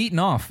just beating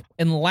off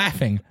and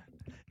laughing.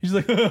 He's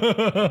like, you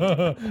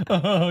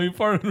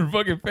farted in her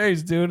fucking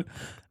face, dude.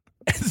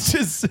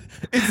 It's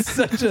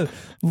such a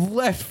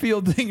left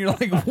field thing. You're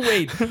like,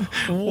 wait,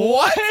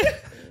 what?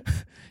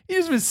 You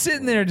just been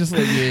sitting there just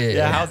like, yeah.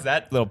 Yeah, how's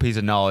that little piece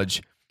of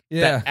knowledge?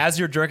 Yeah. That as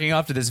you're jerking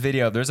off to this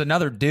video, there's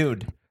another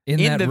dude in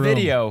in that the room,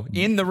 video,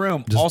 in the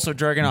room, also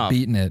jerking off.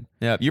 beating it.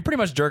 Yeah, you're pretty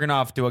much jerking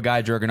off to a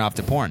guy jerking off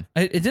to porn.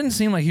 It didn't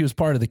seem like he was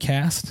part of the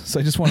cast, so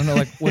I just want to know,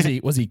 like, was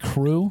he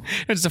crew?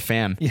 It's a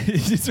fan.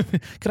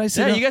 Could I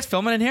sit? Yeah, up? you guys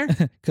filming in here?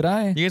 Could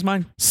I? You guys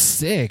mind?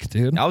 Sick,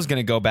 dude. I was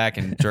gonna go back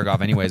and jerk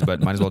off anyways,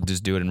 but might as well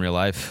just do it in real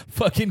life.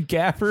 Fucking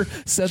gaffer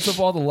sets up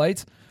all the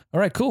lights. All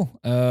right, cool.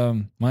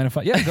 Mind if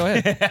I? Yeah, go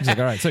ahead. He's like,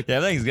 all right, sick. Yeah,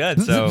 everything's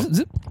good. So Zip, zip,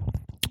 zip.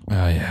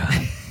 Oh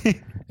yeah.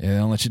 Yeah, they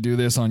don't let you do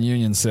this on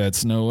union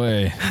sets. No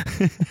way.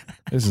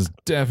 This is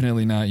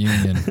definitely not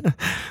union.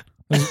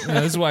 This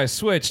is why I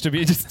switched to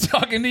be just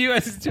talking to you.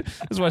 This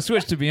is why I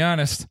switched, to be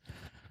honest.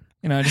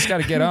 I just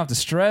got to get off the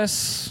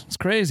stress. It's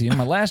crazy.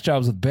 My last job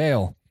was with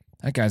Bale.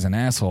 That guy's an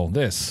asshole.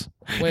 This,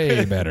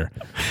 way better.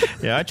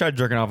 yeah, I tried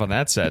jerking off on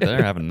that set.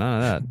 They're having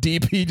none of that.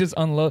 DP just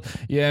unload.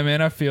 Yeah,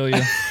 man, I feel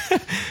you.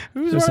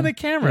 Who's Just running the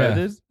camera? yeah.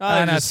 Just,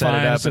 Nah, just it's set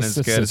fine. it up It's and just-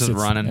 it's good. It's just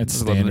running. it's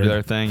Just let them do standard.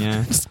 their thing.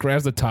 Yeah. Just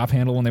grabs the top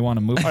handle when they want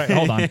to move. All right,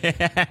 hold on.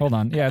 Hold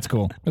on. Yeah, it's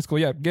cool. It's cool.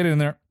 Yeah, get in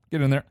there.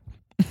 Get in there.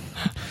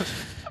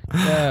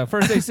 Yeah,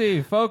 first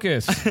AC,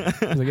 focus. He's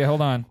like, yeah, hold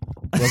on.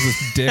 Rubs his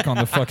dick on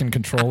the fucking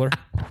controller.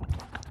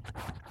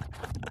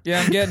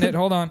 Yeah, I'm getting it.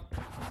 Hold on.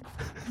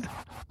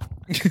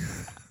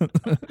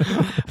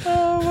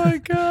 Oh my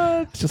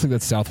god! It's just like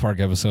that South Park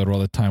episode where all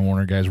the Time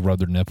Warner guys rub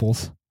their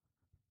nipples.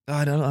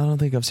 I don't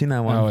think I've seen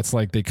that one. Oh, it's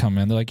like they come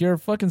in, they're like, your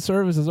fucking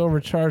service is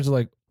overcharged. They're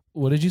like,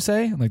 what did you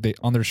say? And like they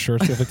on their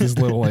shirts they have like these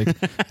little like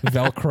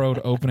velcroed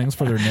openings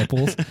for their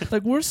nipples.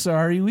 Like, we're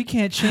sorry, we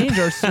can't change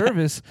our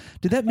service.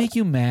 Did that make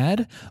you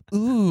mad?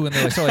 Ooh, and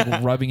they like start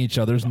like rubbing each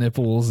other's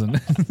nipples, and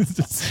it's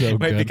just so Wait,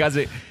 good. because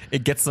it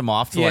gets them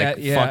off to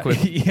fuck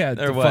with yeah, or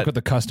to what? fuck with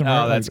the customer.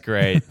 Oh, that's Like,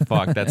 great.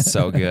 Fuck, that's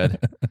so good.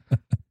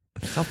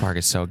 South Park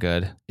is so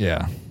good.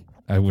 yeah.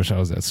 I wish I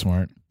was that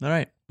smart. All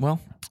right.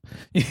 Well,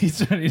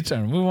 He's trying to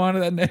move on to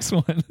that next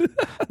one.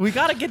 we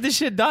got to get this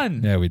shit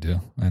done. Yeah, we do.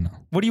 I know.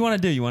 What do you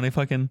want to do? You want to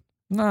fucking...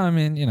 No, I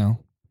mean,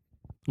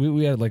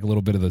 we had like a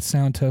little bit of the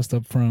sound test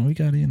up front. We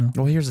got to,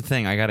 Well, here's the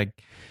thing. we got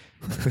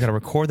to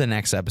record the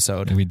next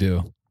episode. we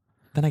do.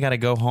 Then I got to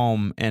go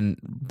home and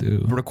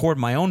record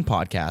my own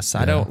podcast.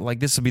 I don't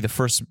like this will be the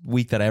first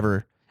week that I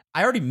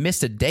already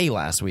missed a day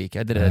last week.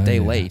 I did it a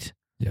day late.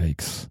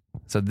 Yikes.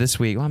 So this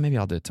week, well, maybe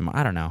I'll do it tomorrow.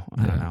 I don't know.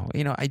 I don't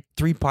know. I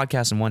 3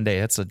 podcasts in one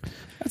day. That's a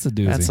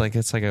doozy. it's like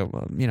a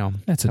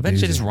That's a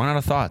eventually doozy. just run out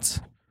of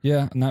thoughts.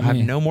 Yeah, not I have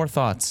me. no more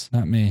thoughts.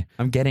 Not me.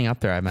 I'm getting up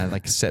there. I'm at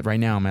right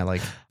now. I'm at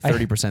like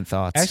 30%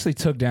 thoughts. I actually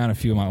took down a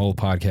few of my old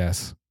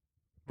podcasts.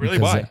 Really?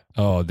 Because, Why?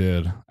 Oh,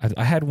 dude.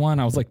 I had one.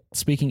 I was like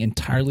speaking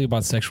entirely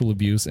about sexual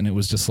abuse, and it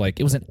was just like,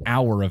 it was an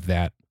hour of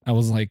that. I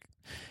was like,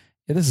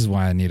 yeah, this is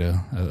why I need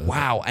a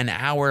Wow, an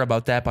hour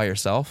about that by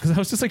yourself? Because I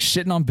was just like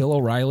shitting on Bill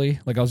O'Reilly.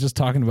 Like I was just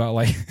talking about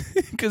like,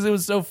 because it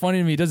was so funny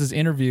to me. He does this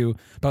interview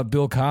about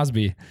Bill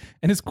Cosby,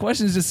 and his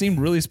questions just seemed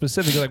really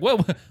specific. Like,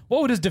 what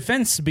would his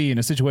defense be in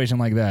a situation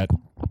like that?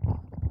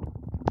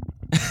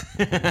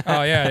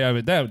 Oh yeah,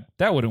 but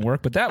that wouldn't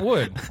work, but that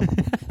would.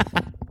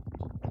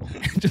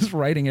 Just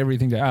writing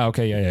everything down. Oh,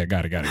 okay, yeah,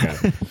 got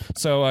it.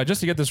 So just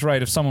to get this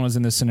right, if someone was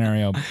in this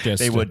scenario,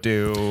 They would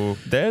do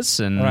this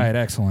and All right,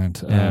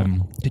 excellent. Yeah.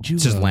 Could you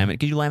just laminate.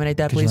 Could you laminate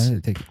that, please?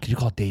 Could you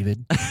call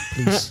David,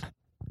 please?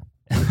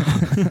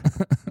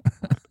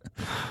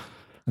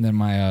 And then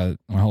my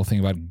whole thing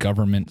about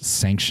government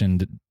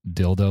sanctioned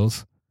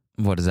dildos.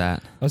 What is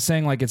that? I was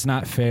saying like it's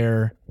not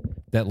fair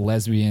that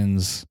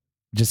lesbians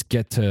just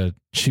get to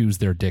choose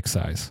their dick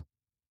size.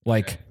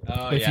 Like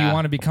if you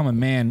want to become a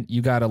man,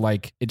 you gotta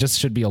like it just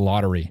should be a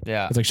lottery.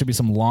 Yeah. It's like should be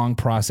some long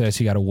process.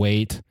 You gotta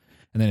wait,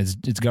 and then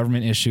it's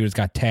government issued. It's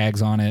got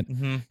tags on it,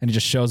 and it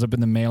just shows up in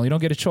the mail. You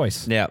don't get a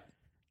choice. Yeah.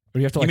 Or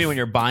you have to You like mean when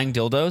you're buying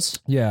dildos?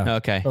 yeah.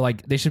 Okay. Or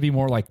like they should be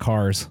more like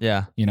cars.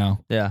 Yeah. You know.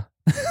 Yeah.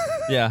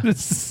 Yeah.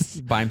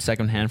 Buy them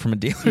secondhand from a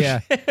dealer. Yeah.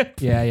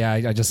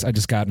 I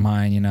just got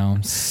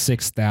mine.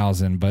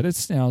 6,000, but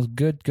it's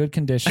good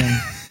condition.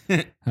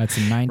 That's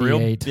a 98.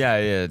 Real, yeah.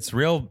 It's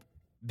real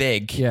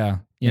big. Yeah.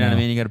 You know what I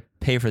mean? You got to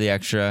pay for the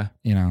extra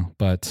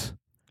But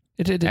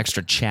it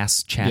extra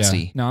chassis.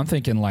 Yeah. No, I'm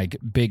thinking like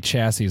big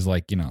chassis,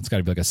 like it's got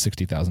to be like a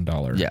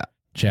 $60,000 Yeah.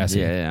 chassis.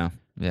 Yeah.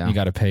 You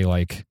got to pay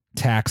like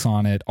tax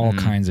on it, all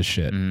kinds of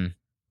shit. Mm.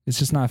 It's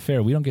just not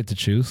fair. We don't get to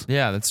choose.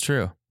 Yeah, that's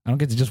true. I don't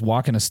get to just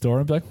walk in a store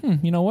and be like,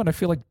 you know what? I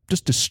feel like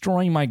just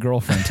destroying my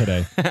girlfriend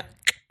today.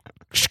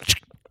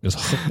 Just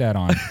hook that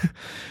on.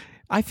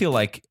 I feel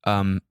like,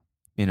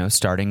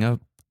 starting a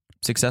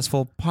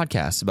successful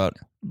podcast about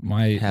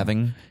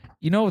having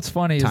What's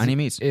funny tiny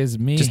meats. is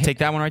me. Just take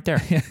that one right there.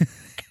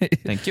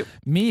 Thank you.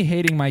 Me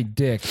hating my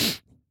dick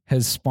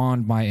has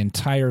spawned my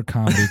entire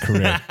comedy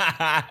career.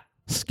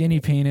 Skinny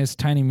penis,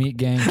 tiny meat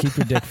gang, keep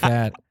your dick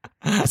fat.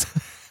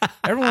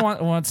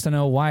 Everyone wants to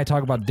know why I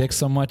talk about dick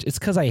so much. It's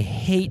because I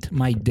hate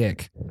my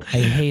dick. I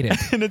hate it.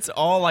 And it's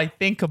all I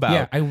think about.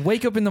 Yeah, I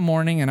wake up in the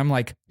morning and I'm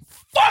like,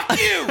 Fuck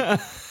you!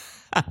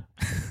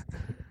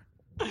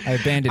 I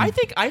abandoned.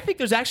 I think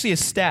there's actually a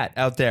stat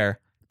out there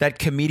that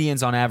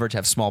comedians on average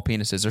have small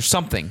penises or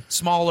something.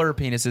 Smaller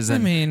penises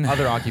than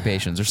other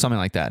occupations or something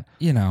like that.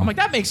 I'm like,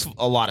 that makes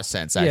a lot of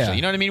sense, actually. Yeah.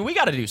 You know what I mean? We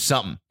got to do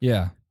something.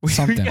 Yeah.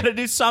 something. We gotta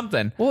do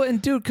something. Well,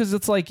 and dude, because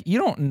it's like you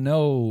don't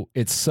know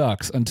it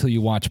sucks until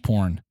you watch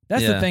porn.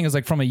 That's the Yeah. thing is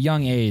like from a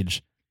young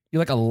age, you're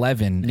like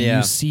 11 and Yeah.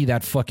 you see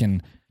that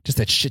fucking just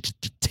that shit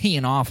just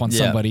teeing off on Yeah.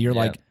 somebody. You're Yeah.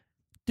 like,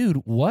 dude,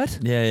 what?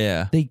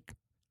 Yeah.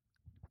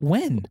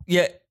 When?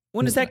 Yeah.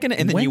 When is that gonna?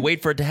 And then When? you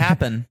wait for it to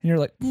happen, And you're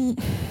like, and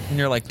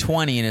you're like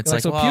 20, and it's like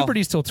like, so well,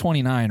 puberty's till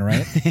 29,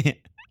 right?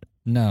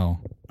 No.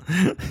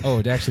 Oh,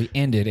 it actually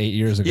ended 8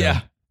 years ago.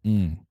 Yeah.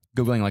 Mm.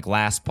 Googling like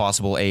last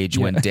possible age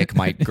when dick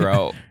might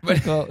grow.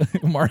 But Well,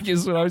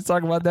 Marcus, when I was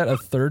talking about that, a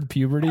third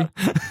puberty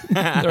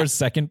or a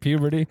second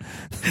puberty,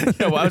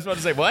 no, I was about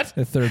to say what?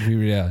 a third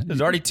puberty. Yeah,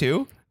 There's already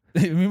 2. I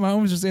mean, my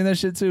mom was just saying that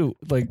shit too.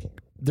 Like,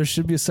 there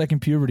should be a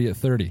second puberty at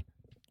 30. You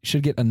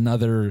should get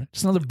another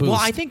boost. Well,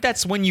 I think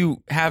that's when you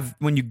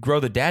grow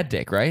the dad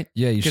dick, right?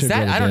 Yeah, you should Because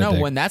grow the I don't dad know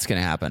dick. when that's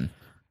gonna happen.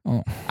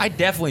 Oh, I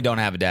definitely don't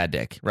have a dad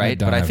dick, right?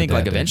 don't But I have a think dad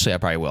like dick. eventually I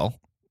probably will.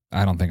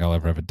 I don't think I'll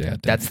ever have a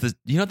dad. That's the.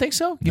 You don't think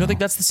so? You don't think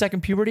that's the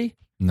second puberty?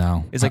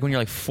 no. It's like when you're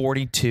like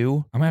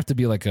 42, I'm gonna have to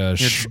be like a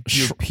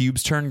your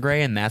pubes turn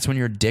gray, and that's when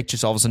your dick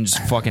just all of a sudden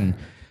just fucking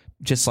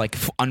just like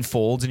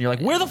unfolds, and you're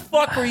like, where the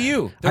fuck were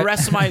you the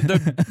rest of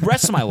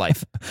my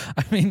life?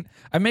 I mean,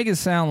 I make it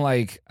sound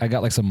like I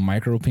got like some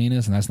micro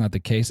penis, and that's not the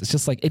case. It's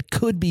just like it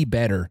could be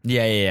better.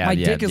 Yeah. My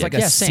dick is like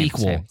a same,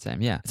 sequel.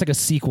 Same, yeah. It's like a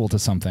sequel to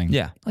something.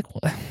 Yeah. Like,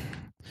 what?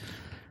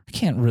 I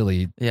can't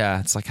really.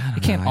 Yeah, it's like I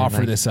Can't offer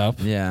like, this up.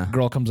 Yeah.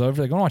 Girl comes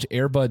over, like, I want to watch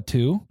Air Bud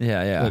 2.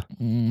 Yeah. Like,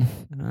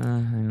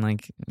 And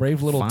like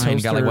Brave Little fine.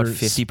 Got like what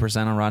Toaster-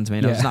 50% on Rotten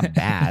Tomatoes. It's not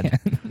bad,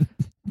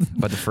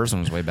 but the first one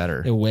was way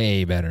better.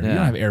 Way better. You Yeah.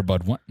 don't have Air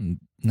Bud 1.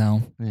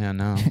 No. Yeah,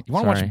 no. You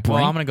wanna watch Sorry. Brink?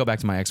 Well, I'm gonna go back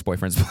to my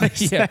ex-boyfriend's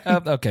place. Yeah.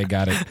 Okay,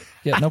 got it.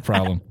 Yeah, no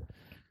problem.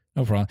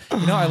 No problem.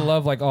 You know, I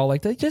love like all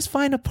like they just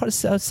find a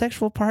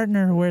sexual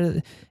partner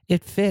where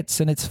it fits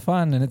and it's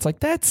fun, and it's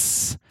like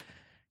that's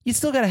you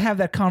still got to have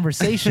that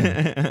conversation.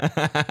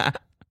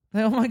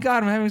 Like, oh my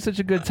god, I'm having such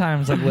a good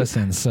time. It's like,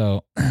 listen,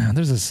 so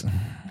there's this,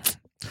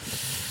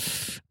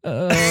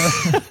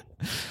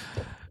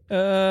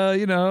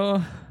 you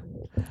know,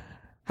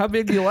 how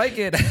big do you like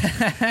it,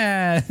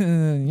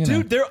 you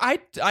know. Dude, I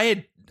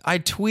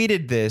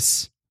tweeted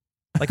this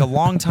like a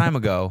long time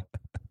ago,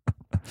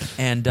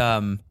 and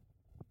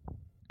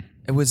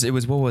it was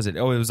what was it?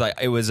 Oh,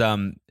 it was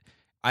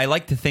I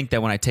like to think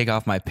that when I take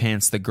off my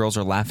pants, the girls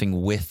are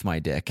laughing with my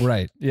dick.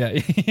 Right? Yeah.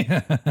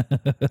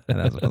 That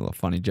was a little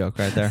funny joke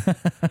right there.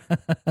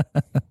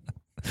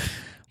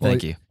 Well,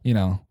 Thank you. You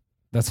know,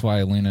 that's why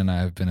Alina and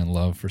I have been in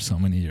love for so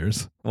many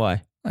years.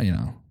 Why? You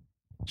know,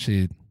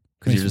 she.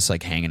 Because you're just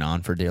like hanging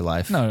on for dear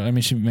life. No, I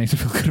mean, she makes me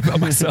feel good about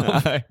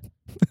myself.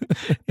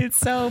 It's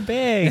so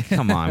big.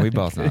 Come on, we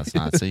both know it's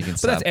not. So you can But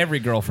stop. that's every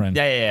girlfriend.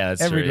 Yeah.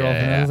 That's every true.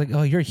 girlfriend. Yeah, I was like,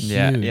 oh, you're huge.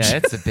 yeah,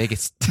 it's the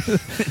biggest.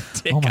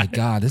 dick Oh my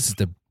God, this is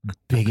the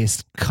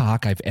biggest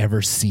cock I've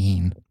ever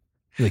seen.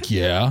 You're like,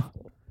 yeah.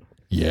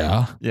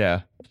 Yeah.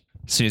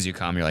 As soon as you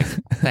come, you're like,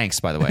 thanks,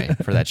 by the way,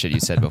 for that shit you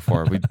said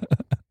before.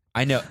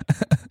 I know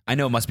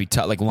it must be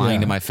tough, like lying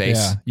to my face.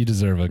 Yeah, you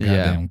deserve a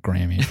goddamn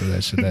Grammy for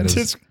that shit. That is.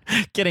 Just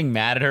getting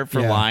mad at her for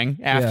Yeah. lying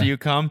after Yeah. you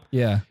come.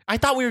 Yeah. I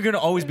thought we were going to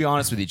always be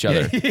honest with each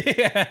other. What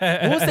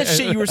was that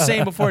shit you were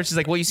saying before? She's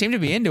like, well, you seem to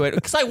be into it.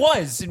 Because I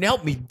was. It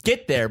helped me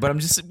get there. But I'm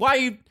just, why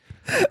you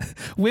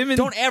Women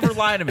don't ever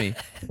lie to me.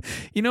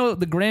 You know,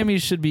 the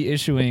Grammys should be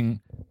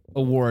issuing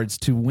awards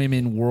to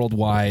women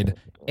worldwide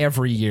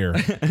every year.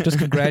 Just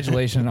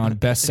congratulations on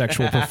best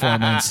sexual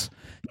performance.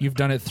 You've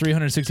done it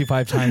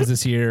 365 times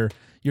this year.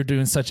 You're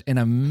doing such an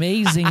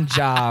amazing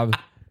job.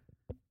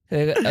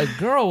 A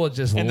girl will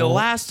just And the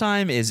last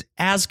time is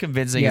as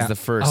convincing Yeah. as the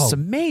first. Oh. It's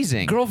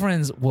amazing.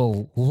 girlfriends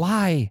will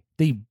lie.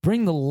 They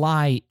bring the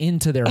lie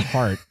into their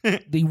heart.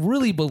 They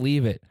really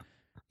believe it.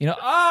 You know,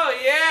 oh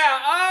yeah,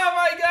 oh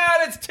my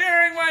God, it's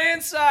tearing my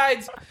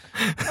insides.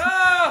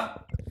 Oh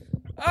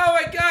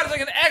my God, it's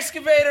like an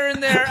excavator in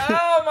there.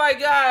 Oh my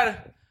God.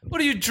 What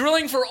are you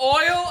drilling for oil?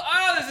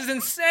 Oh, this is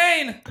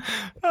insane.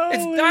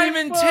 It's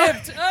diamond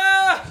tipped.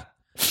 Oh,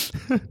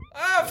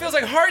 it feels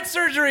like heart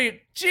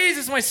surgery.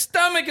 Jesus, my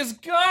stomach is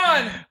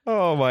gone.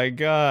 Oh my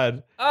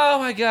God. Oh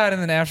my God.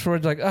 And then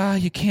afterwards, like, oh,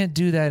 you can't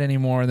do that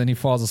anymore. And then he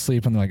falls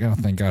asleep and they're like, oh,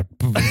 thank God.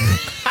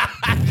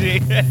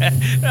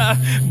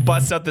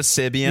 Busts out the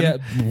Sibian.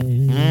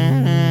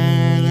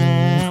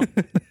 Yeah.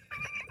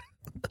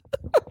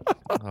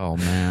 Oh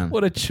man.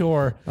 What a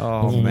chore.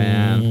 Oh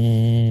man.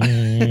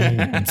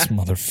 This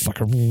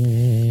motherfucker.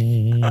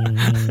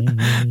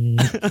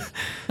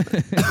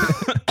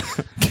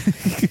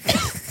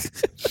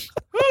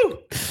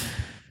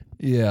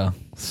 Yeah.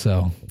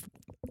 So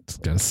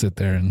just gotta sit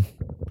there and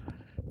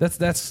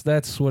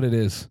that's what it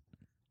is.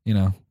 You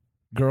know,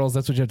 girls,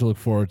 that's what you have to look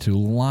forward to.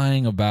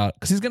 Lying about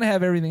because he's gonna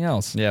have everything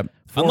else. Yep.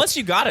 Unless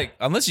you got it.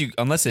 Unless it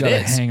Got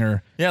a is.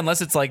 hanger. Yeah.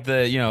 Unless it's like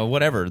the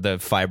whatever the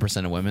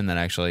 5% of women that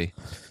actually.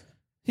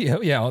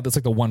 Yeah, that's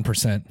like the 1%.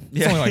 It's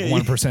Yeah. only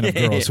like 1% of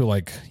girls who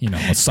like,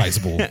 a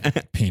sizable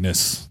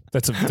penis.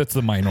 That's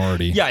the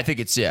minority. Yeah, I think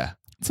it's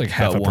It's like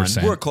half a one.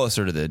 percent. We're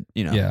closer to the,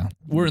 Yeah,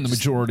 we're in the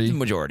majority. The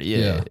majority.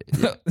 Yeah.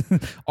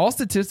 All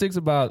statistics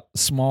about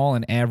small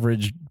and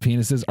average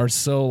penises are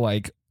so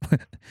like,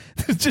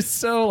 just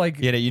so like.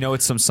 Yeah, you know,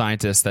 it's some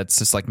scientist that's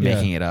just like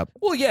making it up.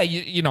 Well, yeah,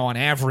 you know, on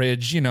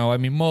average, you know, I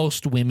mean,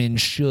 most women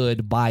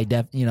should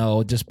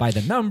just by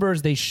the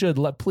numbers, they should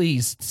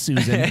please,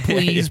 Susan,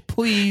 please.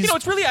 You know,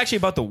 it's really actually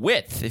about the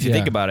width, if you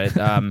think about it.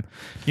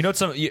 You know,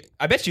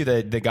 I bet you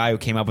the guy who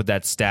came up with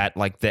that stat,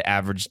 like the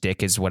average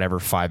dick is whatever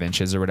 5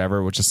 inches or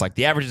whatever, which is like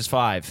the average is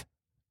 5,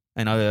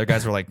 and other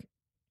guys were like,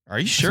 "Are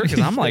you sure?"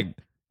 Because I'm like,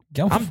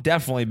 I'm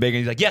definitely big, and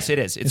he's like, "Yes, it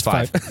is. It's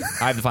 5."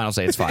 I have the final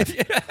say. It's 5.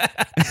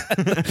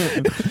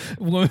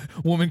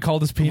 Woman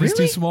called his penis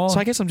too small. So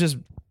I guess I'm just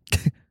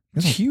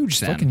huge.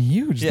 Then. Fucking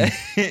huge. Yeah,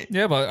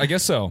 Yeah, but I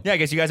guess so. yeah. I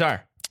guess you guys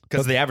are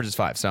because the average is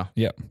 5. So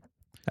Yep.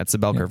 that's the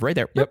bell curve right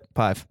there. Yep.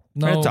 5.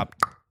 No, Right at the top.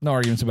 no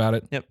arguments about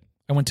it. Yep.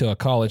 I went to a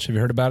college. Have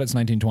you heard about it? It's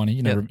 1920.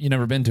 You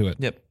never been to it.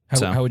 Yep.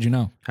 How would you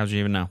know? How would you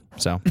even know?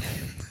 So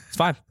it's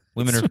 5.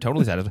 Women are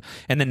totally satisfied.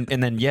 And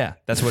then yeah,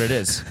 that's what it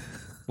is.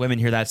 Women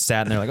hear that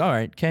stat and they're like, all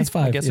right, okay, It's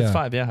 5. I guess it's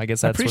 5. Yeah, I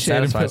guess that's what appreciate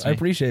him. satisfies I me.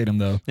 appreciate him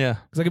though. Yeah.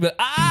 Because I could be like,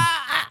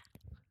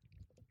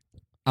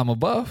 I'm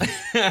above.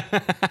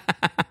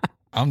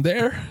 I'm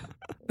there.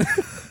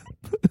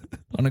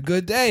 On a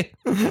good day.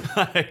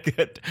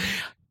 Good.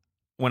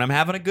 When I'm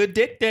having a good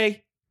dick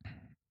day,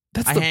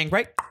 I hang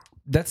right.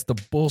 That's the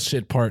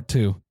bullshit part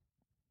too.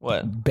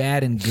 What?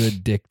 Bad and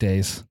good dick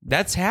days.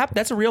 That's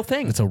a real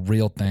thing. It's a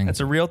real thing. That's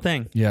a real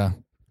thing. Yeah.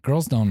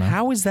 Girls don't know.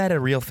 How is that a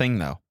real thing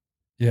though?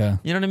 Yeah.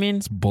 You know what I mean?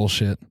 It's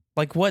bullshit.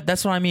 Like what?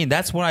 That's what I mean.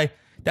 That's why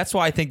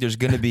I think there's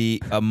going to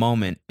be a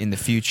moment in the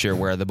future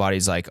where the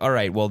body's like, all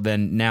right, well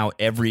then now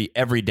every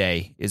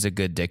day is a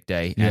good dick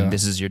day, and Yeah.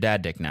 this is your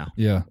dad dick now.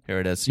 Yeah. Here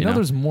it is. You know,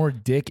 there's more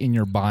dick in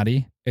your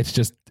body. It's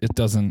just, it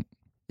doesn't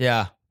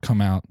yeah,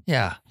 come out.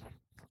 yeah.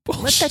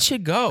 Let that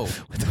shit go.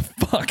 What the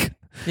fuck?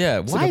 Yeah.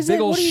 It's Why like a is big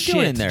that? old What are you shit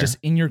doing in there? just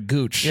in your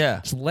gooch. Yeah.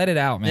 Just let it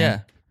out, man. Yeah.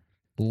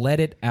 Let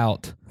it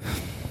out.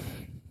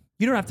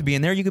 You don't have to be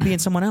in there. You could be in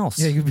someone else.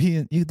 Yeah, you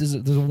could be. There's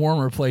a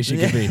warmer place you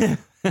could be.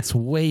 It's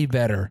way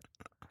better.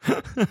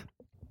 I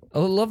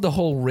love the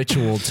whole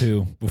ritual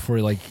too. Before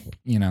you're like,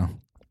 you're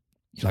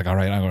like, all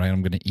right,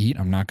 I'm gonna eat.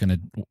 I'm not gonna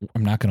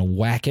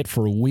whack it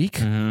for a week.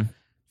 Mhm.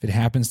 If it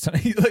happens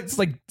tonight, it's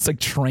like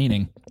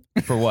training.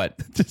 For what?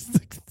 Just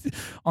like,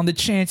 on the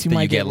chance you That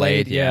might you get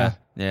laid. Yeah,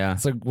 Yeah.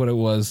 it's like what it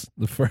was.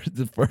 The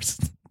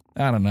first.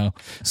 I don't know.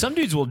 Some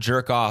dudes will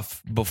jerk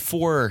off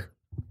before.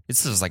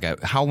 This is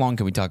like how long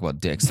can we talk about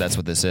dicks? That's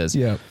what this is.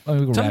 Yeah,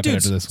 we'll wrap it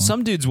after this one.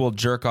 Some dudes will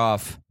jerk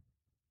off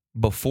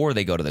before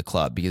they go to the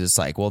club because it's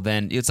like, well,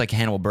 then it's like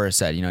Hannibal Buress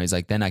said, he's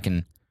like, then I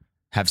can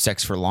have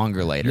sex for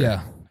longer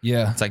later.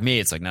 Yeah. It's like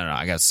me. It's like, no,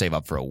 I got to save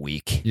up for a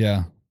week.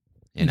 Yeah.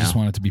 You just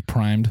want it to be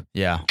primed.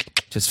 Yeah.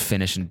 Just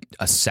finish in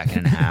a second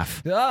and a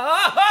half.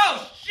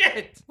 Oh,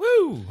 shit.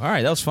 Woo. All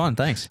right. That was fun.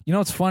 Thanks. You know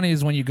what's funny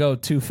is when you go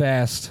too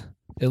fast,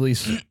 at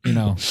least,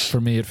 for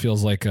me, it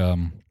feels like,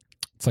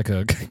 it's like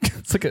a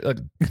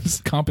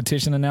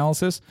competition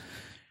analysis.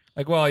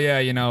 Like, well, yeah,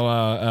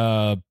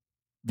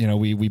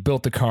 we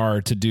built the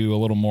car to do a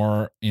little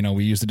more.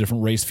 We used a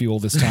different race fuel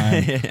this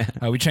time.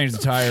 We changed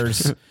the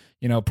tires.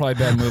 Probably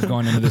bad move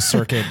going into this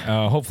circuit.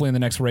 Hopefully in the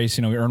next race,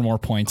 we earn more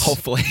points.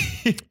 Hopefully.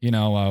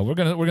 We're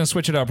gonna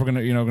switch it up. We're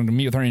gonna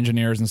meet with our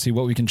engineers and see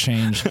what we can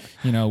change.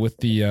 With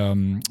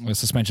the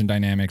suspension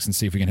dynamics and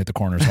see if we can hit the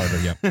corners harder.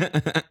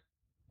 Yep.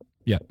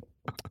 Yep.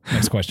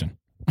 Next question.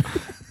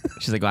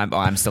 She's like,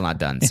 I'm still not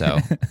done. So,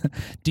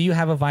 do you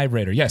have a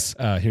vibrator? Yes.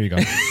 Here you go.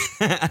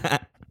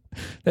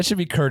 That should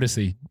be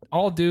courtesy.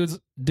 All dudes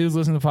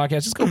listening to the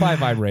podcast, just go buy a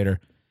vibrator.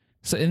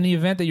 So in the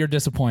event that you're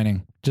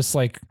disappointing, just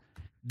like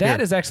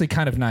that is actually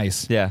kind of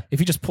nice. Yeah. If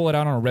you just pull it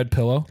out on a red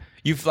pillow.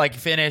 you like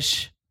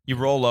finish, you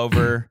roll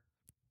over,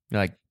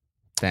 you're like,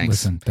 thanks.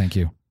 Listen, thank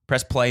you.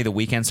 Press play. The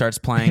weekend starts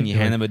playing. You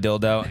hand them a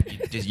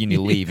dildo. You need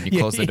to leave and you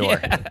close the door.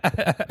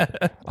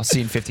 I'll see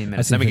you in 15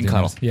 minutes. Then we can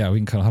cuddle. Yeah, we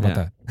can cuddle. How about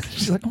that?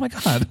 She's like, oh my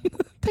God.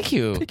 Thank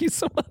you. Thank you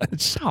so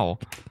much. Oh.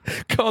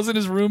 Calls in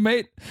his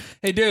roommate.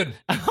 Hey, dude.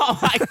 Oh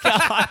my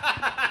God.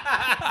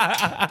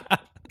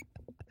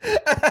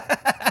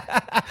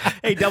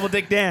 Hey, Double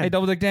Dick Dan. Hey,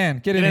 Double Dick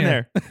Dan. Get in in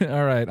here.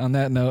 All right. On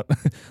that note,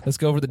 let's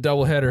go over the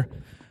double header.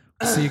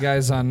 See you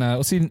guys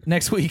we'll see you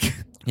next week.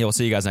 Yeah, we'll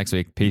see you guys next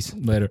week. Peace.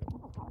 Later.